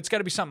if it's got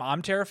to be something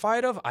I'm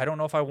terrified of, I don't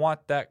know if I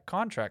want that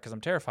contract because I'm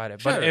terrified of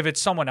it. But Sure. if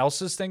it's someone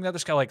else's thing that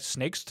this guy like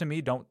snakes to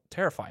me don't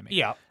terrify me.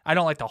 Yeah, I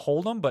don't like to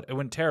hold them, but it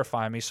wouldn't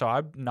terrify me, so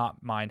I'm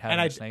not mind having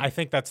and a snake. I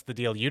think that's the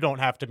deal. You don't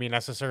have to be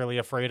necessarily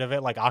afraid of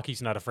it. Like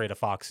Aki's not afraid of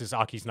foxes.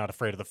 Aki's not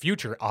afraid of the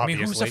future. I mean,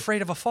 Obviously, who's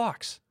afraid of a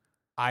fox?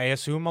 I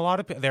assume a lot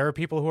of there are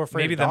people who are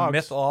afraid Maybe of the dogs.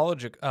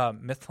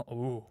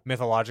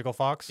 Mythological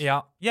fox.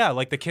 Yeah. Yeah,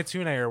 like the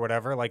kitsune or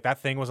whatever. Like that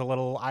thing was a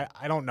little. I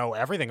don't know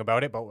everything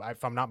about it, but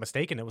if I'm not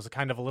mistaken, it was a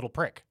kind of a little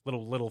prick,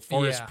 little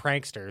forest Yeah.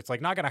 prankster. It's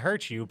like not gonna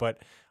hurt you, but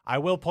I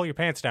will pull your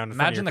pants down. In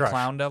front of Imagine your the crush.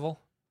 clown devil.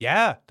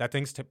 Yeah, that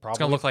thing's probably It's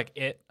gonna look like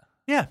it.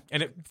 Yeah,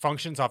 and it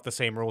functions off the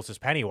same rules as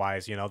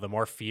Pennywise. You know, the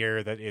more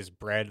fear that is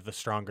bred, the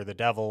stronger the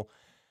devil.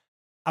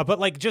 But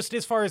like, just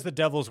as far as the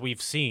devils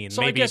we've seen,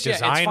 So maybe I guess yeah,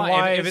 it's design fine.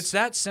 wise, If it's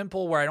that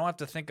simple where I don't have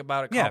to think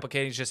about it Yeah.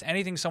 complicated, it's just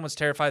anything someone's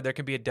terrified, there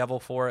can be a devil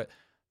for it.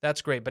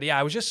 That's great. But yeah,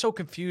 I was just so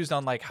confused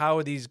on like how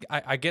are these.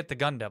 I get the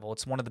gun devil;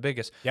 it's one of the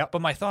biggest. Yep.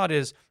 But my thought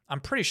is,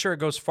 I'm pretty sure it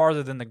goes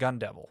farther than the gun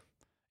devil.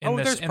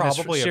 There's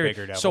probably a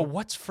bigger devil. So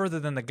what's further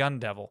than the gun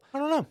devil? I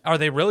don't know. Are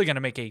they really going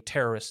to make a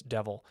terrorist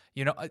devil?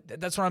 You know,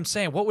 that's what I'm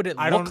saying. What would it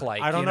look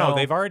like? I don't you know.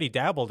 They've already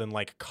dabbled in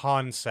like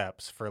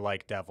concepts for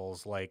like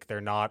devils. Like they're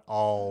not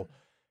all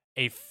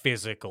a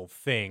physical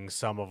thing.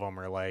 Some of them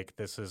are like,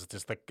 this is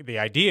just the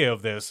idea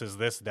of this is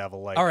this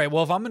devil. Like, All right.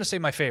 Well, if I'm going to say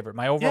my favorite,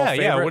 my overall Yeah,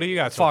 favorite, yeah, what do you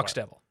got so Fox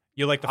far? Devil.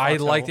 you like the I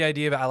Fox like devil? the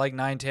idea of it. I like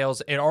Nine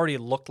Tails. It already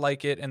looked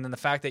like it, and then the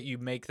fact that you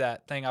make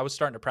that thing, I was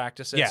starting to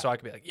practice it, Yeah. so I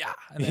could be like, yeah.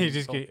 And then You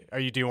just go-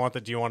 do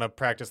you want to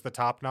practice the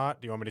top knot?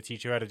 Do you want me to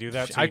teach you how to do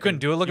that? I couldn't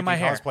do it. Look you at my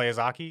can hair. Cosplay as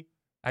Aki.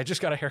 I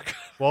just got a haircut.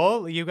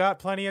 Well, you got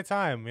plenty of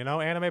time. You know,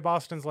 Anime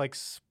Boston's like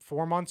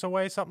 4 months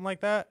away, something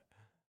like that.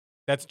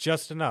 That's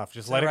just enough.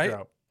 Just Is let that it right?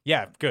 grow.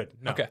 Yeah, good.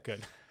 No, Okay.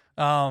 good.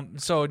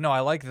 So no,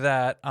 I like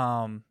that.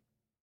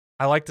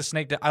 I like the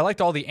snake. I liked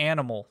all the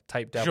animal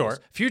type devils. Sure.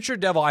 Future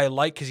Devil I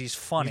like because he's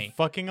funny. He's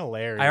fucking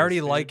hilarious. I already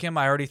dude. like him.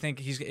 I already think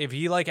if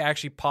he like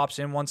actually pops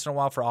in once in a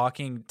while for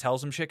Aki and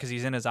tells him shit because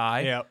he's in his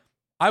eye. Yeah.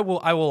 I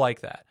will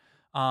like that.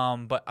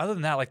 But other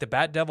than that, like the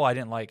Bat Devil, I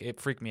didn't like. It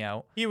freaked me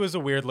out. He was a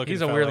weird looking.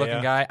 He's a weird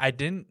looking guy. I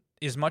didn't.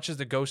 As much as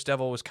the Ghost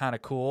Devil was kind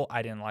of cool,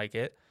 I didn't like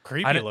it.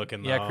 Creepy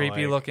looking. Yeah, though,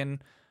 creepy like- looking.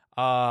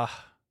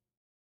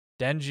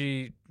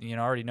 Denji, I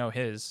already know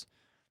his.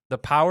 The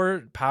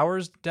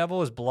Powers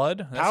Devil is blood.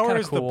 That's kinda Power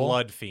is the cool,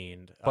 blood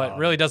fiend, but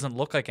really doesn't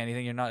look like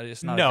anything.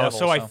 It's not. no. A devil,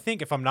 so I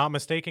think, if I'm not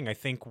mistaken, I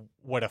think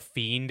what a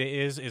fiend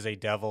is a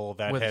devil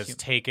that With has hu-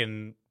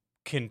 taken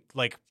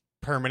like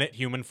permanent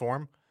human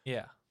form.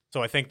 yeah.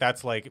 So I think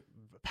that's like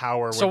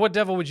power. So would- what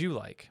devil would you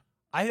like?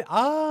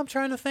 I'm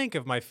trying to think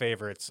of my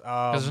favorites.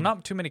 Because there's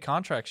not too many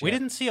contracts yet. We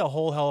didn't see a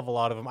whole hell of a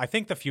lot of them. I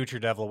think the Future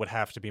Devil would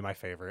have to be my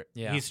favorite.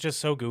 Yeah. He's just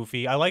so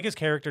goofy. I like his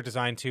character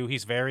design too.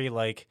 He's very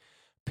like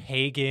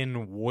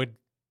pagan wood.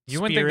 You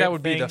wouldn't think that spirit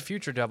would be the thing.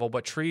 future devil,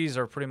 but trees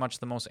are pretty much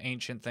the most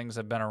ancient things that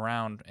have been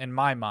around in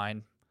my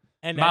mind.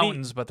 and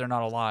Mountains, but they're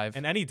not alive.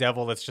 And any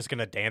devil that's just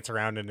gonna dance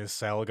around in his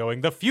cell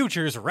going, "The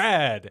future's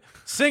rad.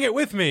 Sing it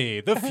with me.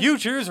 The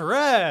future's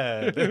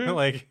rad."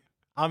 Like,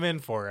 I'm in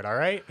for it, all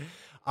right?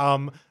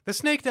 The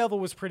Snake Devil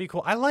was pretty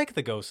cool. I like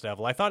the Ghost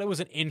Devil. I thought it was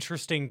an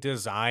interesting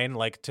design,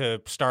 like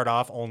to start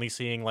off only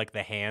seeing like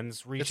the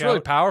hands reach It's out. really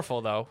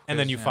powerful though. And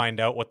then 'cause, you find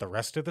out what the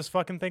rest of this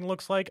fucking thing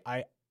looks like.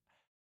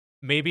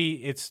 Maybe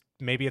it's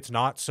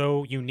not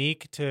so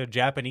unique to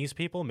Japanese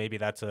people. Maybe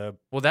that's a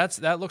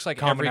that looks like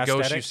common every ghost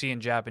you aesthetic. see in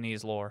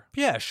Japanese lore.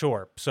 yeah,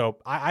 sure. So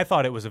I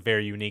thought it was a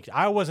very unique.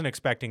 I wasn't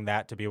expecting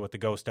that to be what the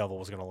Ghost Devil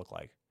was going to look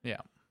like. Yeah.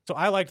 So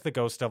I liked the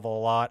Ghost Devil a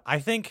lot. I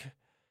think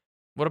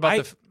What about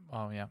I-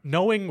 oh yeah.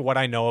 knowing what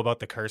I know about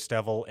the Curse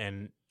Devil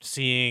and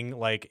seeing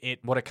like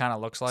it What it kind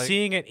of looks like.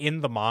 seeing it in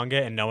the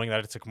manga and knowing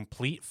that it's a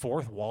complete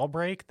fourth wall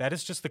break, that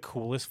is just the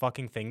coolest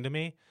fucking thing to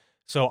me.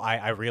 So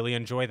I really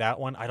enjoy that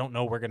one. I don't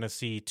know we're gonna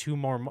see too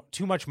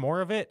much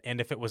more of it.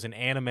 And if it was an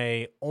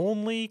anime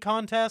only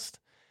contest,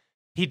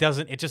 it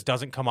just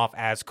doesn't come off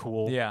as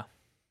cool yeah.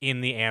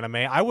 in the anime.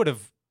 I would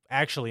have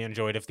actually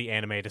enjoyed if the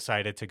anime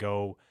decided to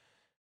go.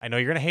 I know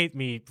you're gonna hate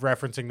me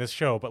referencing this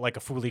show, but like a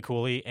Fooly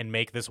Cooly and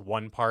make this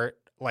one part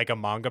like a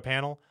manga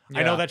panel.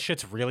 I know Yeah. that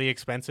shit's really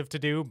expensive to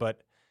do,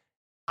 but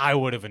I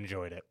would have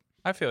enjoyed it.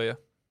 I feel you.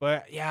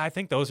 But yeah, I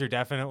think those are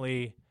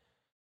definitely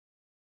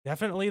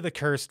the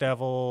Curse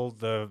Devil,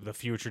 the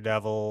Future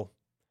Devil,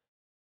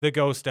 the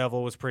Ghost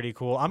Devil was pretty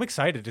cool. I'm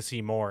excited to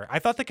see more. I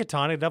thought the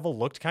Katana Devil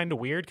looked kind of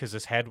weird because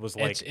his head was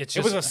like It's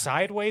it was a just-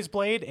 sideways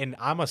blade, and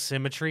I'm a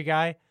symmetry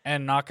guy.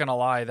 And not gonna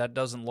lie, that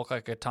doesn't look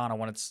like a katana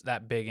when it's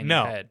that big in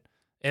No. your head.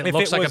 It If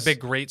looks it like was- a big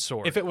great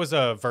sword. If it was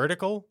a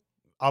vertical,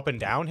 up and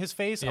down his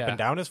face, up Yeah. and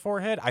down his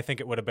forehead, I think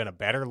it would have been a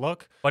better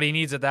look. But he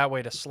needs it that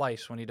way to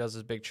slice when he does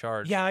his big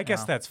charge. Yeah, I you guess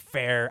know? that's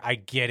fair. I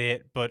get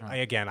it, but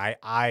Right.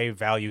 I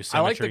value I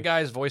symmetry. like the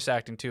guy's voice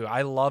acting too.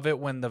 I love it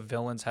when the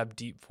villains have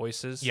deep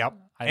voices. Yep.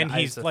 And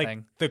he's like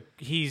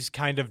he's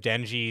kind of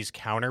Denji's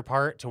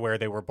counterpart to where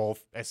they were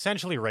both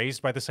essentially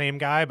raised by the same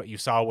guy, but you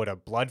saw what a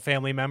blood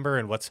family member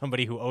and what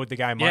somebody who owed the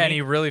guy money. yeah, and he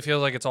really feels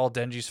like it's all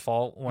Denji's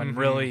fault when Mhm.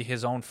 really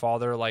his own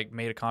father like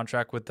made a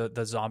contract with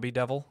the zombie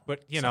devil.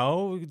 But you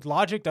know,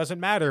 logic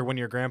doesn't matter when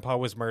your grandpa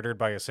was murdered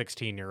by a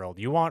 16-year-old.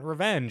 You want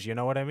revenge, you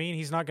know what I mean?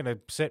 He's not gonna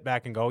sit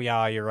back and go,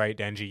 "Yeah, you're right,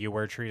 Denji. You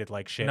were treated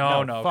like shit."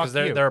 No, fuck because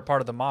you. they're a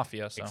part of the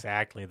mafia. So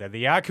Exactly. They're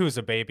the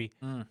Yakuza, baby.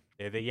 Mm.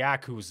 They're the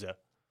Yakuza.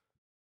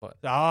 But-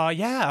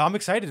 Yeah, I'm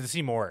excited to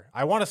see more.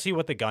 I want to see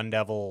what the Gun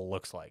Devil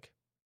looks like.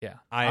 yeah,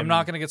 I'm- I'm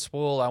not gonna get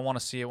spoiled. I want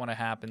to see it when it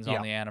happens Yeah.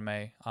 on the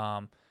anime.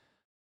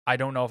 I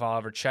don't know if I'll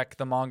ever check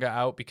the manga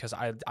out because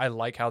I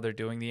like how they're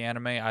doing the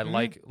anime. I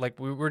Mhm. like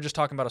we were just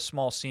talking about a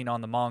small scene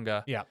on the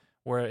manga. Yeah.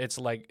 Where it's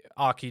like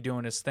Aki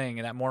doing his thing,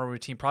 and that morning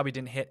routine probably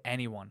didn't hit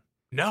anyone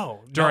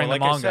No, during like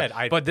the manga. I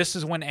said, But this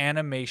is when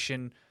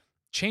animation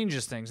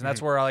changes things, and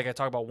that's where I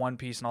talk about One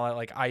Piece and all that.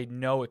 Like I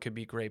know it could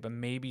be great, but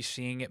maybe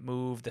seeing it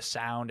move, the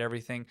sound,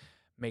 everything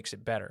makes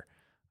it better.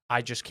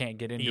 I just can't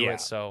get into Yeah.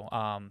 it. So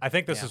I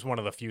think this yeah. is one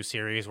of the few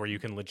series where you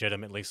can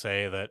legitimately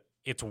say that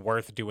it's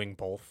worth doing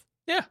both.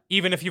 Yeah.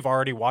 Even if you've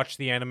already watched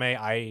the anime,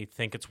 I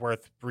think it's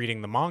worth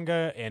reading the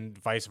manga and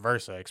vice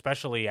versa,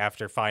 especially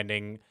after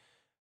finding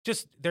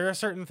just there are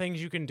certain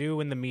things you can do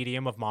in the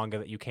medium of manga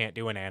that you can't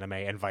do in anime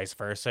and vice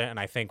versa. And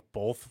I think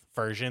both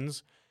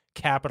versions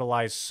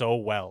capitalize so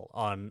well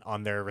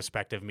on their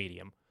respective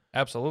medium.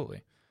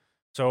 absolutely.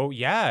 So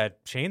yeah,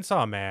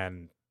 Chainsaw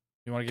Man.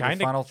 You want to give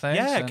Kinda, your final things?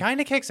 yeah, And-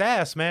 kind of kicks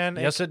ass, man.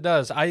 Yes, it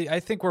does. I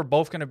think we're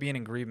both going to be in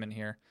agreement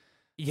here.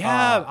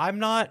 Yeah, I'm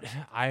not.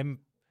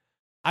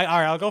 All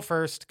right, I'll go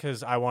first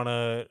because I want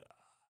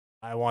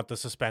the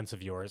suspense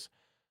of yours.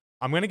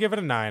 I'm gonna give it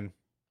a 9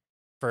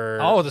 for.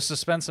 Oh, the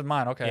suspense of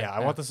mine. Okay. yeah, I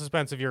want the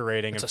suspense of your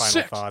rating It's and a final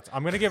 6. thoughts.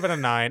 I'm gonna give it a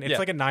 9. It's Yeah.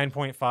 like a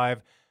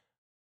 9.5.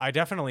 I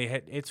definitely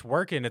hit. It's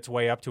working its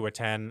way up to a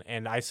 10.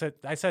 And I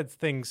said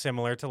things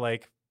similar to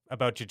like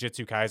about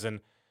Jujutsu Kaisen.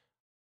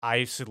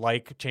 I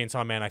like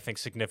Chainsaw Man. I think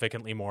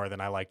significantly more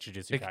than I like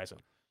Jujutsu Bec- Kaisen.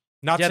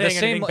 Not Yeah, saying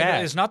anything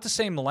bad. it's not the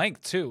same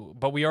length too,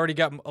 but we already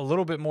got a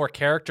little bit more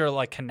character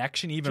like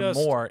connection, even Just-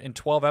 more in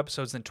 12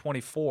 episodes than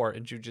 24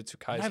 in Jujutsu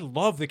And I Kaisen.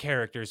 love the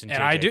characters in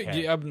And I do.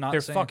 JJK. Yeah, I'm not They're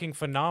saying. fucking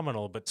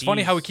phenomenal. But It's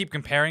funny how we keep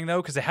comparing though,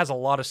 because it has a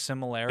lot of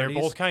similarities.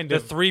 both kind the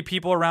of- three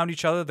people around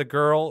each other: the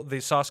girl, the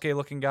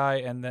Sasuke-looking guy,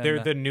 and then they're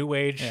the new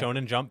age yeah.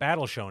 Shonen Jump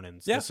battle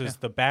shonens. Yeah, This is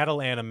the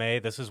battle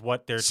anime. This is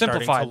what they're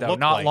simplified starting to though, look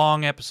not like.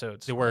 long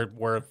episodes.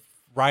 We're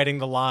riding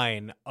the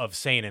line of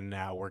seinen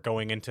now. We're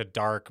going into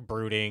dark,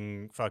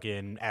 brooding,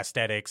 fucking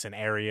aesthetics and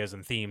areas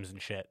and themes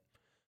and shit.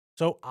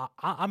 So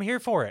I'm here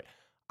for it.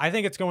 I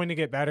think it's going to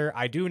get better.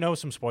 I do know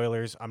some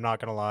spoilers. I'm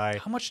not gonna lie.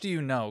 How much do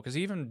you know? Because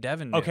even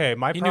Devin knew. Okay,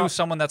 he knew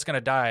someone that's gonna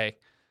die.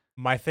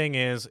 My thing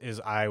is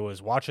I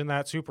was watching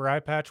that Super Eye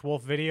Patch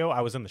Wolf video.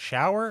 I was in the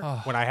shower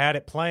when I had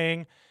it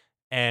playing,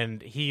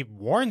 and he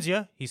warns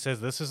you. He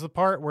says this is the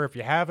part where if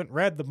you haven't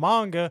read the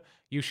manga,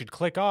 you should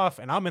click off.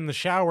 And I'm in the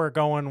shower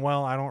going,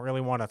 well, I don't really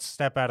want to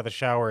step out of the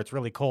shower. It's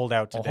really cold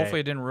out today. Well,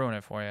 hopefully it didn't ruin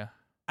it for you.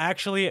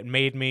 Actually, it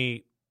made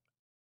me.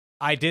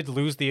 I did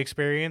lose the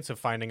experience of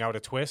finding out a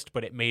twist,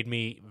 but it made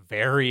me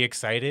very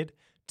excited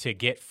to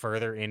get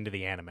further into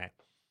the anime.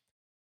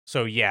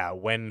 So yeah,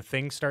 when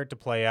things start to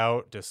play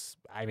out,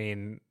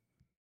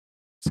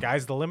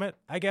 sky's the limit,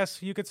 I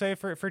guess you could say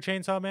for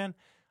Chainsaw Man.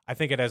 I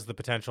think it has the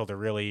potential to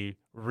really,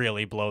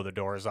 really blow the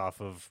doors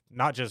off of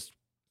not just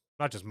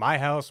my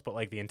house, but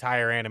like the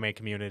entire anime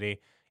community.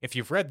 If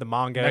you've read the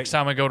manga, Next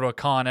time we go to a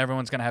con,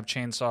 everyone's gonna have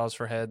chainsaws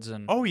for heads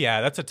and oh yeah,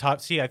 that's a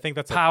top. See, I think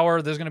that's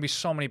power. There's gonna be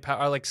so many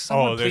power. Like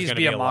someone there's please gonna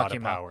be a lot of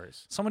Makima.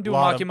 powers. Someone do a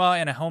Lot of- Makima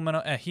and a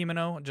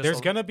Himeno.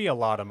 There's going to be a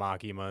lot of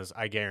Makimas,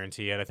 I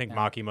guarantee it. I think Yeah.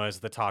 Makima is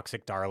the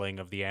toxic darling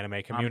of the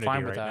anime community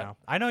fine with right that. now.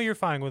 I know you're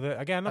fine with it.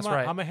 Again, That's I'm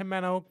right. a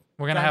Himeno,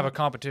 We're gonna have a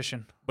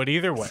competition. but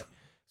either way.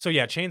 So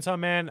yeah, Chainsaw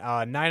Man,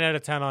 9 out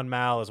of 10 on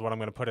Mal is what I'm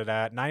going to put it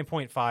at.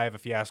 9.5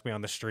 if you ask me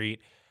on the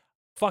street.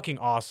 Fucking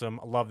awesome.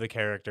 I love the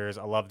characters.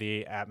 I love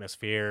the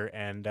atmosphere.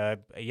 And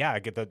yeah, I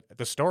get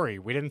the story.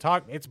 We didn't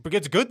talk. It's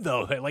good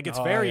though. Like it's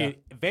Oh,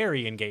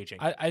 very engaging.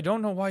 I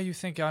don't know why you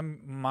think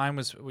mine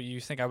was. You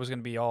think I was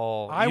gonna be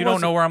all. I You don't know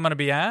wasn't- where I'm gonna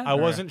be at. I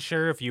or- wasn't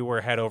sure if you were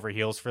head over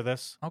heels for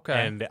this. Okay.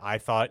 And I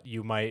thought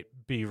you might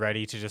be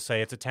ready to just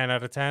say it's a 10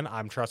 out of 10.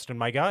 I'm trusting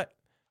my gut.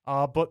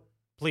 But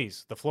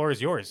please, the floor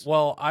is yours.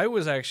 Well, I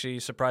was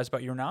actually surprised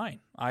about your 9.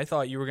 I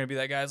thought you were gonna be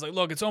that guy. It's like,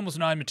 look, it's almost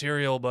 9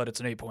 material, but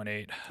it's an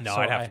 8.8. No, So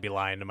I'd have to be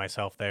lying to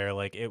myself there.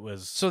 Like it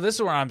was. So this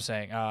is what I'm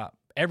saying.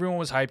 Everyone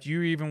was hyped.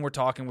 You even were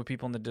talking with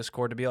people in the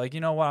Discord to be like, you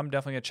know what, I'm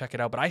definitely gonna check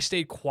it out. But I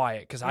stayed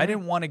quiet because I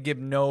didn't want to give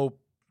no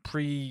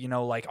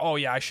like, oh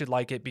yeah, I should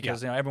like it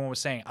because everyone was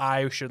saying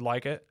I should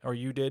like it or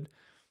you did.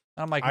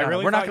 I'm like, I no,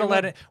 really we're not thought gonna you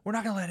let would. it. We're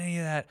not gonna let any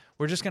of that.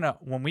 We're just gonna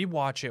when we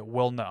watch it,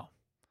 we'll know.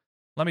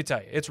 Let me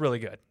tell you, it's really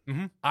good.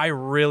 Mhm. I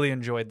really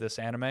enjoyed this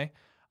anime.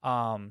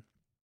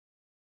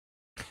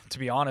 To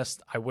be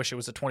honest, I wish it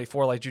was a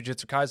 24 like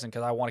Jujutsu Kaisen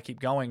because I want to keep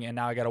going, and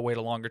now I got to wait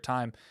a longer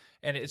time.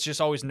 And it's just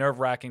always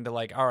nerve-wracking to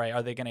like, all right,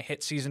 are they going to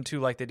hit season 2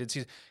 like they did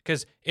season?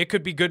 Because it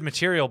could be good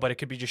material, but it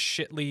could be just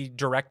shitly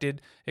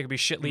directed. It could be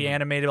shitly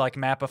animated, like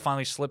Mappa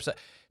finally slips.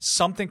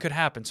 Something could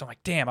happen. So I'm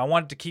like, damn, I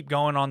wanted to keep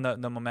going on the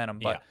momentum.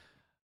 But Yeah.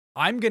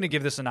 I'm going to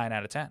give this a 9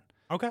 out of 10.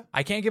 Okay.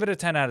 I can't give it a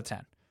 10 out of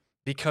 10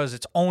 because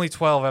it's only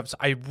 12 episodes.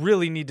 I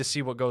really need to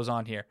see what goes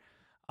on here.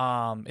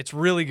 It's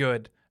really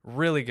good.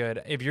 Really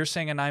good. If you're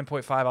saying a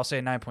 9.5, I'll say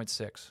a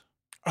 9.6.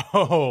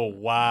 Oh,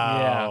 wow.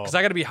 Yeah, because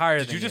I got to be higher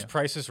Did than you just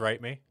Price Is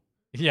Right me?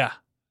 Yeah,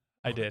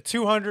 I did.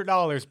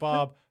 $200,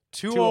 Bob.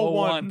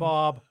 201,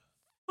 Bob.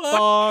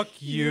 Fuck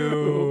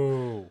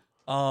you.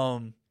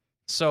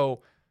 So,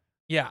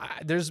 yeah,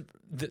 there's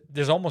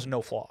almost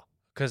no flaw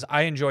because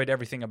I enjoyed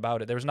everything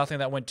about it. There was nothing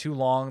that went too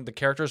long. The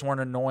characters weren't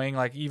annoying.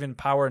 Like, even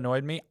Power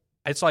annoyed me.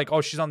 It's like, oh,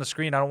 she's on the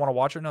screen. I don't want to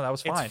watch her. No, that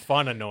was fine. It's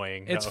fun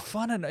annoying. It's though.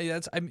 fun.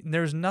 And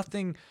there's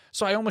nothing.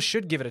 So I almost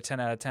should give it a 10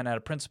 out of 10 out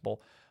of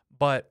principle.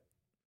 But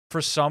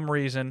for some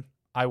reason,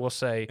 I will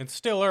say It's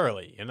still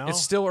early, you know?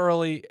 it's still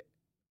early.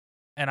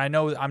 And I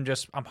know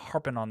I'm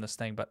harping on this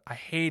thing, but I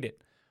hate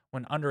it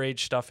when underage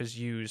stuff is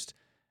used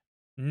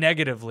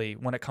negatively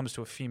when it comes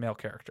to a female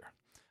character.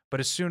 But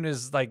as soon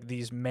as like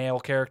these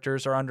male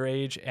characters are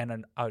underage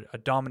and a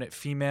dominant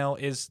female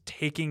is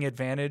taking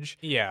advantage,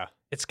 Yeah.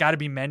 it's got to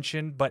be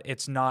mentioned, but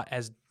it's not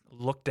as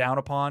looked down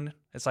upon.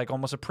 It's like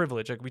almost a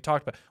privilege. Like we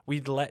talked about,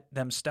 we'd let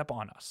them step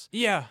on us.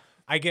 Yeah.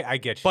 I get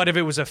you. But if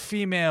it was a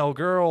female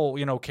girl,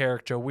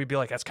 character, we'd be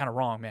like, that's kind of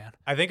wrong, man.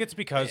 I think it's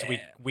because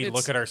we It's-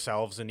 look at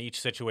ourselves in each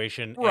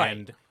situation Right.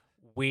 and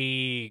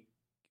we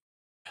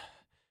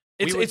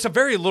It's a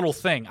very little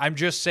thing. I'm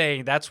just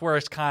saying that's where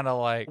it's kind of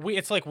like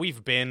it's like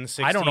we've been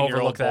I don't 16-year-old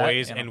overlook that,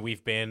 boys you know. and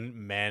we've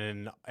been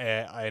men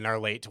in our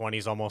late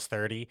 20s, almost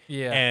 30.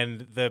 Yeah.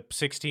 And the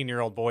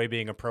 16-year-old boy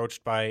being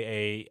approached by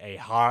a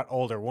hot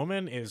older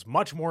woman is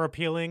much more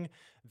appealing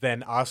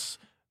than us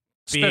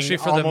being Especially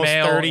for almost the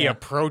male 30 yeah.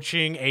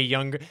 approaching a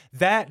younger.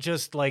 That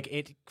just like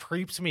it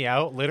creeps me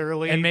out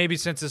literally. And maybe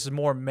since this is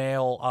more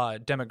male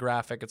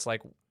demographic, it's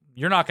like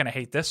you're not going to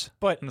hate this.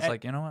 But And it's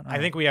like, you know what? I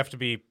think we have to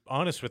be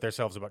honest with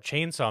ourselves about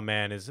Chainsaw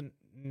Man.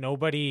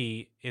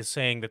 Nobody is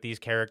saying that these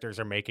characters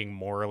are making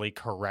morally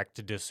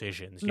correct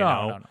decisions. You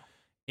know? No.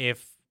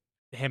 If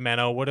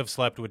Himeno would have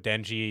slept with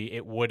Denji,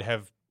 it would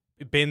have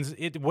been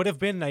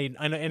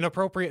an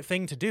inappropriate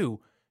thing to do.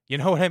 You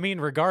know what I mean?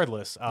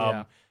 Regardless,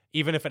 Yeah.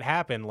 even if it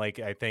happened, like,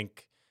 I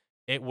think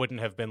it wouldn't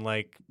have been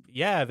like,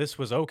 yeah, this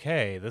was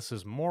okay, this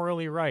is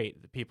morally right.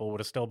 People would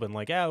have still been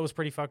like, yeah, it was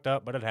pretty fucked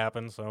up, but it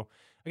happened. So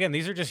again,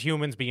 these are just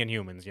humans being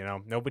humans. You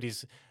know,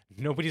 nobody's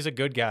a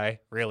good guy,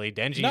 really.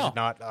 Denji's No.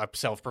 not a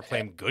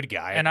self-proclaimed good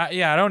guy. And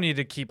I don't need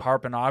to keep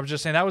harping on. I was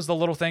just saying that was the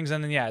little things,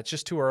 and then it's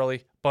just too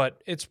early.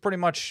 But it's pretty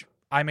much,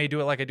 I may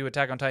do it like I do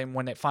Attack on Titan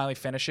when it finally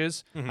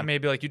finishes. I may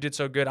be like, you did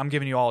so good, I'm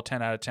giving you all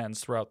 10 out of 10s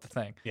throughout the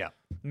thing. Yeah.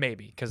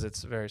 Maybe, because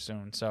it's very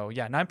soon. So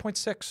yeah,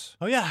 9.6.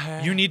 Oh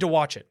yeah, You need to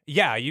watch it.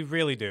 Yeah, you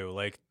really do.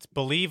 Like,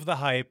 believe the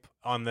hype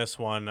on this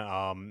one.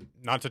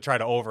 Not to try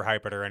to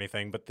overhype it or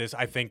anything, but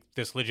I think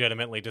this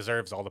legitimately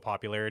deserves all the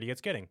popularity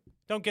it's getting.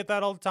 Don't get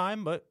that all the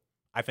time, but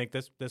I think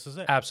this is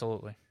it.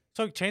 Absolutely.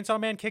 So Chainsaw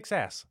Man kicks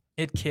ass.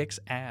 It kicks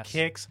ass.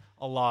 Kicks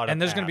a lot of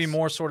And there's going to be ass.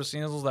 more sort of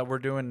seasons that we're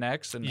doing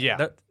next. And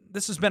Yeah.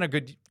 this has been a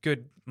good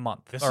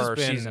month This or has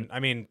been, season. I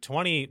mean,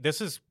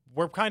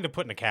 we're kind of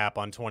putting a cap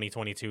on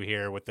 2022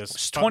 here with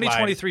this.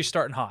 2023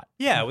 starting hot.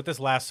 Yeah, with this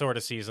last sort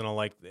of seasonal,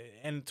 like,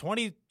 and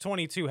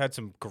 2022 had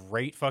some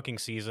great fucking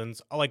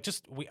seasons. Like,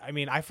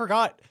 I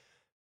forgot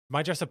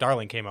My Dress Up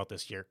Darling came out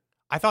this year.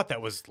 I thought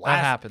that was last.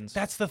 That happens.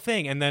 That's the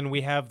thing. And then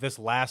we have this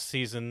last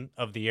season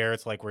of the year.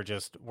 It's like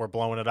we're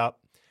blowing it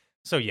up.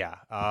 So yeah,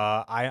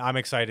 I'm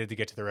excited to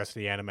get to the rest of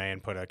the anime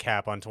and put a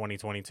cap on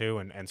 2022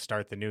 and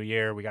start the new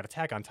year. We got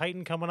Attack on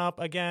Titan coming up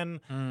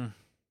again.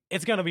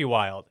 It's gonna be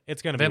wild.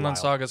 It's gonna be Vinland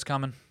wild. Saga's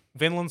coming.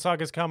 Vinland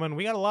Saga's coming.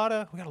 We got a lot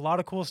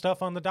of cool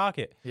stuff on the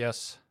docket.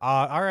 Yes.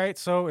 All right.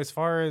 So as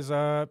far as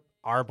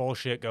our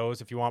bullshit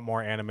goes, if you want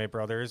more Anime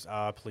Brothers,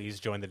 please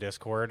join the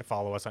Discord.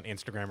 Follow us on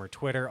Instagram or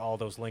Twitter. All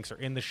those links are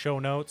in the show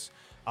notes.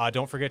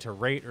 Don't forget to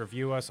rate,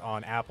 review us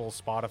on Apple,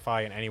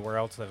 Spotify, and anywhere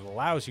else that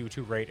allows you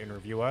to rate and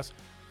review us.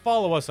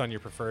 Follow us on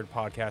your preferred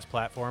podcast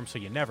platform so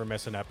you never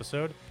miss an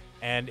episode.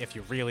 And if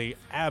you really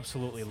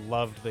absolutely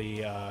loved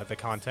the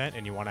content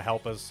and you want to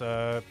help us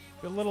a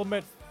little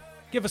bit,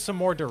 give us some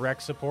more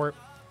direct support,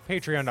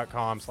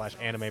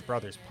 patreon.com/Anime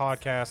Brothers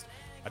Podcast.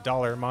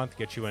 $1 a month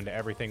gets you into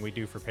everything we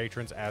do for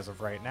patrons as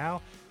of right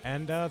now.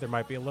 And there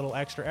might be a little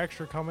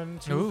extra coming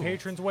to Ooh.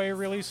 patrons' way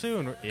really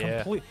soon.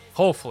 Yeah.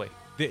 Hopefully.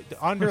 The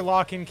under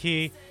lock and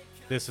key.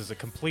 This is a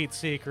complete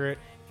secret.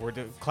 We're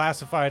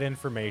classified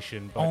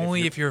information. But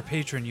Only if you're a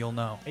patron, you'll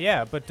know.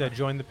 yeah, but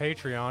join the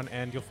Patreon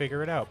and you'll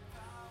figure it out.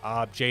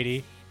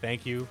 JD,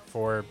 thank you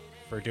for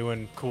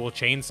doing cool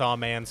Chainsaw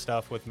Man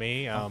stuff with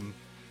me.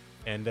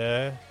 And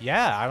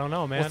yeah, I don't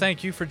know, man. Well,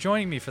 thank you for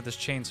joining me for this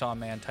Chainsaw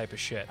Man type of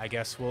shit. I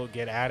guess we'll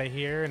get out of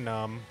here and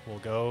we'll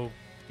go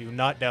do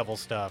Nut Devil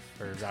stuff.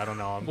 Or I don't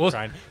know. I'm Well-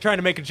 trying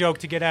to make a joke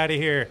to get out of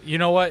here. You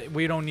know what?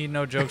 We don't need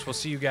no jokes. We'll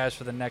see you guys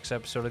for the next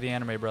episode of the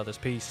Anime Brothers.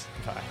 Peace.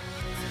 Bye.